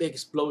there was a big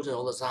explosion.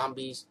 All the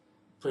zombies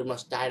pretty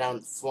much died out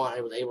in front,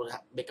 and was able to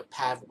make a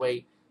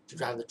pathway to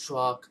drive the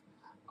truck.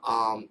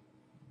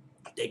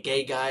 The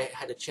gay guy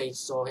had a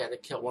chainsaw. He had to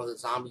kill one of the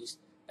zombies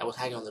that was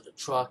hanging onto the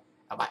truck,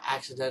 and by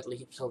accidentally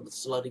he killed the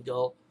slutty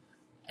girl,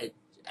 and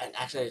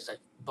accidentally like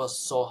Buzz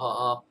saw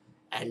her up,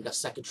 and the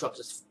second truck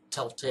just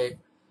tilted.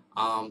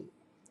 The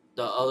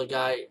other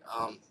guy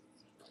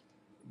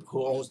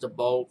who owns the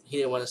boat, he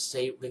didn't want to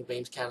save Ving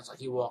Rhames' character, so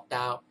he walked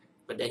out.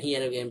 But then he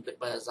ended up getting bit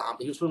by a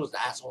zombie. He was pretty much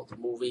the asshole of the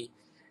movie.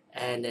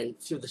 And then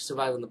a few of the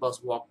survivors on the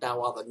bus walked out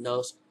while the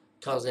nurse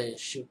comes in and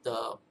shoot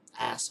the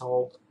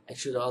asshole and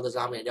shoot the other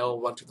zombie, and they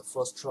all run to the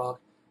first truck.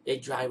 They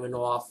driving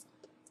off,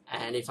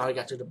 and they finally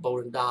got to the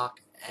boat and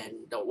dock. And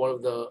one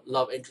of the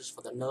love interests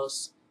for the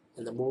nurse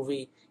in the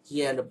movie,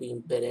 he ended up being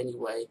bit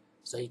anyway.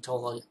 So he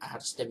told her I had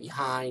to stay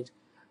behind.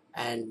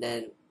 And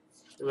then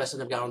the rest of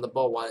them got on the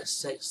boat while they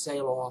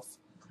sail off.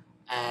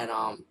 And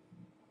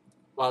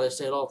while they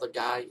sailed off, the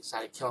guy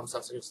decided to kill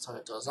himself, so he was turned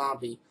into a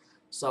zombie.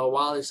 So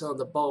while they sailed on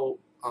the boat,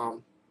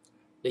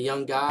 the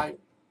young guy,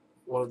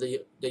 one of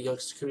the young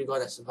security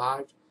guard that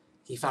survived,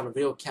 he found a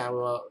video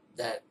camera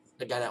that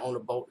the guy that owned the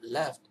boat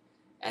left,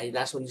 and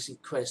that's when you see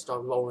credits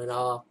start rolling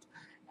up,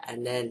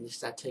 and then you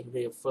start taking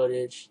video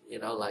footage,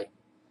 like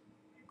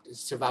the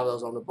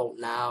survivors on the boat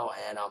now,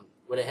 and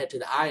when they head to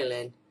the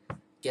island,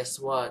 guess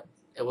what?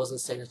 It wasn't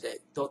safe as they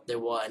thought they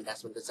were, and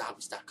that's when the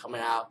zombies start coming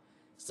out.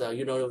 So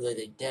you don't know whether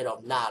they're dead or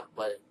not,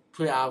 but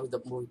pretty obvious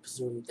the movie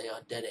presumes they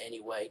are dead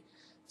anyway.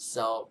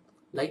 So,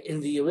 like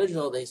in the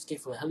original, they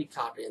escaped from a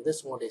helicopter. In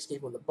this one, they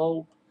escaped from the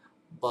boat.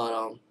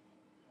 But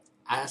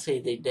I say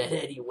they dead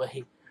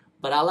anyway.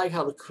 But I like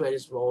how the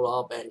credits roll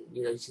up, and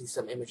you see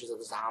some images of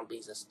the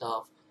zombies and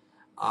stuff.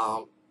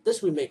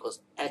 This remake was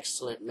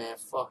excellent, man.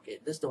 Fuck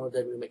it. This Dawn of the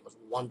Dead remake was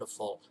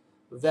wonderful,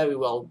 very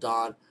well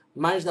done.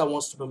 Minus that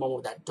one stupid moment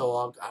with that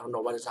dog. I don't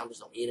know why the zombies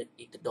don't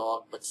eat the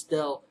dog, but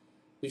still.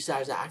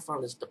 Besides that, I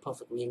found this the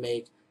perfect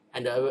remake,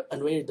 and the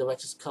unrated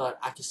director's cut,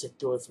 I can sit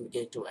through it from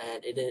beginning to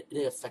end. It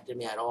didn't affect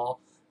me at all.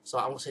 So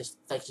I want to say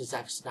thanks to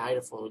Zack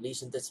Snyder for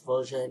releasing this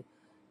version,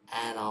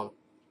 and I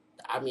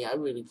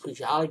really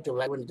appreciate it. I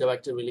like when the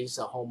director released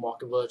a home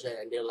market version,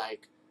 and they're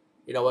like,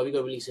 we're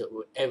gonna release it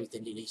with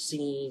everything, these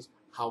scenes,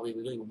 how we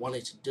really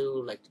wanted to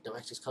do, like the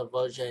director's cut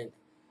version,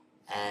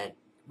 and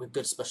with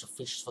good special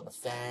features for the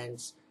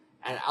fans.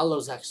 And I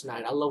love Zack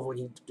Snyder. I love when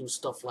he do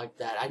stuff like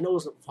that. I know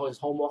for his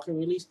home market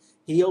release,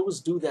 he always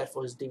do that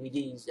for his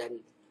DVDs, and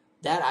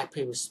that I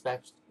pay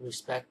respect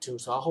to.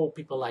 So I hope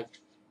people like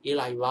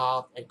Eli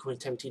Roth and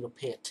Quentin Tarantino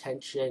pay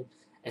attention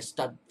and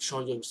start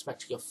showing your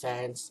respect to your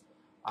fans.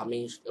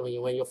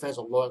 When your fans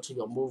are loyal to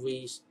your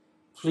movies,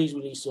 please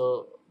release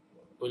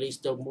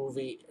the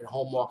movie in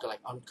home market,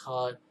 like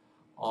uncut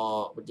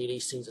with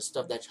DVD scenes and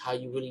stuff, that's how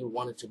you really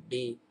want it to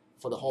be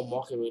for the home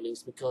market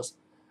release, because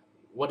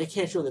what they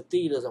can't show in the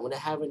theaters and when they're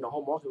having the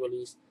home market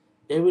release,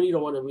 they really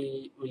don't want to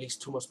really release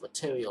too much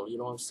material, you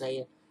know what I'm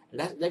saying? And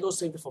that goes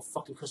same thing for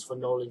fucking Christopher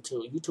Nolan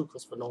too. You too,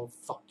 Christopher Nolan,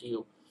 fuck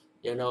you.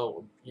 You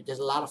know, there's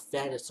a lot of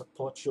fans that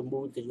support your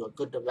movie because you're a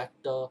good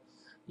director,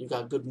 you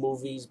got good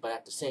movies, but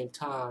at the same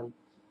time,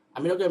 I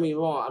mean, don't get me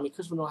wrong, I mean,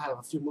 Christopher Nolan had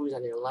a few movies I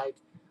didn't like,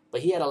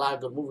 but he had a lot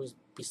of good movies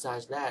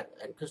besides that,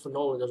 and Christopher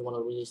Nolan doesn't want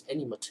to release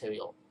any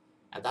material,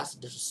 and that's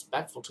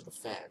disrespectful to the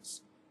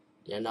fans.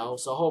 You know,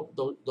 so I hope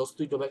those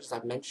three directors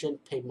I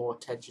mentioned pay more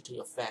attention to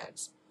your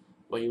fans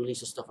when you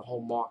release your stuff on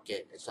home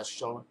market and start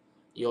showing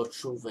your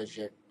true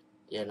vision.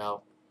 You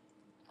know,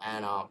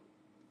 and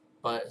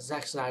but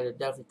Zack Snyder,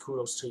 definitely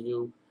kudos to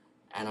you,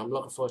 and I'm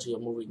looking forward to your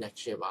movie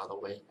next year, by the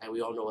way, and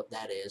we all know what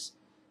that is.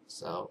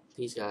 So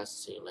peace, guys.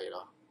 See you later.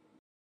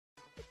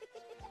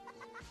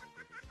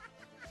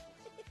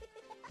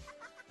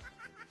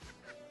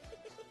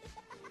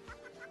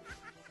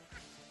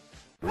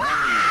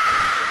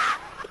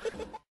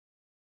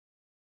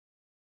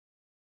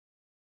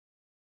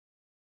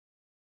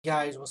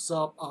 Guys, what's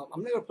up?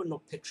 I'm not gonna put no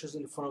pictures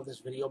in front of this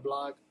video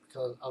blog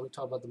because I'll be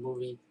talking about the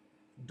movie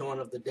Dawn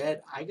of the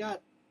Dead. I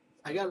got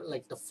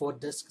like the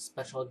 4-disc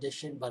special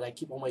edition, but I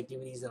keep all my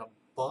DVDs in a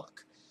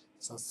book.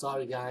 So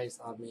sorry guys.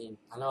 I mean,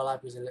 I know a lot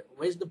of people say,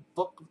 "Where's the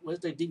book? Where's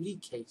the DVD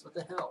case? What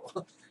the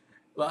hell?"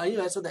 Well,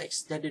 anyway, I saw the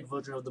extended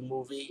version of the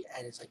movie,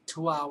 and it's like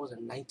 2 hours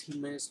and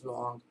 19 minutes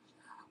long.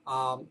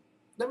 Um,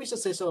 Let me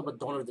just say something about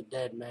Dawn of the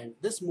Dead, man.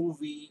 This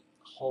movie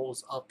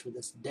holds up to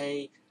this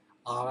day.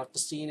 After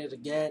seeing it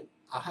again,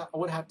 I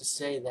would have to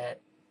say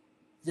that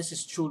this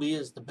is truly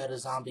is the better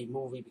zombie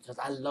movie because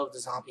I love the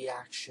zombie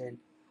action.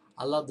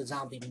 I love the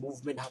zombie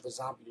movement, how the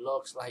zombie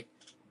looks. Like,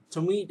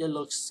 to me, they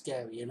look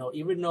scary, you know,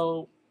 even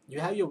though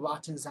you have your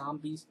rotten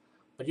zombies,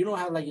 but you don't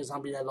have like your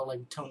zombies that look like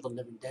Return of the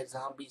Living Dead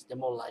zombies. They're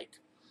more like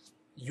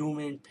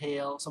human,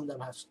 pale. Some of them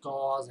have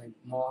scars and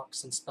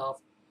marks and stuff.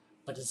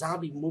 But the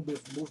zombie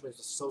movement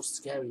was so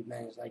scary,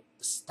 man. It's like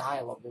the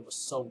style of it was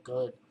so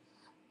good.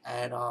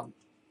 And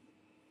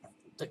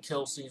the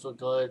kill scenes were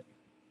good,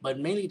 but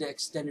mainly the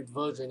extended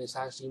version is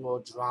actually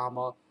more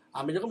drama.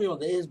 I mean, don't get me wrong,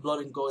 there is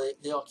blood and gore,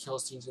 there are kill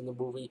scenes in the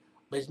movie,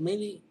 but it's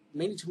mainly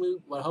to me,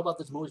 what I hope about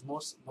this movie is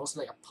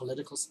mostly like a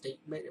political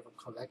statement, if I'm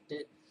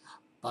corrected.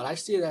 But I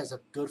see it as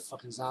a good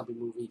fucking zombie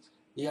movie.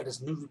 You got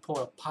this new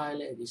reporter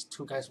pilot and these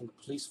two guys from the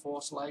police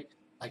force, like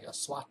a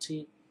SWAT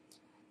team,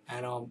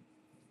 and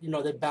you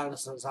know, they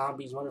balance some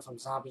zombies, running from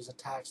zombies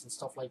attacks and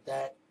stuff like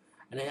that,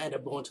 and they end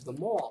up going to the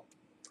mall.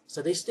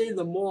 So they stay in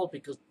the mall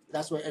because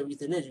that's where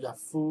everything is. You got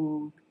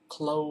food,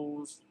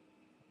 clothes,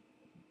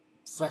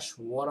 fresh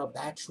water,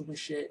 bathroom and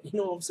shit. You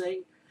know what I'm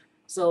saying?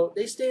 So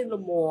they stay in the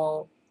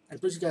mall, and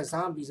plus you got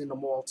zombies in the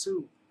mall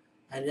too.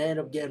 And they end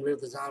up getting rid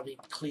of the zombie,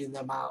 cleaning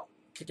them out,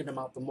 kicking them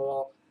out the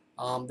mall.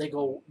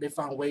 They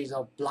found ways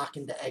of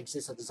blocking the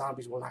exits so the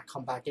zombies will not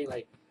come back in,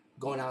 like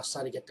going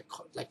outside to get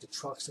the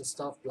trucks and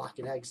stuff,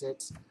 blocking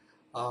exits.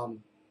 Um,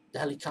 the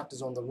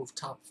helicopters on the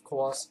rooftop, of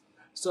course.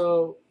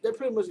 So they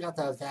pretty much got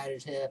the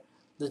advantage here.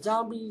 The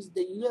zombies,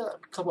 you got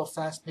a couple of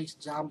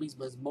fast-paced zombies,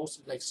 but it's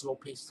mostly like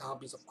slow-paced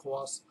zombies, of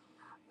course.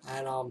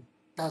 And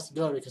that's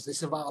good because they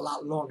survive a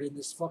lot longer in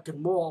this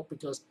fucking mall.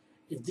 Because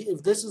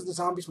if this is the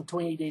zombies from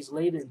 28 Days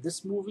Later in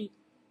this movie,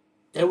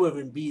 they wouldn't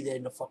even be there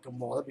in the fucking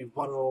mall. They'd be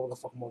running all over the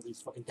fucking mall.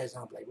 These fucking dead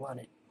zombies like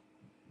running,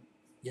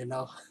 you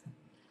know.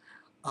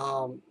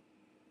 um,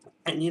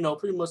 and you know,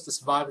 pretty much the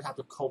survivors have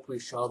to cope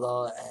with each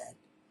other and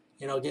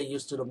you know get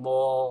used to the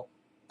mall.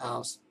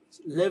 Um,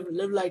 live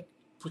like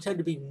pretend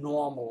to be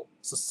normal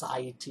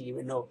society,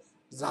 even though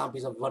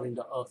zombies are running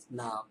the earth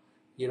now.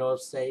 You know what I'm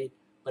saying?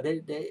 But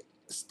they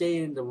stay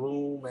in the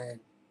room, and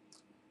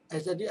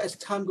as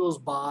time goes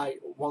by,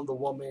 Wonder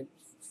Woman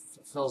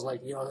feels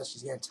like you know that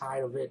she's getting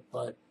tired of it,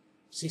 but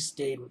she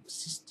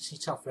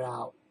toughed it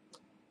out.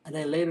 And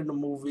then later in the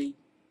movie,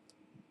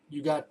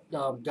 you got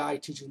guy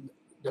teaching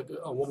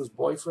a woman's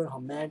boyfriend, her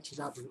man,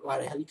 teaching how to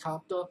ride a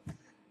helicopter.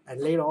 And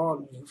later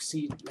on, you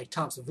see like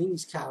Tom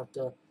Savini's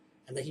character,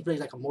 and then he plays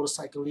like a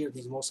motorcycle leader,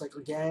 these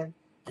motorcycle gang,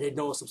 and they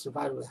know some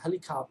survivors with a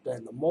helicopter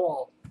in the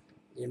mall.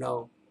 You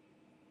know,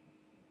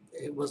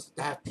 it was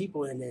to have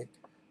people in it,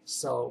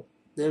 so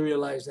they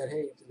realized that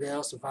hey, there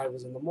are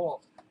survivors in the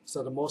mall.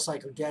 So the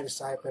motorcycle gang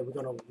decided that we're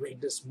gonna raid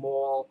this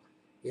mall,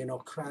 you know,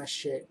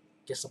 crash it,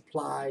 get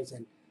supplies,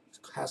 and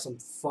have some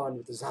fun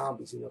with the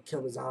zombies. You know,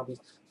 kill the zombies,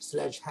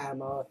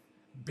 sledgehammer,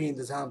 beating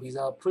the zombies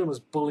up, pretty much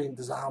bullying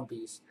the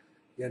zombies.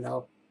 You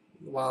know,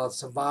 while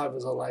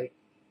survivors are like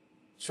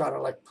trying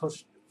to like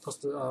push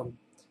the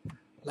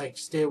like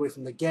stay away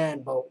from the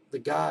gang, but the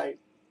guy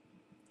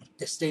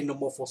that stayed in the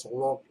mall for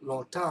so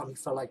long time, he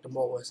felt like the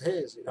mall was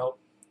his. You know,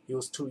 he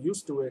was too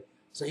used to it,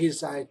 so he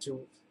decided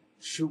to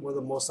shoot one of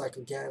the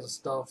motorcycle gangs and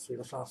stuff. You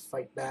know, trying to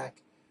fight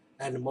back,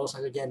 and the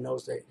motorcycle gang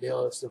knows that they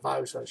are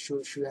survivors, trying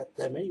to shoot at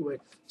them anyway.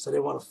 So they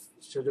want to,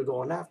 so they're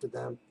going after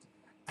them,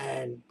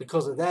 and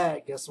because of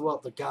that, guess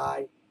what? The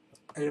guy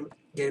ended up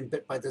getting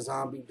bit by the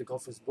zombie to go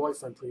for his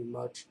boyfriend, pretty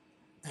much,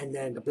 and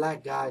then the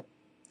black guy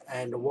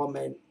and the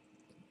woman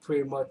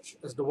pretty much,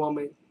 as the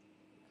woman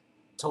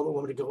told the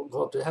woman to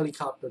go up to the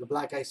helicopter, the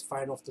black guy's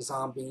fighting off the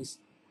zombies,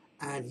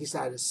 and he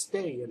decided to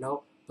stay, you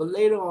know. But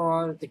later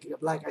on, the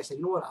black guy said,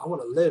 you know what, I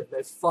want to live,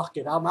 man, fuck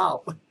it, I'm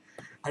out.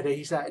 And then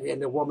he said,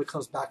 and the woman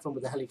comes back from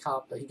with the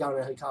helicopter. He got on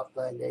the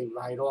helicopter and they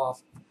ride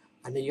off.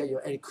 And then you got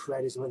your end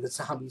credits when the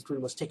zombies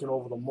pretty much taking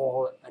over the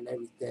mall and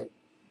everything.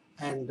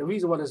 And the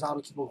reason why the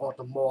zombie people go to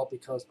the mall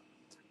because,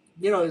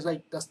 you know, it's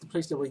like that's the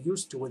place they were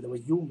used to when they were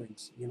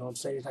humans. You know what I'm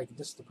saying? It's like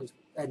this is the place.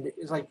 And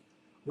it's like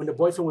when the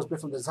boyfriend was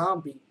bit from the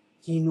zombie,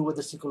 he knew where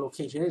the secret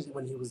location is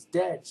when he was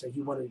dead. So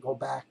he wanted to go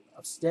back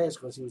upstairs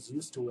because he was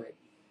used to it.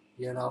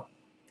 You know?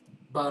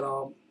 But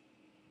all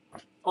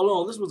in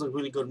all, this was a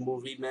really good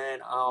movie, man.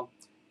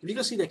 If you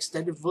can see the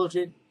extended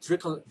version,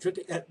 drink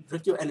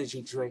your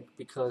energy drink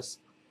because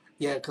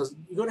you're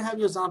gonna have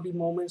your zombie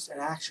moments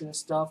and action and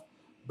stuff,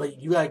 but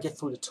you gotta get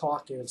through the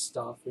talking and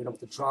stuff, you know,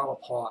 the drama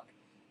part.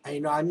 And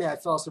you know, I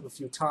fell asleep a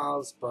few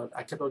times, but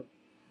I kept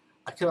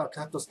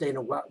on staying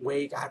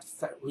awake. I had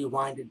to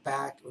rewind it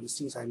back on the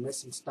scenes I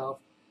missed and stuff.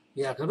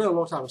 Yeah, because it's been a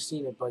long time I've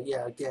seen it, but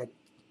yeah, again,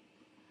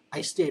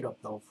 I stayed up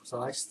though,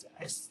 so I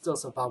still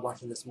survived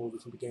watching this movie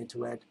from beginning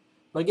to end.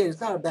 But again,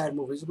 it's not a bad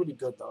movie. It's really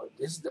good though.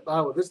 This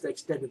is the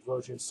extended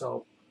version.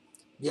 So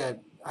yeah,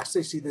 I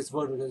still see this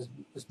version because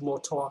there's more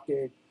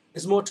talking.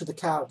 It's more to the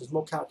characters,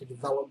 more character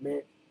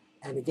development,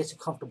 and it gets you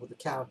comfortable with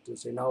the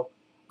characters. You know,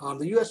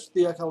 the U.S.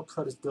 theatrical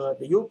cut is good.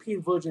 The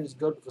European version is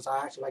good because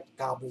I actually like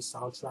the Goblin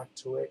soundtrack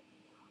to it.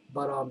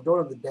 But Dawn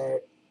of the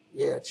Dead,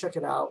 yeah, check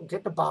it out.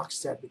 Get the box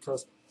set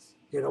because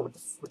you know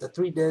with the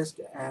 3 disc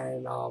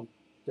and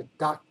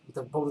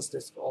the bonus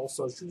disc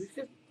also.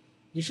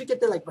 You should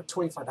get that like for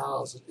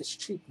 $25. It's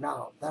cheap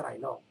now, that I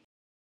know.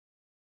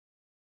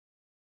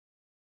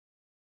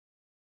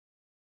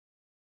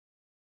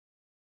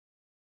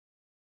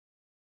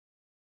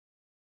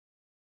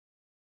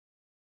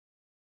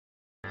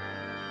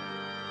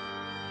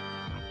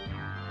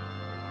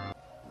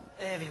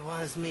 Hey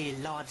everyone, it's me,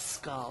 Lord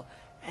Skull,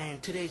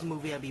 and today's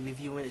movie I'll be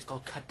reviewing is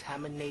called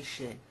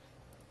Contamination.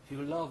 If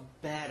you love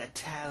bad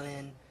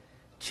Italian,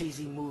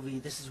 cheesy movie,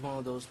 this is one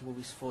of those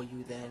movies for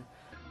you then.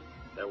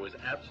 There was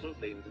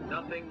absolutely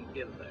nothing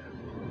in there.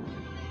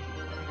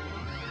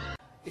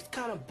 It's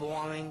kind of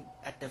boring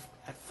at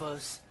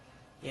first,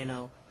 you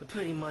know, but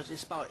pretty much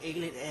it's about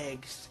alien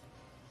eggs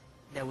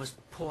that was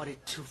ported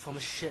from a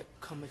ship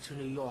coming to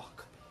New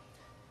York.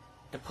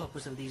 The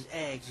purpose of these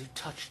eggs, you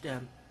touch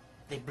them,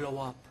 they blow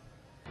up.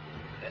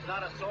 There's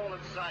not a soul in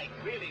sight.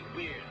 Really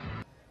weird.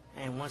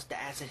 And once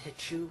the acid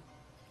hits you,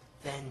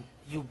 then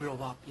you blow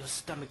up, your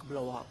stomach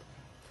blow up.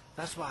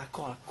 That's why I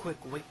call a quick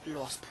weight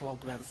loss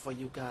program for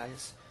you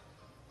guys.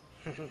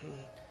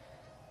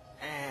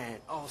 And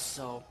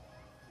also,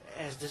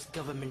 as this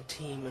government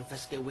team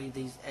investigate where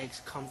these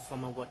eggs come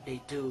from and what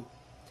they do,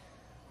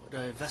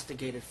 the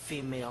investigated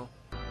female,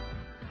 There's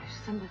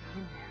somebody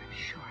in there, I'm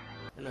sure.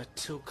 and her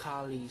 2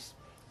 colleagues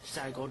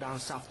decided to go down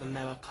South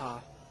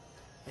America.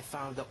 They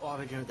found the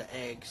origin of the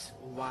eggs,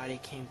 why they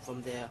came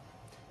from there.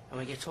 And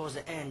when you get towards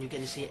the end, you get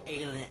to see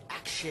alien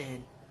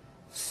action.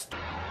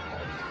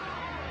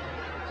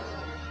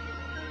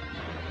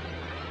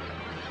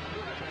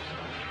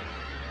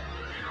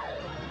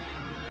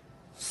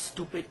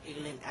 Stupid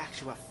alien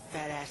action with a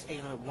fat-ass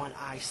alien with one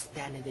eye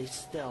standing there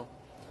still,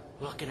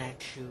 looking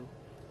at you,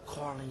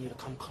 calling you to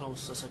come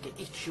closer so it can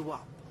eat you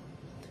up.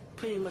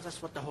 Pretty much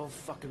that's what the whole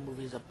fucking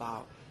movie is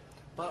about.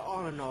 But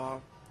all in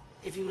all,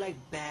 if you like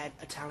bad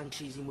Italian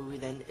cheesy movie,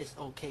 then it's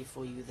okay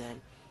for you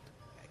then.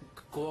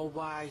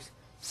 Gore-wise,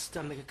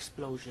 stomach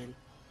explosion.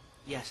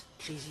 Yes,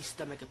 cheesy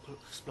stomach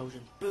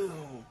explosion.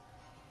 Boom!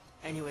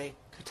 Anyway,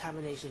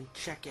 Contamination,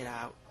 check it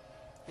out.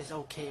 It's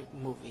okay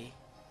movie.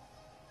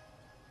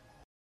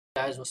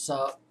 Guys, what's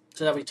up?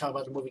 Today we talk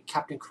about the movie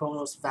Captain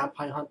Kronos,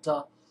 Vampire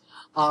Hunter.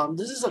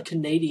 This is a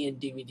Canadian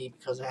DVD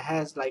because it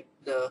has like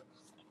the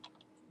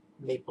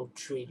maple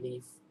tree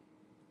leaf.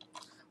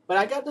 But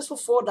I got this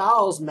for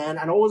 $4, man.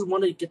 I always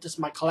wanted to get this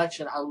in my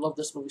collection. I love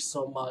this movie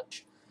so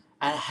much.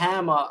 And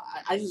Hammer,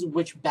 I just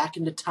wish back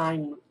in the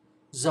time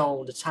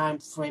zone, the time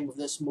frame of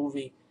this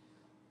movie.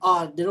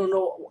 They don't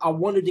know. I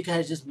wonder if they could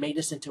have just made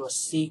this into a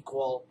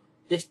sequel.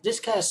 This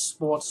guy has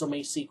spawned so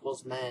many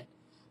sequels, man.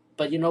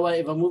 But you know what?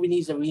 If a movie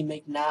needs a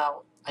remake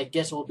now, I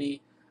guess it will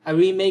be a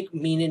remake,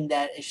 meaning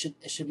that it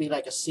should be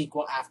like a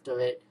sequel after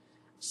it.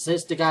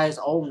 Since the guy is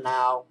old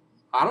now,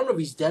 I don't know if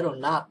he's dead or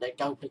not. That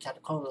guy who played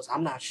Captain Kronos,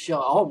 I'm not sure.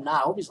 I hope not.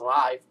 I hope he's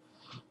alive.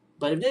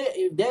 But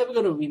if they're ever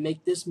gonna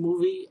remake this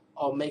movie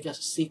or make a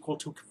sequel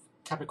to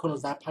Captain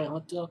Kronos Vampire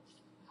Hunter,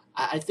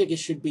 I think it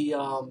should be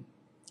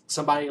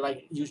somebody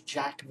like Hugh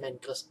Jackman,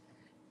 because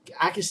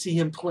I can see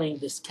him playing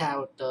this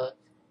character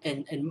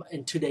in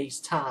today's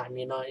time.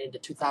 You know, in the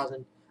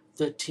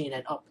 2013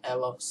 and up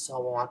era,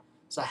 so on.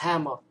 So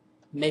Hammer,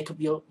 make up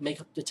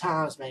the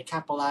times, man.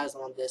 Capitalize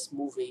on this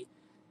movie.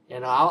 You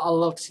know, I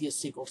love to see a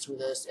sequel to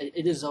this.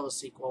 It deserves a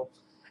sequel.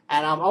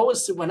 And I'm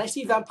always, when I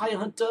see Vampire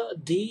Hunter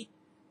D,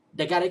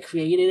 the guy that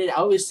created it, I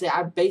always say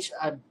I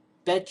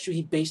bet you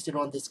he based it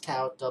on this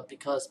character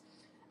because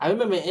I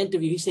remember in an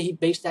interview, he said he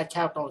based that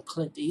character on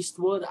Clint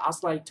Eastwood. I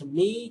was like, to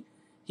me,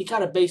 he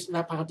kind of based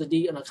Vampire Hunter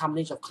D on a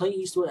combination of Clint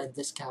Eastwood and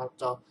this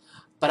character.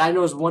 But I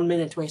know it's 1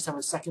 minute and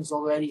 27 seconds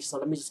already, so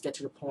let me just get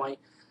to the point.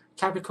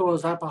 Captain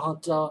Chronos Vampire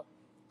Hunter,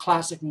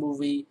 classic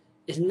movie.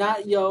 It's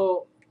not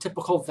your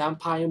typical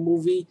vampire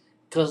movie,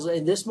 because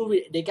in this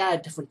movie, they got a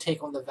different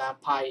take on the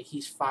vampire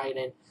he's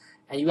fighting.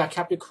 And you got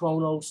Captain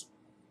Chronos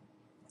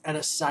and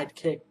his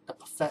sidekick, the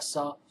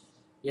Professor.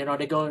 You know,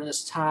 they go into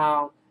this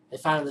town. They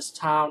find this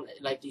town,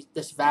 like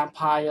this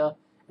vampire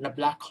in a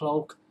black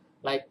cloak,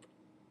 like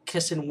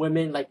kissing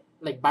women, like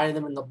biting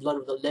them in the blood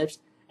of the lips,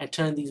 and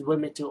turning these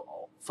women to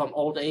from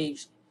old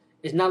age.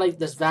 It's not like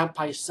this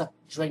vampire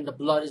drain the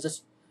blood. It's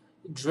just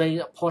drain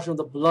a portion of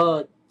the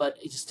blood, but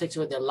it just takes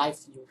away their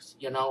life youth,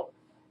 you know.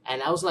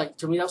 And I was like,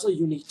 to me, that was a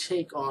unique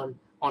take on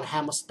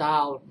Hammer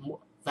style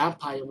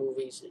vampire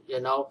movies,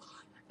 you know.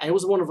 And it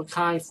was one of a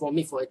kind for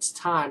me for its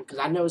time, because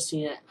I never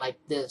seen it like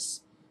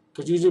this.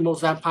 Because usually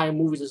most vampire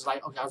movies is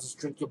like, okay, I'll just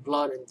drink your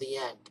blood in the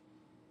end,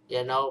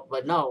 you know.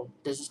 But no,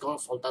 this is going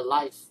for the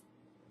life,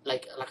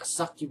 like a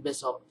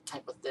succubus or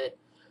type of thing.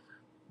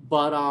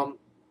 But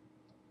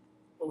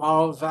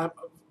while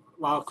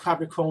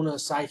Captain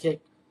Chronos'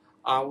 sidekick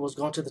was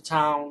going to the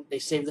town, they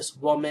saved this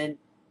woman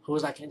who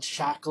was like in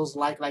shackles,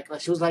 like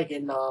she was like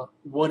in a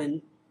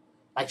wooden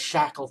like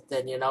shackle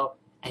thing, you know.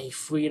 And he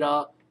freed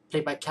her,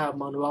 played by Carol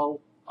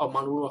Monroe. Oh,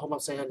 Monroe, I hope I'm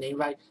saying her name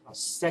right.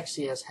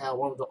 Sexy as hell,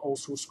 one of the old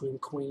school scream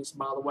queens,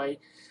 by the way.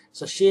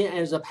 So she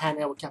ends up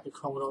hanging out with Captain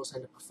Chronos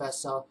and the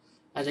Professor.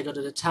 As they go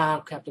to the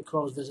town, Captain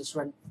Chronos visits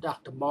friend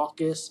Dr.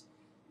 Marcus,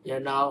 you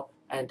know,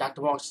 and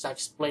Dr. Marcus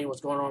explains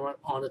what's going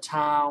on the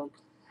town.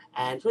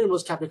 And pretty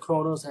much Captain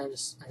Chronos and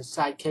his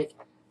sidekick,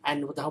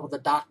 and with the help of the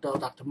doctor,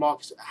 Dr.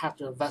 Marcus, have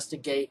to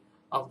investigate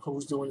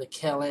who's doing the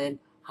killing,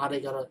 how they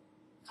gonna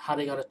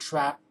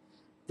trap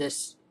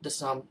this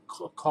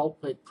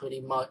culprit,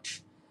 pretty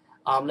much.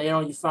 Later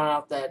on, you find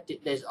out that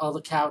there's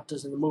other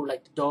characters in the movie,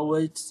 like the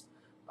Dorwoods,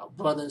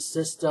 brother and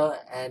sister,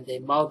 and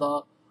their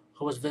mother,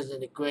 who was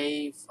visiting the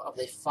grave of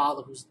their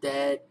father who's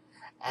dead.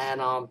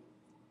 And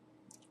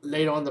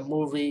later on in the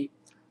movie,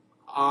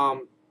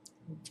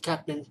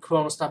 Captain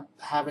Chronos started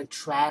having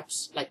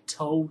traps, like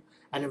Toad,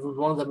 and if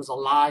one of them is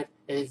alive,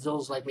 it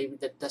feels like maybe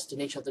the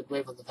destination of the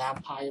grave of the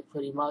vampire,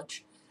 pretty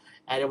much.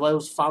 And while it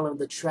was following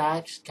the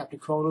tracks, Captain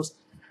Chronos,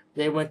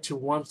 they went to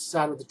one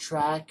side of the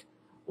track,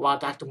 while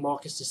Dr.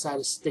 Marcus decided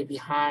to stay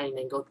behind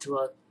and go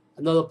to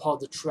another part of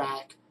the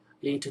track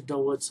leading to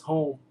Dorwood's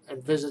home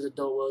and visit the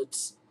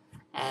Dorwoods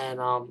and,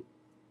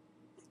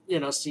 you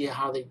know, see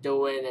how they're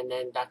doing. And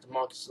then Dr.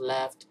 Marcus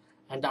left,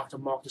 and Dr.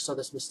 Marcus saw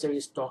this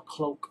mysterious dark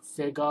cloak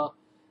figure,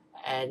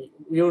 and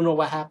we don't know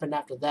what happened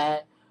after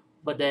that.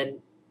 But then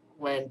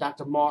when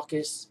Dr.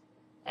 Marcus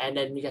and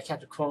then we got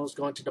Captain Chronos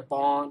going to the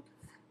barn,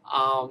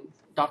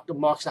 Dr.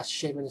 Marcus starts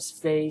shaving his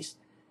face,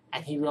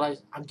 and he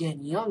realized, I'm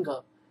getting younger.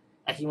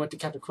 And he went to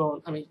Captain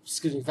Chronos,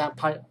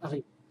 Vampire,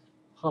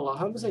 hold on,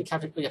 how am I saying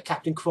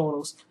Captain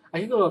Chronos.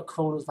 I can go to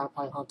Chronos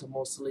Vampire Hunter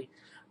mostly.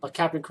 But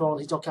Captain Chronos,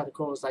 he told Captain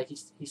Chronos, like, he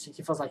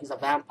feels like he's a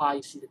vampire.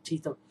 You see the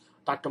teeth of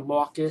Dr.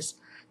 Marcus.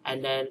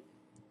 And then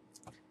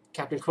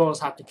Captain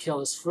Chronos had to kill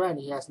his friend.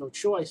 He has no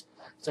choice.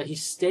 So he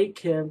staked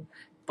him,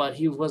 but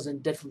he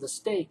wasn't dead from the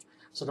stake.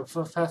 So the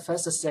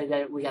professor said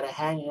that we gotta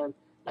hang him,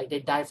 like they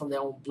die from their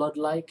own blood,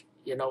 like,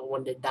 you know,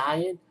 when they're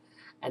dying.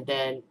 And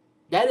then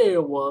that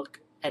didn't work.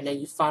 And then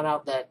you find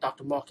out that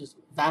Dr. Marcus'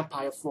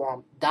 vampire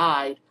form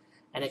died,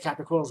 and then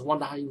Captain Chronos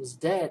wondered how he was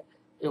dead.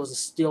 It was a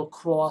steel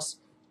cross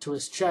to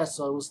his chest,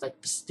 so it was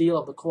like the steel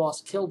of the cross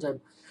killed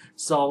him.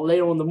 So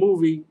later in the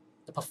movie,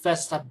 the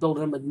professor started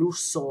building him a new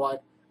sword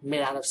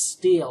made out of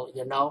steel,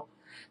 you know.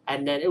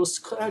 And then it was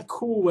kind of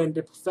cool when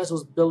the professor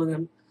was building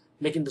him,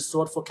 making the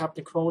sword for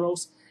Captain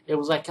Chronos. It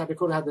was like Captain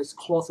Chronos had this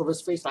cloth over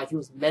his face, like he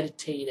was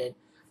meditating.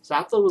 So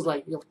I thought it was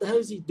like, what the hell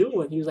is he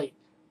doing? He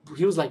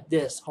was like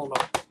this. Hold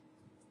on.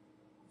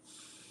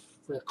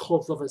 The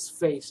cloth of his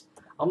face.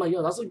 I'm like,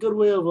 yo, that's a good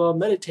way of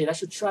meditate. I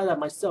should try that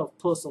myself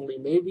personally.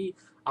 Maybe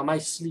I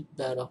might sleep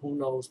better. Who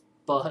knows?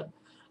 But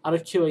out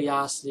of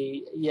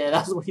curiosity, yeah,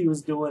 that's what he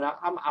was doing.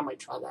 I might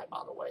try that,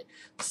 by the way.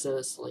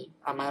 Seriously,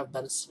 I might have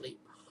better sleep.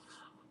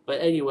 But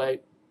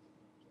anyway,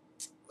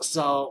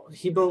 so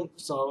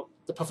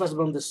the professor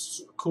built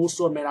this cool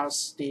sword made out of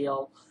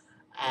steel,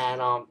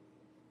 and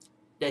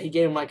then he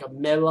gave him like a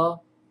mirror,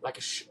 like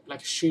a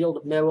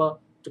shield mirror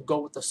to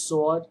go with the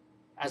sword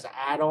as an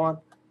add-on.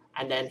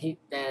 And then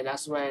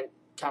that's when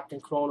Captain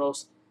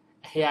Chronos,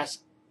 he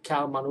asked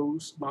Carol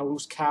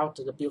Monroe's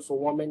character, the beautiful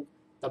woman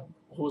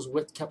who was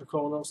with Captain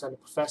Chronos and the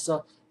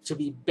professor, to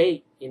be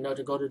bait, you know,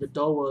 to go to the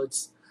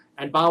Dorwoods.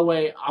 And by the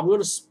way, I'm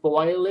going to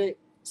spoil it.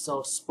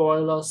 So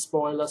spoiler.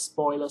 I'm going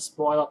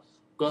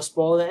to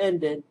spoil the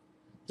ending.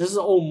 This is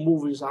an old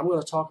movie, so I'm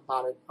going to talk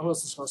about it. I'm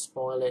just going to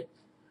spoil it.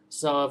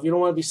 So if you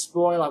don't want to be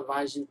spoiled, I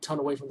advise you turn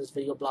away from this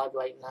video blog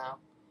right now.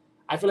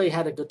 I feel like it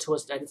had a good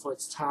twist ending for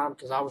its time,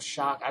 because I was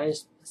shocked. I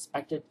didn't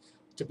expect it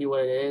to be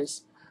what it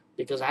is,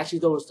 because I actually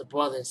thought it was the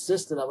brother and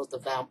sister that was the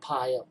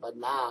vampire, but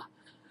nah.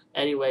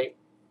 Anyway,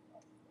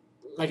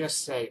 like I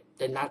say,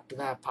 they're not the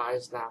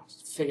vampires now.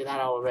 Figure that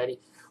out already.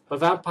 But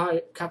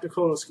Captain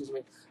Kronos, excuse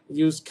me,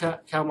 used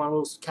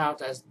Kalmaru's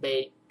character as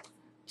bait.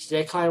 So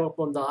they climb up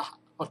on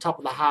top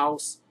of the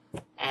house,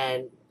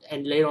 and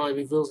later on it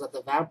reveals that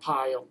the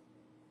vampire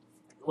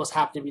was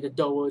happened to be the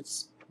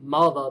Durwood's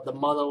mother. The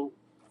mother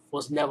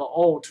was never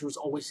old; she was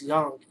always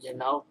young, you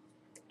know.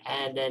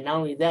 And then not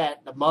only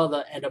that, the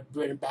mother ended up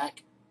bringing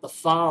back the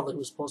father who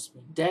was supposed to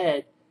be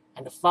dead,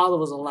 and the father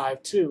was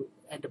alive too.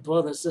 And the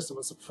brother and sister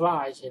were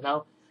surprised, you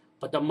know.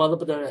 But the mother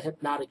put her in a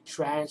hypnotic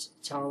trance,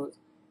 telling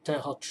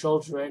her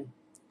children,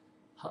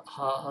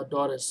 her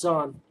daughter and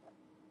son,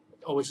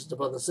 or which is the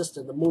brother and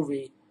sister in the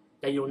movie,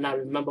 that you will not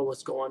remember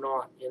what's going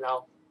on, you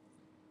know.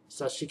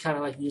 So she kind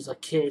of like used her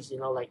kids, you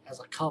know, like as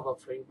a cover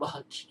pretty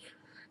much.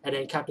 And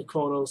then Captain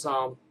Kronos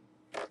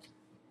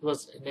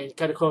was going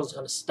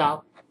to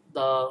stop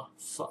the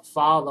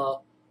father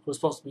who was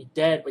supposed to be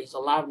dead, but he's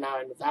alive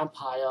now in the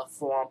vampire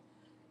form,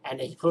 and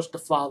then he pushed the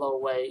father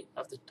away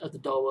of the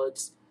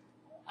Durwoods,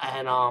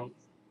 and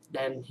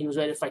then he was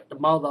ready to fight the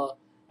mother,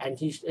 and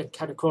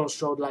Captain Kronos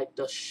showed like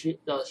the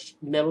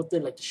metal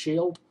thing, like the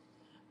shield,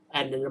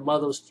 and then the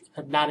mother was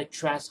hypnotic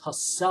trance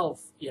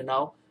herself, you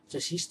know, so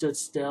she stood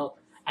still,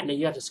 and then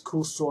you had this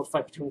cool sword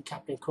fight between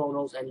Captain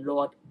Kronos and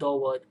Lord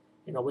Durwood,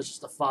 you know, which is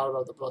the father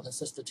of the brother and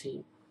sister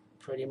team,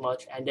 pretty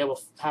much, and they were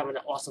having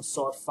an awesome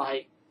sword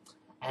fight,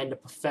 and the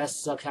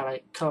professor kind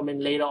of come in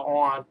later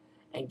on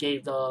and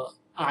gave the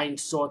iron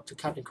sword to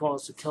Captain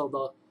Kronos to kill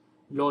the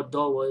Lord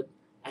Durwood,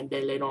 and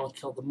then later on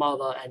killed the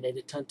mother, and then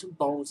they turned to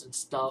bones and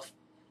stuff,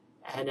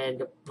 and then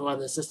the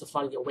brother and sister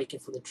finally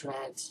awakened from the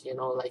trance, you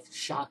know, like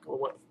shock or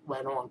what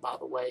went on, by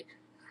the way,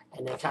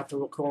 and then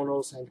Captain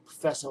Kronos and the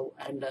professor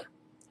and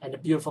the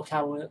beautiful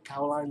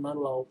Caroline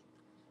Munro,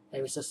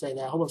 let me just say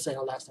that, I hope I'm saying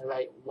her last name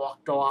right,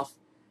 walked off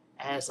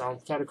as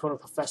Captain Kronos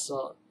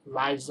Professor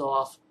rides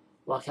off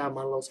while Caroline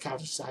Munro's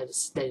character decided to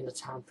stay in the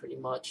town pretty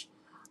much.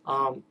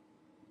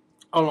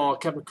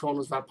 Captain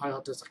Kronos Vampire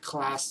Hunter is a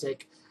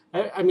classic.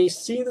 I mean,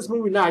 seeing this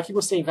movie now, I keep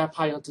on saying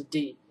Vampire Hunter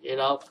D, you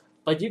know,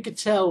 but you could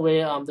tell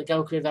where the guy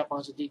who created Vampire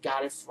Hunter D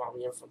got it from,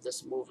 you know, from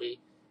this movie.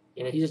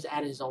 You know, he just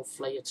added his own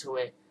flair to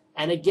it.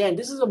 And again,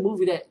 this is a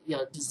movie that, you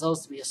know,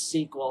 deserves to be a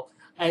sequel.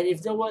 And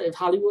if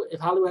Hollywood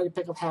had to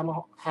pick up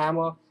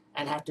Hammer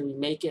and have to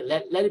remake it,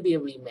 let it be a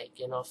remake,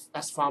 you know,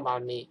 that's fine by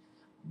me.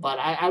 But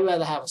I'd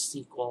rather have a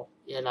sequel,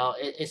 you know,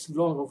 it's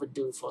long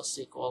overdue for a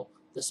sequel.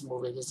 This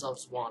movie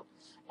deserves one.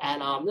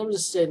 And let me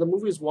just say, the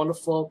movie is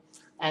wonderful.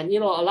 And,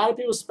 you know, a lot of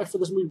people expect for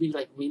this movie to be,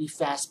 like, really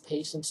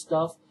fast-paced and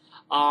stuff.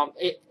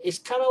 It's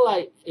kind of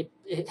like,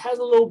 it has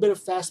a little bit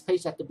of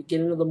fast-paced at the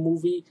beginning of the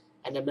movie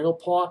and the middle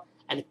part,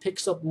 and it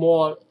picks up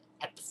more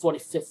at the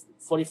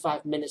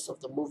 45 minutes of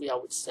the movie, I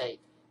would say.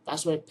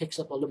 That's when it picks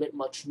up a little bit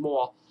much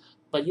more.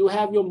 But you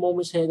have your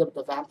moments here with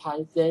the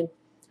vampire thing,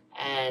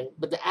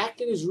 but the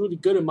acting is really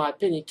good in my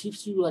opinion. It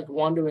keeps you, like,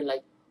 wondering,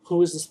 like,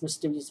 who is this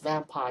mysterious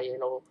vampire, you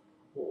know?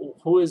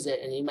 Who is it?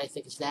 And you might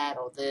think it's that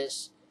or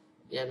this,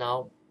 you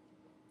know.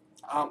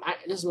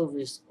 This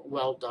movie is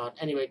well done.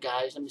 Anyway,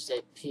 guys, let me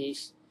say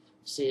peace.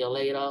 See you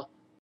later.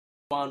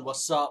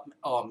 What's up?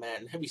 Oh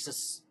man, let me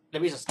just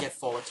get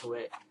forward to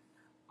it.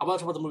 I'm about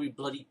to watch the movie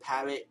Bloody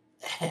Parrot,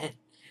 and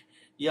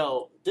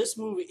yo, this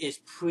movie is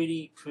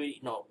pretty.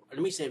 No,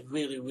 let me say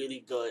really,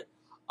 really good.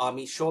 I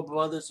mean, Shaw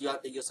Brothers, you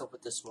have to get yourself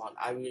with this one.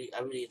 I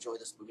really enjoy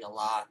this movie a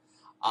lot.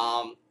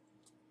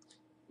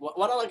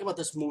 What I like about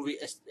this movie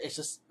is it's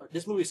just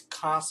this movie is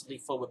constantly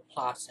full with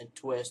plots and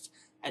twists,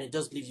 and it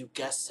does leave you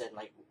guessing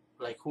like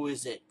who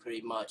is it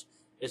pretty much.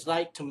 It's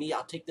like, to me,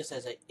 I'll take this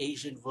as an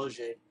Asian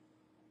version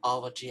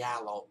of a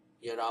giallo,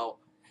 you know.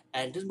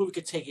 And this movie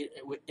could take it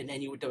in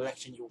any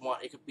direction you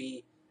want. It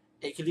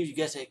could leave you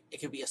guessing.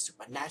 It could be a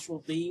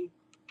supernatural theme.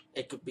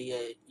 It could be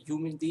a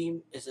human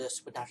theme. Is it a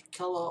supernatural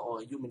killer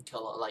or a human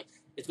killer? Like,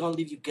 it's gonna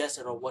leave you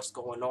guessing on what's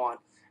going on.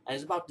 And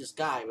it's about this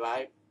guy,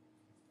 right?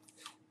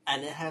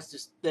 And it has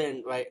this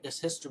thing, right?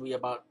 This history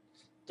about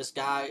this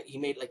guy. He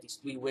made like these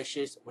 3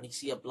 wishes when he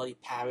see a bloody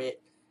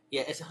parrot.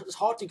 Yeah, it's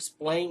hard to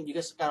explain. You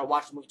just gotta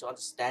watch the movie to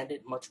understand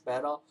it much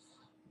better.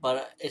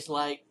 But it's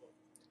like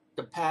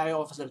the parrot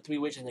offers him 3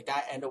 wishes, and the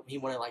guy he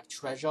wanted like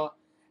treasure,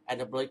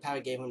 and the bloody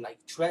parrot gave him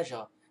like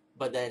treasure.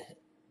 But then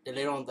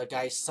later on, the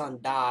guy's son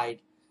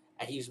died,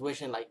 and he was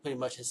wishing like pretty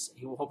much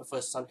he was hoping for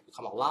his son to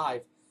become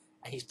alive,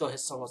 and he thought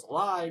his son was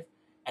alive.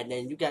 And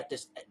then you got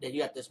this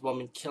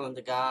woman killing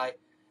the guy.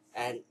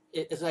 And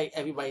it's like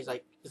everybody's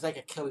like, it's like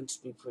a killing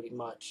spree pretty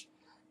much.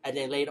 And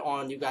then later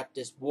on, you got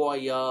this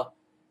warrior,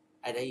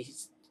 and then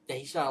he's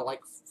trying to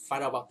like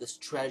find out about this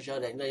treasure.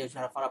 Then later he's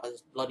trying to find out about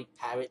this bloody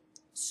parrot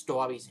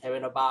story he's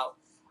hearing about.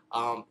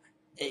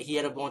 He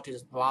ended up going to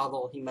this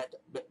brothel. He met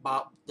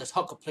this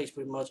hooker place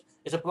pretty much.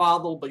 It's a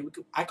brothel, but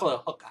I call it a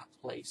hooker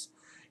place.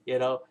 You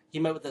know, he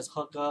met with this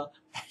hooker,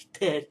 and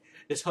then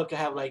this hooker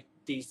have like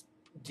these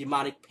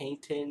demonic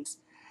paintings,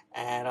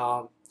 and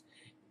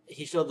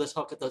he showed this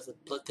hooker this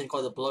thing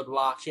called the blood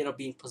rock. She ended up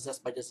being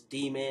possessed by this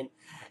demon,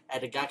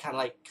 and the guy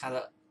kind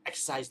of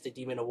exorcised the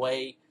demon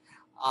away.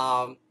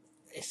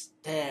 it's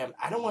damn.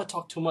 I don't want to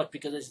talk too much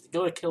because it's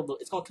gonna kill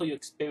your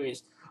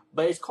experience.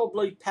 But it's called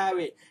Bloody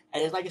Parrot,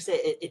 and it's like I said,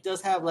 it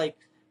does have like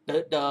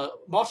the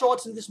martial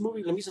arts in this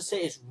movie. Let me just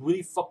say, it's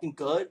really fucking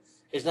good.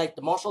 It's like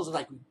the martial arts are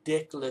like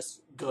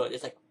ridiculous good.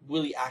 It's like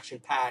really action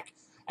packed,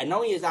 and not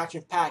only is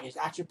action packed, it's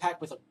action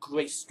packed with a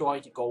great story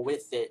to go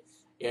with it.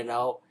 You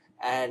know,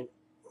 and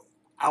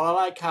I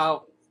like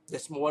how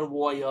this one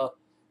warrior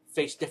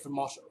face different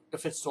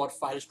sword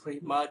fighters pretty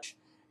much,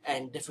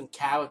 and different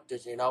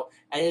characters, you know.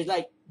 And it's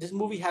like this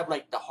movie have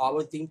like the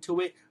horror theme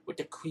to it with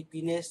the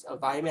creepiness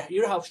environment.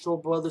 You know how Shaw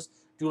Brothers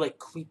do like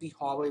creepy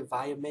horror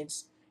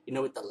environments, you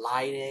know, with the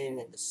lighting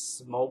and the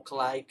smoke,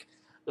 like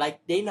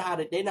they know how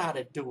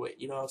to do it.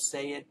 You know what I'm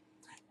saying?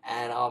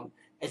 And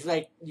it's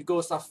like you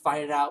go start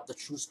finding out the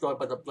true story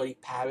about the Bloody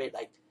Parrot.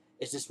 Like,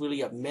 is this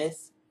really a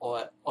myth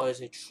or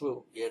is it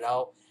true? You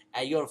know,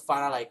 and you're gonna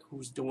find out like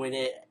who's doing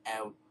it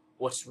and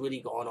what's really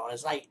going on.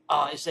 It's like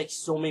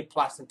so many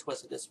plots and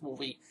twists in this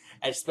movie,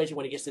 and especially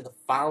when it gets to the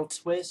final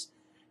twist,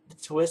 the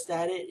twist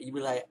at it, you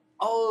be like,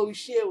 oh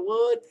shit,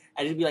 what?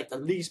 And it'd be like the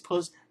least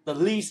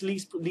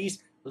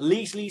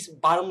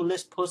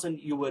bottomless person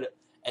you would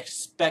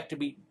expect to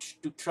be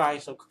trying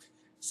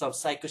some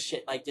psycho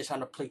shit like this, trying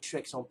to play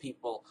tricks on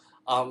people.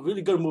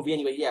 Really good movie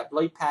anyway. Yeah,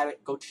 Bloody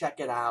Parrot, go check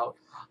it out.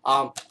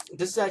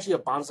 This is actually a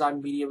Bonsai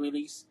Media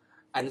release,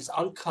 and it's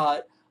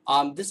uncut.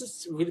 This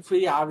is really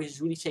pretty obvious.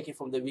 It's really taken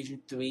from the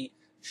Region 3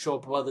 Shaw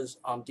Brothers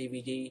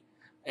DVD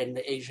in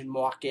the Asian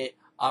market.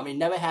 It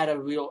never had a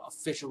real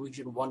official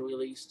Region 1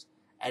 release,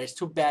 and it's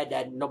too bad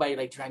that nobody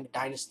like Dragon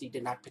Dynasty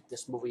did not pick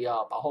this movie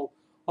up.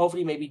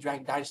 Hopefully maybe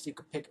Dragon Dynasty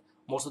could pick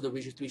most of the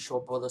Region 3 Shaw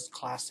Brothers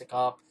classic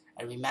up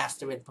and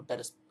remaster it and put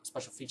better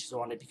special features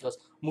on it, because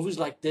movies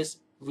like this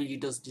really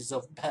does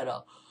deserve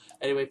better.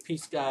 Anyway,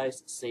 peace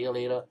guys. See you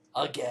later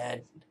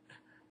again.